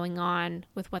more going on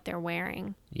with what they're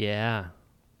wearing. Yeah.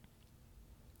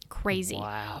 Crazy.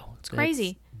 Wow. It's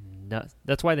crazy.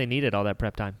 That's why they needed all that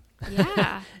prep time.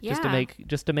 Yeah. Yeah.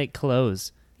 just to make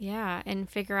clothes. Yeah, and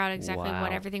figure out exactly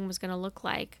what everything was going to look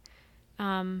like.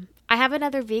 I have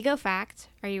another Viggo fact.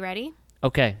 Are you ready?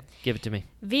 Okay, give it to me.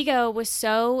 Viggo was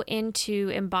so into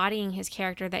embodying his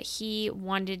character that he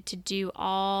wanted to do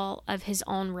all of his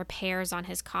own repairs on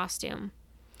his costume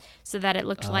so that it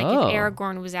looked like if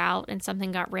Aragorn was out and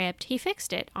something got ripped, he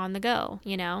fixed it on the go,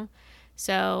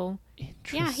 So,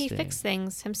 yeah, he fixed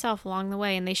things himself along the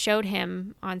way, and they showed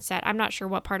him on set. I'm not sure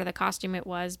what part of the costume it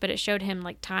was, but it showed him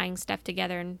like tying stuff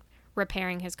together and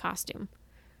repairing his costume.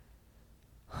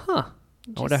 Huh.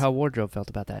 I wonder how wardrobe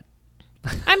felt about that.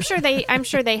 I'm sure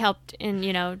they helped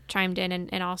and, chimed in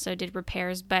and also did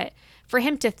repairs, but for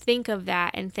him to think of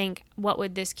that and think, what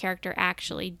would this character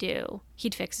actually do?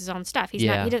 He'd fix his own stuff. He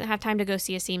doesn't have time to go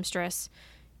see a seamstress.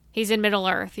 He's in Middle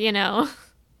Earth,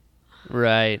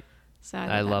 Right. So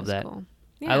I love that. Cool.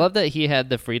 I love that he had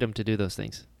the freedom to do those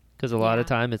things. Because a lot of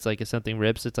time it's like if something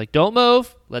rips, it's like, don't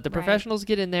move. Let the professionals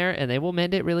get in there and they will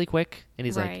mend it really quick. And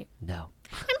he's like, no.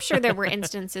 I'm sure there were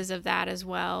instances of that as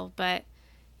well. But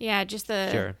yeah, just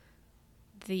the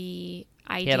idea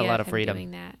he had a lot of him freedom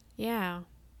doing that. Yeah.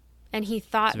 And he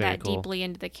thought that cool. deeply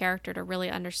into the character to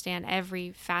really understand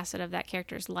every facet of that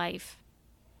character's life.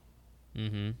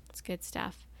 Mm-hmm. It's good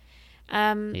stuff. He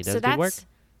does good work.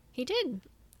 He did.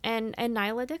 And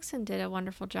Nyla Dixon did a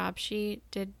wonderful job. She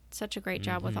did such a great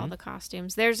job with all the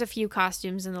costumes. There's a few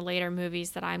costumes in the later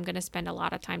movies that I'm going to spend a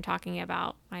lot of time talking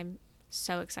about. I'm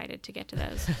so excited to get to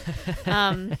those.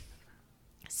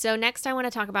 So next I want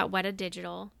to talk about Weta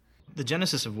Digital. The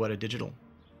genesis of Weta Digital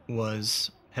was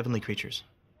Heavenly Creatures.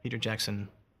 Peter Jackson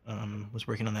was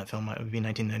working on that film. It would be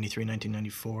 1993,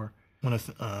 1994. One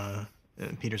of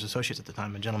Peter's associates at the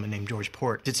time, a gentleman named George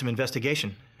Port, did some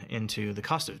investigation into the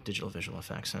cost of digital visual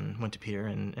effects and went to Peter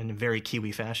and in a very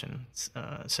Kiwi fashion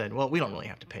said, well, we don't really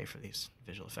have to pay for these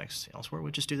visual effects elsewhere.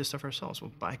 We'll just do this stuff ourselves.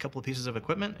 We'll buy a couple of pieces of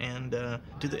equipment and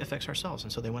do the effects ourselves.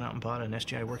 And so they went out and bought an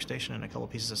SGI workstation and a couple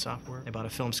of pieces of software. They bought a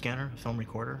film scanner, a film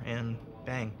recorder, and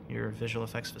bang, your visual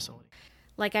effects facility.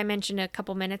 Like I mentioned a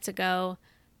couple minutes ago,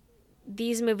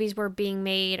 these movies were being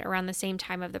made around the same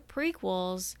time of the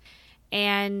prequels,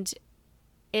 and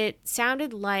it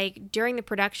sounded like during the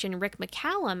production, Rick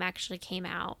McCallum actually came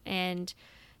out and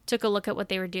took a look at what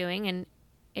they were doing. And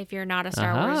if you're not a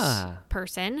Star Wars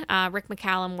person, Rick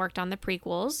McCallum worked on the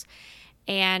prequels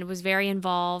and was very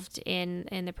involved in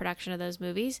the production of those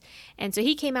movies. And so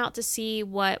he came out to see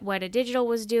what Weta Digital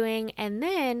was doing. And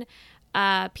then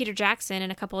Peter Jackson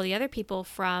and a couple of the other people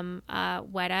from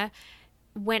Weta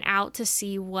went out to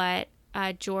see what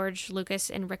George Lucas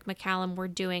and Rick McCallum were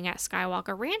doing at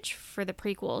Skywalker Ranch for the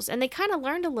prequels. And they kind of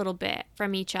learned a little bit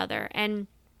from each other. And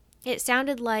it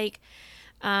sounded like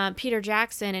Peter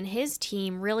Jackson and his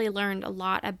team really learned a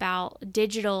lot about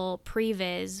digital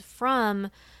previs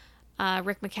from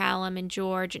Rick McCallum and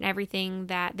George and everything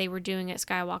that they were doing at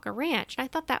Skywalker Ranch. And I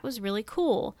thought that was really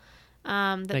cool.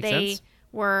 That Makes they sense.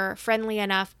 were friendly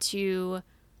enough to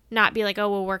not be like, oh,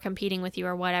 well, we're competing with you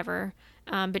or whatever.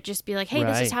 But just be like, hey,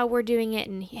 this is how we're doing it.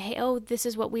 And hey, oh, this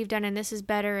is what we've done and this is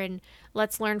better. And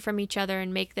let's learn from each other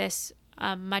and make this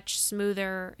a much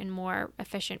smoother and more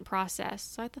efficient process.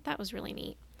 So I thought that was really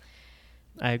neat.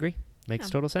 I agree. Makes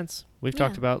total sense. We've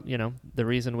talked about, the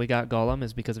reason we got Gollum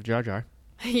is because of Jar Jar.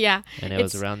 Yeah. And it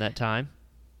was around that time.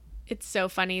 It's so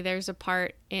funny. There's a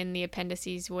part in the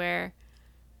appendices where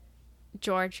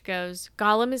George goes,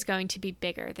 Gollum is going to be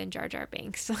bigger than Jar Jar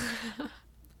Binks.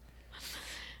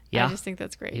 Yeah. I just think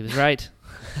that's great. He was right.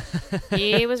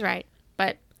 He was right.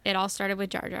 But it all started with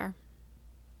Jar Jar.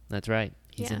 That's right.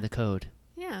 He's in the code.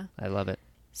 Yeah. I love it.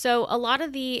 So a lot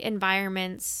of the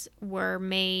environments were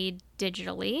made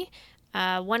digitally.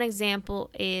 One example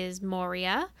is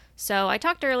Moria. So I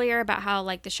talked earlier about how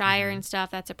like the Shire and stuff,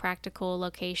 that's a practical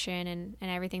location and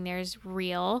everything there is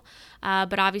real.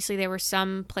 But obviously there were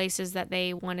some places that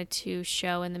they wanted to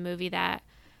show in the movie that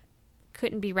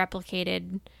couldn't be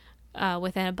replicated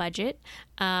within a budget.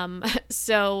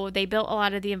 So they built a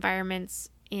lot of the environments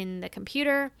in the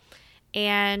computer.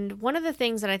 And one of the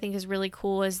things that I think is really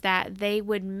cool is that they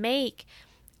would make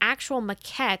actual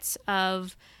maquettes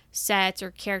of sets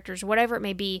or characters, whatever it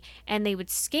may be, and they would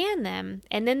scan them,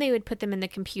 and then they would put them in the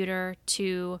computer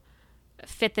to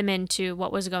fit them into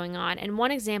what was going on. And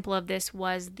one example of this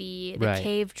was the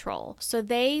cave troll. So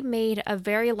they made a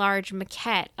very large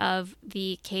maquette of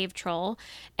the cave troll,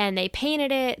 and they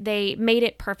painted it. They made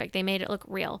it perfect. They made it look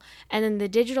real. And then the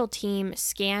digital team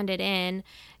scanned it in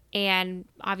and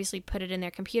obviously put it in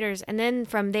their computers. And then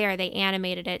from there, they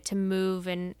animated it to move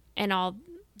and all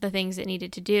the things it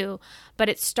needed to do. But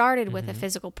it started with a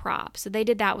physical prop. So they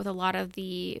did that with a lot of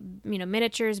the,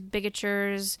 miniatures,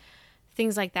 bigatures,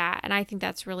 things like that. And I think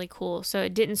that's really cool. So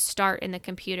it didn't start in the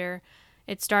computer.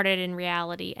 It started in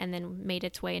reality and then made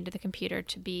its way into the computer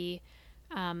to be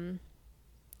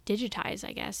digitized,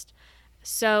 I guess.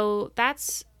 So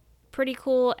that's pretty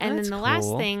cool. And then the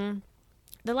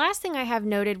last thing I have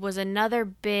noted was another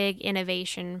big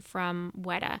innovation from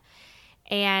Weta.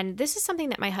 And this is something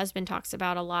that my husband talks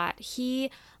about a lot. He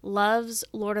loves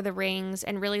Lord of the Rings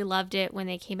and really loved it when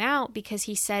they came out because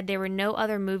he said there were no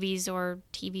other movies or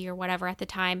TV or whatever at the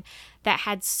time that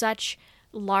had such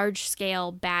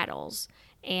large-scale battles.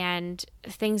 and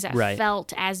things that Right.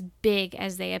 felt as big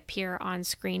as they appear on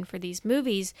screen for these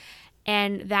movies.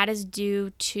 And that is due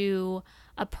to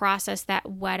a process that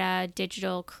Weta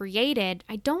Digital created.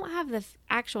 I don't have the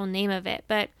actual name of it,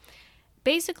 but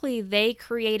basically they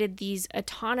created these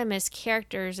autonomous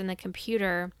characters in the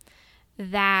computer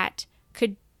that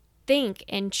could think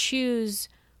and choose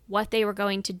what they were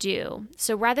going to do.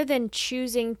 So rather than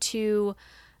choosing to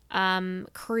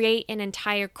create an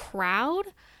entire crowd,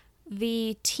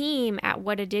 the team at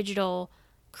Weta Digital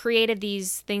created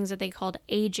these things that they called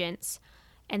agents,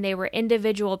 and they were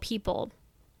individual people.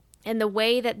 And the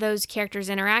way that those characters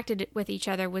interacted with each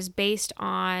other was based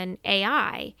on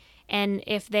AI. And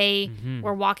if they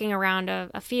were walking around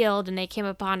a field and they came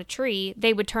upon a tree,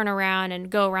 they would turn around and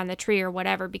go around the tree or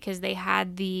whatever, because they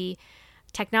had the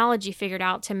technology figured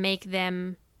out to make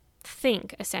them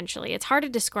think, essentially. It's hard to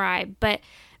describe, but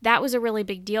that was a really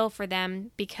big deal for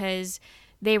them, because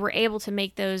they were able to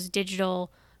make those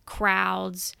digital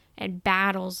crowds and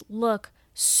battles look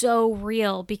so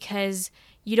real, because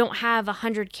you don't have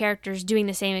 100 characters doing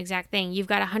the same exact thing. You've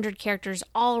got 100 characters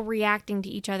all reacting to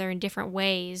each other in different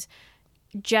ways,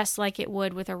 just like it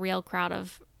would with a real crowd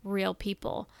of real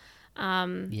people.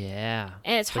 Yeah.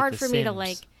 And it's like hard The for me to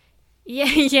Sims.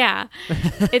 yeah.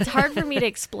 It's hard for me to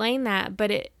explain that, but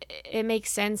it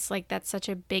makes sense. Like, that's such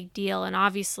a big deal. And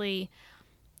obviously,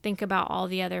 think about all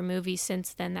the other movies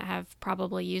since then that have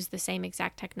probably used the same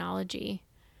exact technology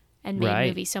and made Right.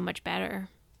 movies so much better.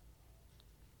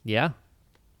 Yeah.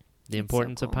 The so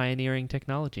importance of cool. pioneering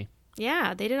technology.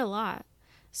 Yeah, they did a lot.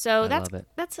 So I that's love it.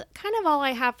 that's kind of all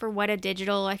I have for Weta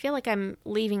Digital. I feel like I'm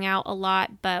leaving out a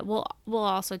lot, but we'll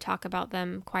also talk about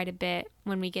them quite a bit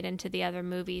when we get into the other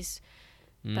movies.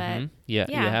 But Yeah,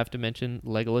 yeah. you have to mention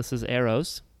Legolas's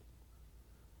arrows.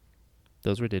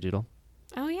 Those were digital.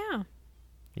 Oh yeah,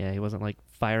 Yeah, he wasn't like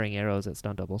firing arrows at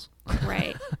stunt doubles.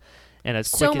 right. And as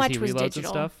So quick much as he was reloads and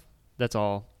digital. stuff, that's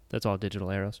all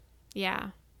digital arrows. Yeah,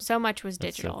 so much was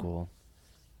That's digital. so cool.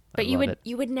 But I you love would it.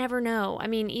 you would never know. I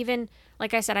mean, even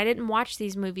like I said, I didn't watch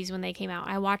these movies when they came out.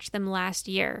 I watched them last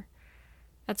year.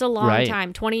 That's a long Right.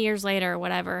 time, 20 years later or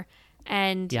whatever.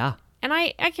 And Yeah. and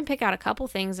I can pick out a couple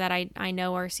things that I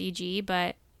know are CG,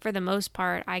 but for the most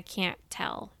part, I can't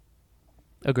tell.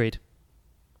 Agreed.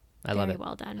 I love Very it.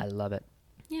 well done. I love it.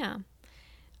 Yeah.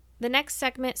 The next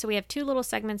segment, so we have 2 little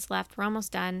segments left. We're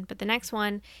almost done. But the next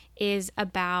one is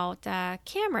about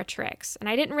camera tricks. And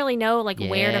I didn't really know like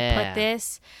where to Yeah. put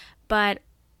this, but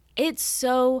it's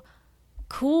so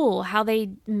cool how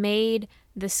they made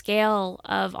the scale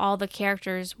of all the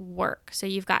characters work. So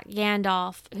you've got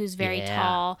Gandalf, who's very Yeah.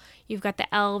 tall. You've got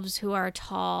the elves who are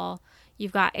tall.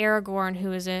 You've got Aragorn,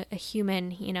 who is a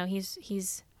human. You know,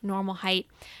 he's normal height.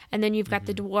 And then you've got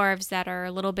the dwarves that are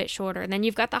a little bit shorter. And then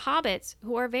you've got the hobbits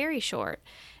who are very short.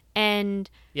 And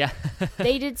Yeah.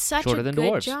 they did such Shorter a than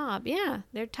good dwarves. job. Yeah,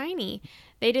 they're tiny.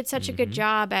 They did such a good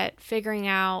job at figuring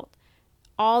out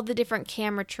all the different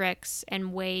camera tricks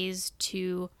and ways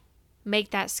to make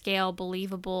that scale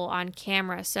believable on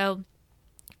camera. So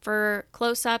for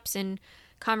close-ups and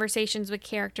conversations with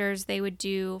characters, they would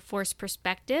do forced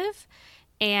perspective,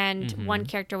 and one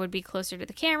character would be closer to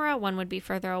the camera, one would be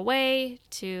further away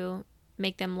to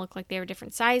make them look like they were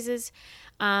different sizes.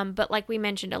 But like we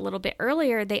mentioned a little bit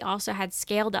earlier, they also had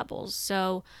scale doubles.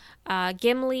 So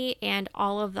Gimli and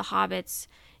all of the hobbits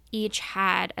each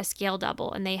had a scale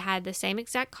double, and they had the same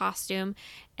exact costume.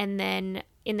 And then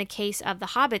in the case of the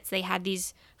hobbits, they had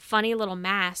these funny little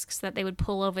masks that they would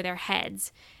pull over their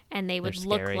heads, and they would They're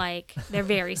look scary. like they're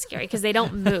very scary because they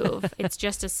don't move. It's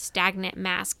just a stagnant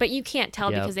mask, but you can't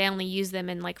tell Yep. because they only use them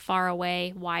in like far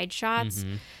away wide shots.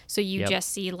 So you Yep. just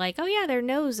see like, oh yeah, their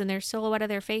nose and their silhouette of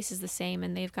their face is the same,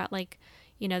 and they've got like,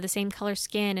 you know, the same color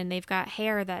skin, and they've got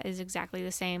hair that is exactly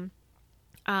the same.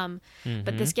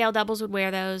 But the scale doubles would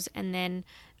wear those. And then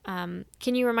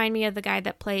can you remind me of the guy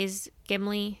that plays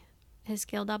Gimli, his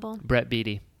scale double? Brett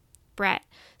Beatty. Brett.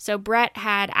 So Brett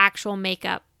had actual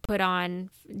makeup put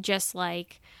on just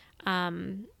like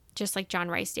John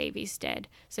Rhys Davies did.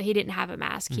 So he didn't have a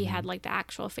mask. He had like the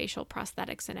actual facial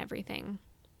prosthetics and everything.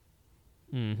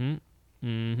 It's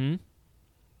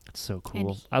so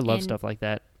cool. And- I love and- stuff like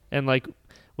that. And like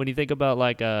when you think about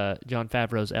like Jon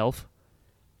Favreau's Elf,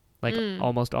 like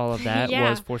almost all of that Yeah.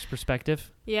 was forced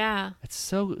perspective. Yeah, It's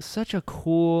such a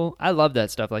cool. I love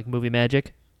that stuff, like movie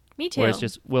magic, me too. where it's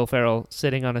just Will Ferrell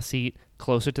sitting on a seat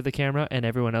closer to the camera and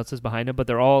everyone else is behind him, but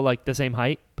they're all like the same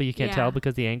height, but you can't Yeah. tell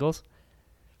because the angles.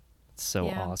 It's so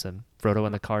Yeah. awesome. Frodo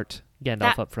in the cart, Gandalf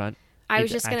That- up front. I was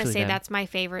It's just going to actually say them. that's my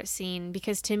favorite scene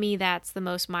because to me that's the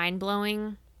most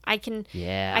mind-blowing. I can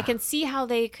Yeah. I can see how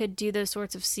they could do those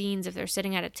sorts of scenes if they're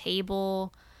sitting at a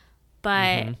table,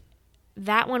 But Mhm.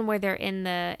 that one where they're in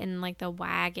like the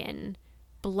wagon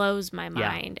blows my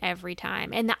mind every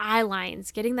time. And the eye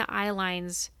lines, getting the eye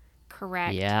lines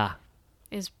correct Yeah.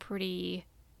 is pretty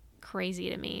crazy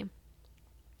to me.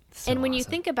 So and when you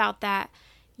awesome. think about that,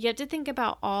 you have to think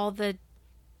about all the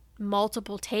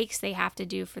multiple takes they have to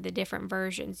do for the different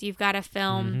versions. You've got to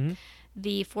film Mhm.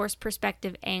 the forced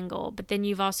perspective angle, but then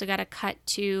you've also got to cut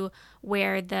to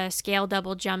where the scale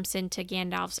double jumps into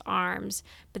Gandalf's arms,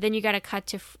 but then you got to cut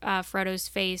to Frodo's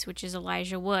face, which is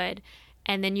Elijah Wood,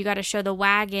 and then you got to show the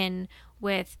wagon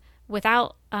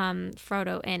without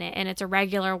Frodo in it, and it's a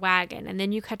regular wagon, and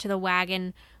then you cut to the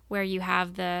wagon where you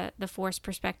have the forced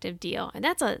perspective deal, and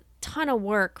that's a ton of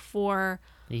work for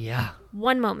Yeah.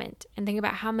 one moment. And think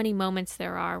about how many moments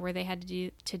there are where they had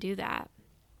to do that.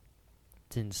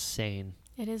 It's insane.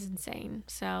 It is insane.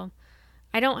 So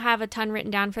I don't have a ton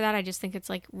written down for that. I just think it's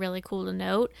like really cool to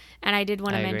note. And I did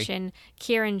want I to agree. mention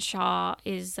Kieran Shaw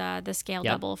is the scale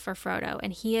Yep. double for Frodo,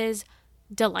 and he is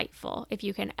delightful. If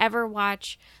you can ever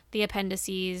watch the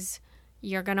appendices,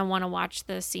 you're gonna want to watch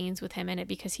the scenes with him in it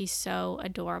because he's so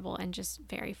adorable and just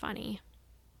very funny.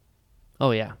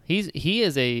 Oh yeah, he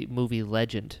is a movie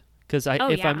legend. Because Oh,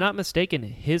 if yeah. I'm not mistaken,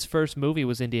 his first movie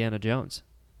was Indiana Jones.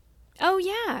 Oh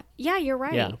yeah, you're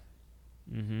right. Yeah.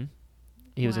 Mm-hmm.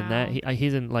 He was in that. Wow.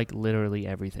 He's in like literally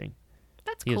everything.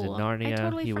 That's He cool. was in Narnia. I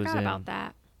totally He was forgot in- about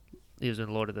that. He was in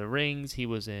Lord of the Rings. He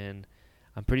was in.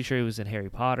 I'm pretty sure he was in Harry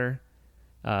Potter.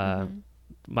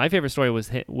 My favorite story was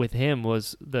with him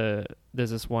was there's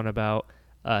this one about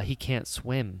he can't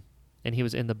swim, and he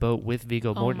was in the boat with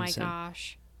Viggo Oh my Mortensen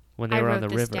gosh. when they I were wrote on the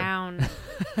this river. down.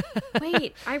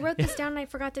 Wait, I wrote this down and I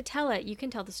forgot to tell it. You can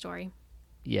tell the story.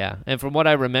 Yeah, and from what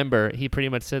I remember, he pretty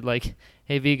much said like,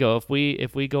 "Hey Viggo, if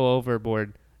we go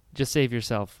overboard, just save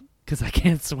yourself, because I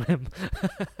can't swim."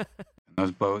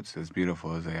 Those boats, as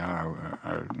beautiful as they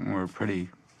were pretty,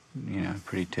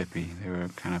 pretty tippy. They were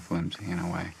kind of flimsy in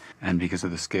a way. And because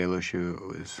of the scale issue,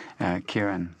 it was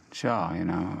Kieran Shaw,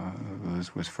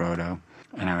 was Frodo.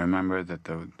 And I remember that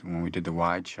when we did the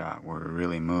wide shot, we were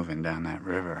really moving down that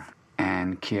river.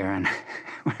 And Kieran,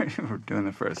 we were doing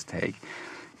the first take,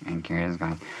 and Kieran's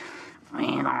going,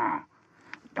 "Viggo,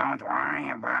 don't worry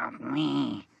about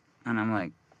me." And I'm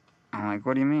like,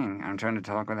 what do you mean? I'm trying to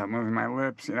talk without moving my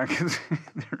lips, because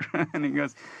and he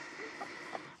goes,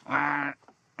 "Well,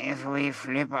 if we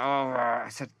flip over," I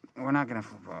said, "We're not going to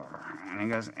flip over." And he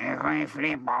goes, "If we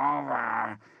flip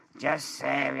over, just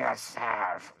save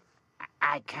yourself.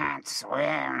 I can't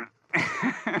swim."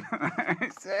 I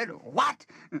said, "What?"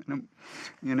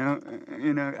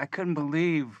 I couldn't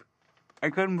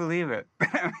believe it.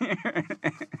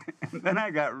 And then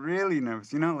I got really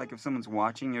nervous. Like if someone's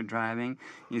watching you driving,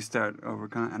 you start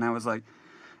overcoming. And I was like,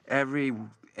 every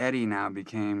eddy now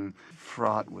became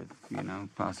fraught with,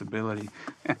 possibility.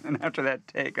 And after that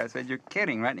take, I said, "You're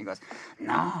kidding, right?" And he goes,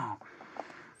 "No,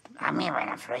 I'm even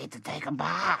afraid to take a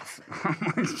bath."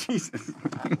 I'm like, Jesus.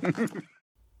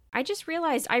 I just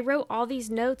realized I wrote all these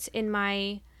notes in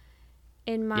my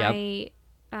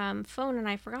phone, and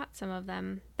I forgot some of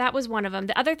them. That was one of them.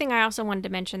 The other thing I also wanted to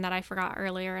mention that I forgot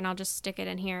earlier, and I'll just stick it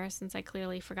in here since I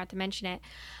clearly forgot to mention it.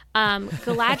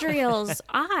 Galadriel's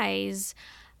eyes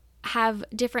have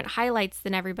different highlights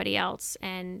than everybody else,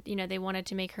 and they wanted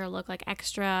to make her look like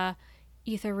extra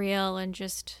ethereal and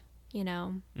just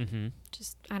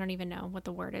just I don't even know what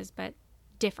the word is, but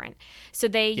different. So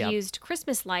they used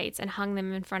Christmas lights and hung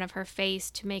them in front of her face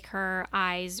to make her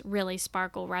eyes really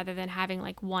sparkle rather than having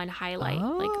like one highlight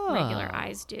like regular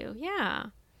eyes do. Yeah.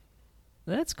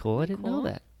 That's cool. I didn't know cool?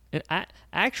 that. And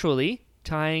actually,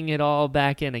 tying it all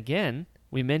back in again,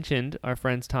 we mentioned our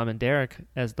friends Tom and Derek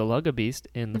as the Lugabeast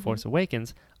in The Force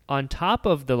Awakens. On top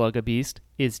of the Lugabeast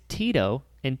is Tito,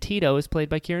 and Tito is played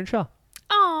by Kieran Shaw.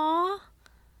 Aw.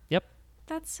 Yep,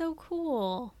 That's so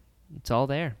cool. it's all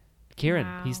there. Kieran,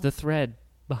 Wow. he's the thread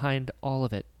behind all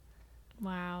of it.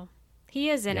 Wow. He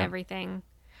is in Yeah. everything.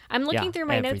 I'm looking Yeah, through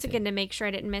my notes everything. again to make sure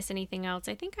I didn't miss anything else.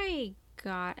 I think I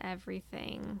got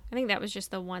everything. I think that was just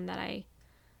the one that I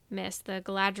missed, the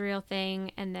Galadriel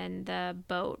thing and then the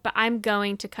boat. But I'm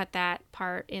going to cut that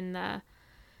part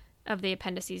of the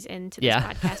appendices into this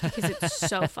Yeah. podcast because it's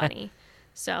so funny.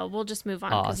 So we'll just move on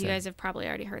because you Awesome. guys have probably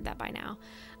already heard that by now.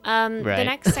 The Right.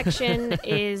 next section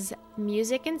is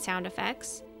music and sound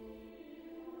effects.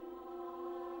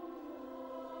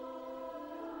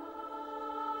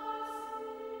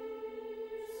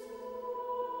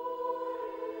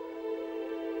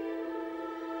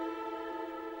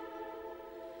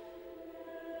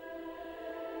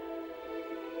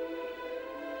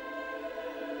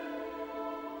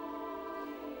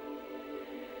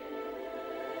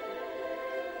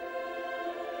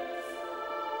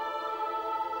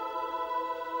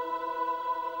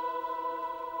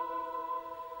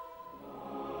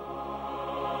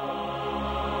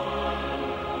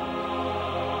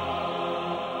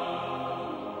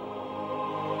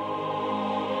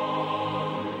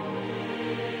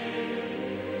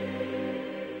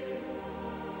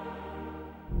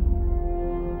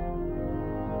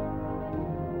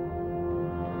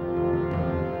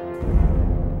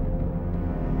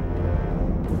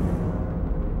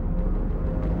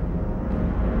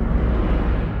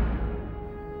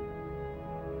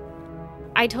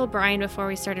 I told Brian before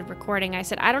we started recording, I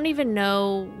said, I don't even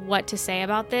know what to say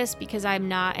about this because I'm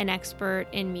not an expert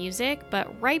in music.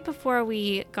 But right before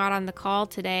we got on the call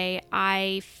today,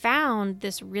 I found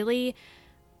this really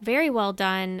very well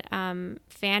done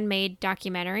fan-made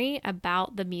documentary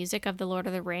about the music of The Lord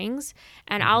of the Rings.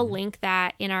 And I'll link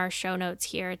that in our show notes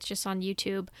here. It's just on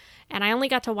YouTube. And I only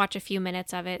got to watch a few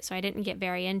minutes of it, so I didn't get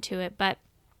very into it. But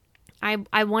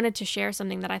I wanted to share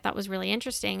something that I thought was really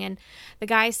interesting. And the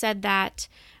guy said that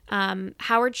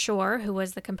Howard Shore, who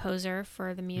was the composer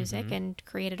for the music and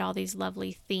created all these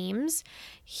lovely themes,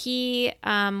 he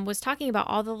was talking about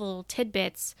all the little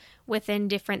tidbits within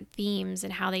different themes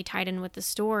and how they tied in with the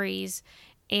stories.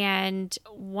 And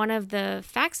one of the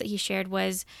facts that he shared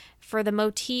was for the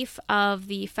motif of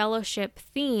the Fellowship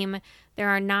theme, there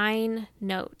are 9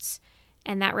 notes.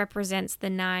 And that represents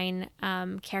the 9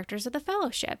 characters of the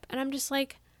Fellowship. And I'm just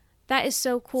like, that is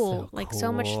so cool.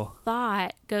 So much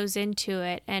thought goes into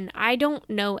it. And I don't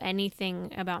know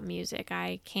anything about music.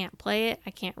 I can't play it. I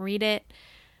can't read it.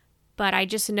 But I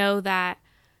just know that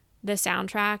the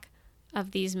soundtrack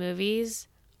of these movies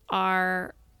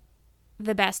are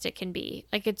the best it can be.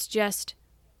 Like, it's just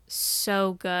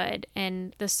so good.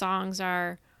 And the songs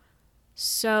are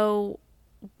so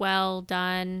well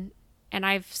done. And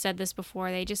I've said this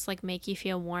before, they just like make you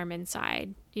feel warm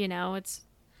inside. You know,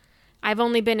 I've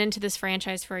only been into this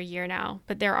franchise for a year now,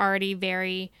 but they're already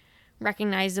very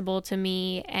recognizable to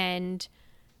me. And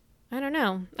I don't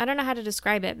know how to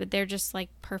describe it, but they're just like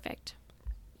perfect.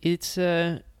 It's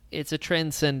a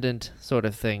transcendent sort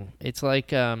of thing. It's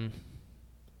like, I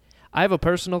have a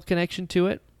personal connection to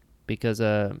it because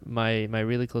my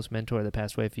really close mentor that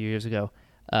passed away a few years ago,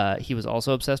 he was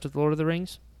also obsessed with Lord of the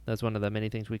Rings. That's one of the many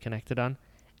things we connected on.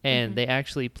 And they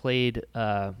actually played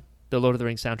the Lord of the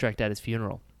Rings soundtrack at his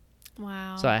funeral.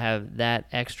 Wow. So I have that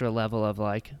extra level of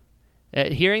like...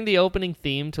 hearing the opening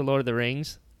theme to Lord of the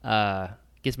Rings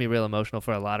gets me real emotional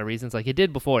for a lot of reasons. Like it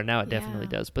did before, now it definitely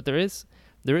does. But there is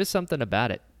something about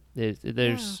it.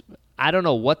 There's I don't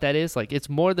know what that is. Like it's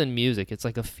more than music. It's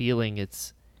like a feeling.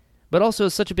 But also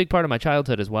it's such a big part of my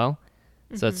childhood as well.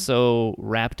 So it's so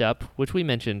wrapped up, which we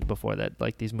mentioned before that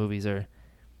like these movies are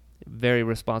very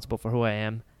responsible for who I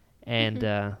am. And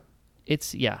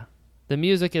it's, the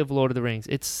music of Lord of the Rings,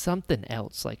 it's something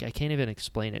else. Like, I can't even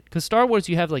explain it. Because Star Wars,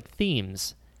 you have, like,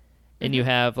 themes. And you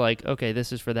have, like, okay,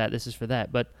 this is for that, this is for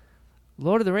that. But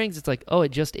Lord of the Rings, it's like, oh, it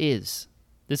just is.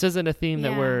 This isn't a theme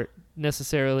that we're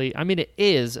necessarily... I mean, it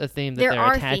is a theme that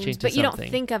they're attaching themes, to but something. you don't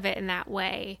think of it in that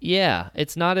way. Yeah,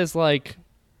 it's not as, like...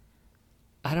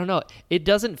 I don't know. It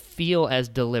doesn't feel as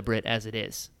deliberate as it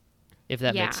is. If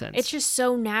that makes sense. It's just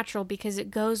so natural because it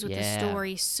goes with the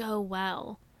story so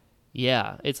well.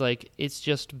 Yeah, it's like, it's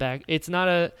just back. It's not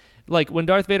a, like when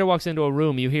Darth Vader walks into a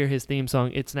room, you hear his theme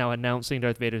song, it's now announcing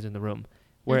Darth Vader's in the room.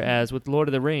 Whereas with Lord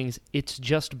of the Rings, it's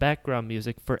just background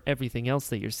music for everything else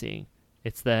that you're seeing.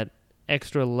 It's that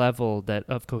extra level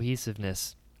of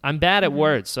cohesiveness. I'm bad at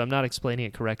words, so I'm not explaining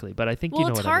it correctly, but I think you know what I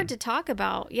mean. Well, it's hard to talk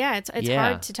about. Yeah, it's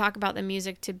hard to talk about the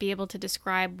music to be able to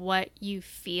describe what you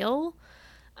feel.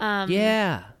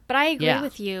 But I agree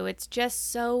with you. It's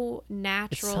just so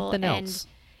natural. It's something else.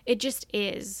 It just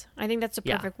is. I think that's the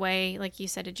perfect way. Like you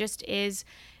said, it just is.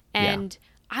 And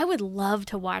I would love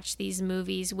to watch these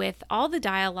movies with all the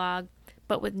dialogue,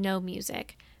 but with no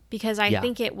music, because I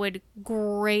think it would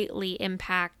greatly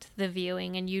impact the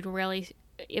viewing and you'd really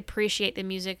appreciate the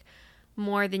music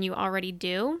more than you already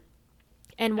do.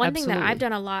 And one thing that I've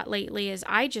done a lot lately is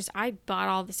I bought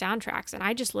all the soundtracks and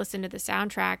I just listen to the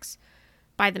soundtracks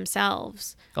by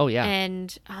themselves. Oh yeah.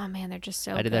 And oh man, they're just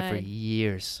so good. I did that for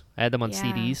years. I had them on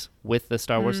CDs with the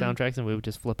Star Wars soundtracks and we would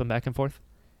just flip them back and forth.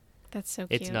 That's so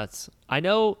cute. It's nuts. I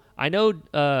know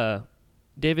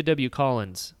David W.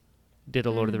 Collins did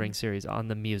a Lord of the Rings series on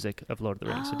the music of Lord of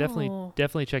the Rings. So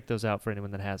definitely check those out for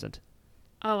anyone that hasn't.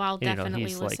 Oh, I'll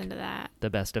definitely listen to that. The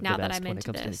best of the best when it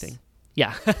comes to anything.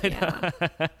 Yeah.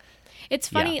 It's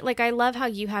funny, like I love how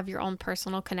you have your own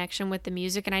personal connection with the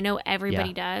music, and I know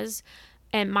everybody does.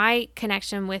 And my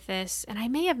connection with this, and I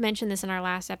may have mentioned this in our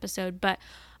last episode, but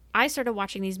I started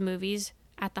watching these movies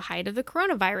at the height of the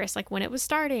coronavirus, like when it was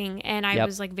starting. And I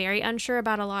was like very unsure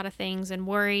about a lot of things and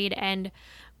worried. And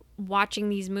watching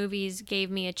these movies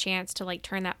gave me a chance to like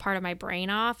turn that part of my brain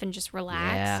off and just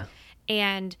relax. Yeah.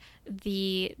 And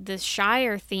the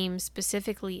Shire theme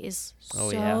specifically is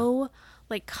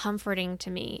like comforting to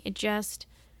me. It just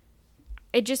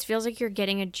feels like you're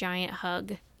getting a giant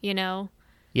hug, you know?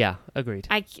 Yeah, agreed.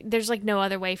 There's like no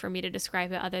other way for me to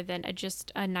describe it other than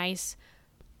just a nice,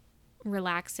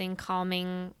 relaxing,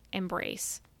 calming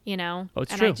embrace, you know? Oh,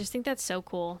 it's true. And I just think that's so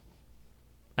cool.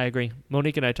 I agree.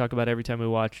 Monique and I talk about it every time we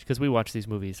watch, because we watch these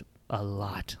movies a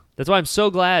lot. That's why I'm so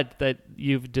glad that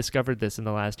you've discovered this in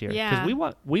the last year. Yeah.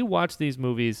 Because we watch these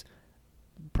movies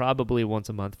probably once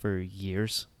a month for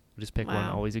years. We just pick one,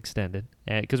 Wow. always extended,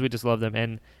 because we just love them.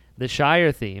 And the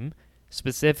Shire theme,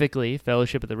 specifically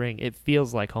Fellowship of the Ring, it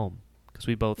feels like home because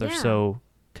we both are Yeah. so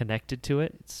connected to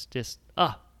it. It's just,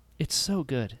 it's so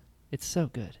good. It's so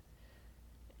good.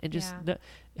 And just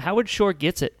Howard Shore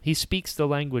gets it. He speaks the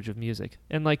language of music,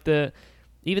 and like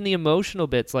even the emotional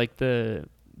bits, like the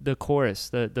chorus,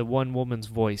 the one woman's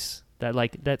voice,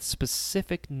 that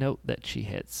specific note that she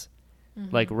hits,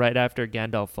 like right after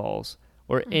Gandalf falls,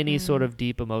 or any sort of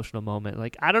deep emotional moment.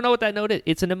 Like, I don't know what that note is.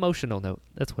 It's an emotional note.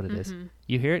 That's what it is.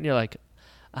 You hear it and you're like,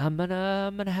 I'm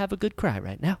gonna have a good cry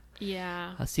right now.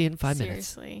 Yeah. I'll see you in 5 minutes.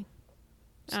 Seriously.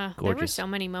 It's There were gorgeous. so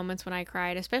many moments when I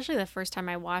cried, especially the first time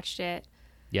I watched it.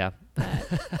 Yeah.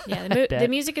 But yeah, the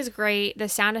music is great. The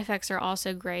sound effects are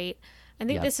also great. I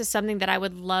think Yep. this is something that I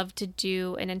would love to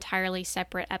do an entirely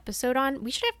separate episode on.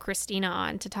 We should have Christina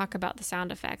on to talk about the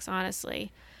sound effects,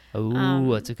 honestly.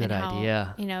 Oh, that's a good and how,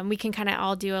 idea. And we can kind of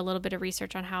all do a little bit of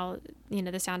research on how,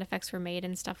 the sound effects were made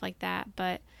and stuff like that.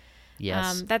 But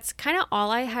Yes. that's kind of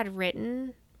all I had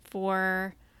written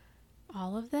for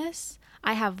all of this.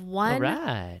 I have All one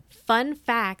right. fun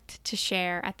fact to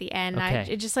share at the end. Okay.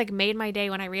 It just made my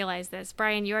day when I realized this.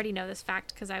 Brian, you already know this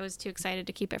fact because I was too excited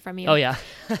to keep it from you. Oh, yeah.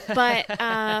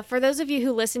 But for those of you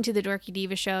who listen to the Dorky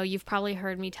Diva show, you've probably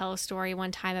heard me tell a story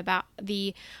one time about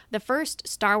the first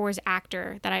Star Wars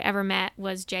actor that I ever met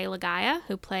was Jay Lagaya,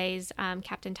 who plays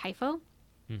Captain Typho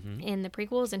in the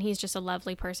prequels, and he's just a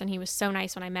lovely person. He was so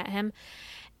nice when I met him.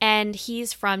 And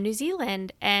he's from New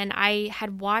Zealand, and I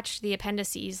had watched the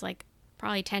appendices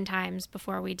probably 10 times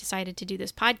before we decided to do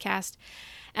this podcast.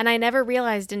 And I never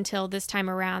realized until this time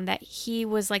around that he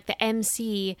was the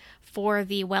MC for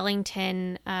the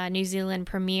Wellington, New Zealand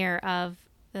premiere of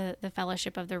the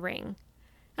Fellowship of the Ring.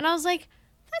 And I was like,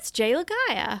 that's Jay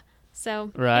Lagaya.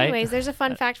 So Right. anyways, there's a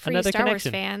fun fact for you Another Star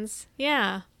connection. Wars fans.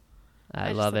 Yeah. I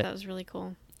just love thought it. That was really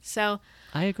cool. So,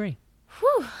 I agree.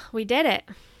 whew, we did it.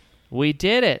 We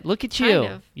did it. Look at you.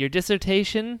 Kind of. Your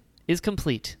dissertation is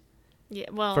complete. Yeah,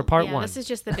 well, For part yeah, one. this is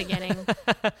just the beginning.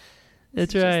 That's is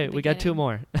just the right. We got two beginning.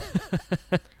 more.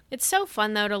 It's so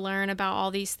fun, though, to learn about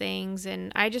all these things,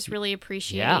 and I just really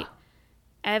appreciate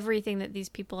everything that these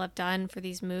people have done for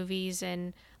these movies.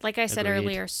 And like I said Agreed.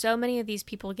 earlier, so many of these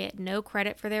people get no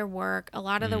credit for their work. A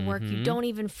lot of the work you don't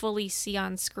even fully see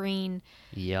on screen,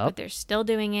 but Yep. they're still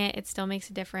doing it. It still makes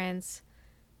a difference.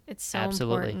 It's so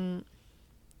Absolutely. important.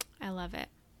 I love it.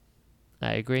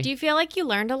 I agree. Do you feel like you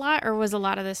learned a lot, or was a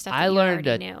lot of this stuff that I you learned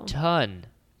already a knew? ton.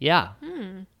 Yeah.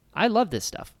 I love this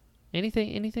stuff.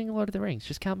 Anything Lord of the Rings,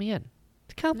 just count me in.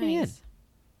 Count me in. Nice.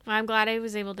 Well, I'm glad I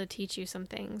was able to teach you some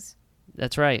things.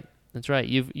 That's right. That's right.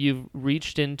 You've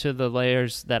reached into the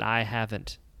layers that I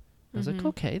haven't. I was like,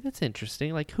 okay, that's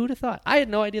interesting. Like, who'd have thought? I had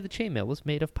no idea the chainmail was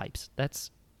made of pipes.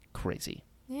 That's crazy.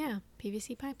 Yeah,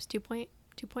 PVC pipes,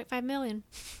 2.5 million.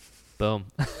 Boom.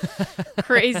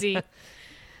 Crazy.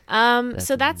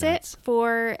 So that's nuts. it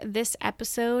for this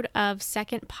episode of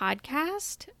Second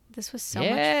Podcast. This was so much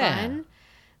Yeah. fun.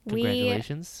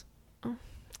 Congratulations. thanks.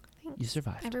 You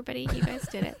survived. Everybody, you guys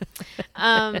did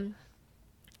it.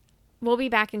 We'll be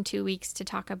back in 2 weeks to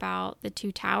talk about The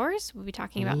Two Towers. We'll be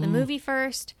talking about the movie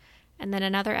first, and then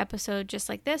another episode just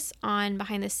like this on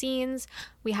Behind the Scenes.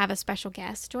 We have a special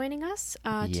guest joining us to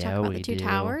talk Yeah, about we The Two do.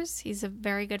 Towers. He's a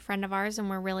very good friend of ours, and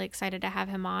we're really excited to have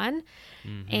him on.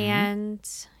 Mm-hmm. And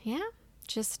yeah,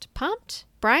 just pumped.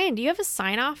 Brian, do you have a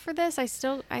sign off for this? I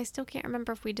still can't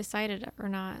remember if we decided it or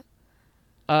not.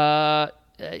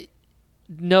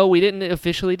 No, we didn't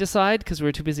officially decide because we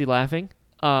were too busy laughing.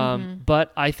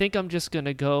 But I think I'm just going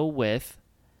to go with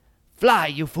fly,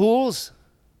 you fools.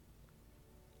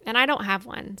 And I don't have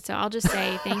one, so I'll just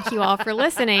say thank you all for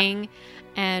listening,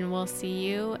 and we'll see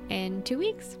you in 2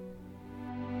 weeks.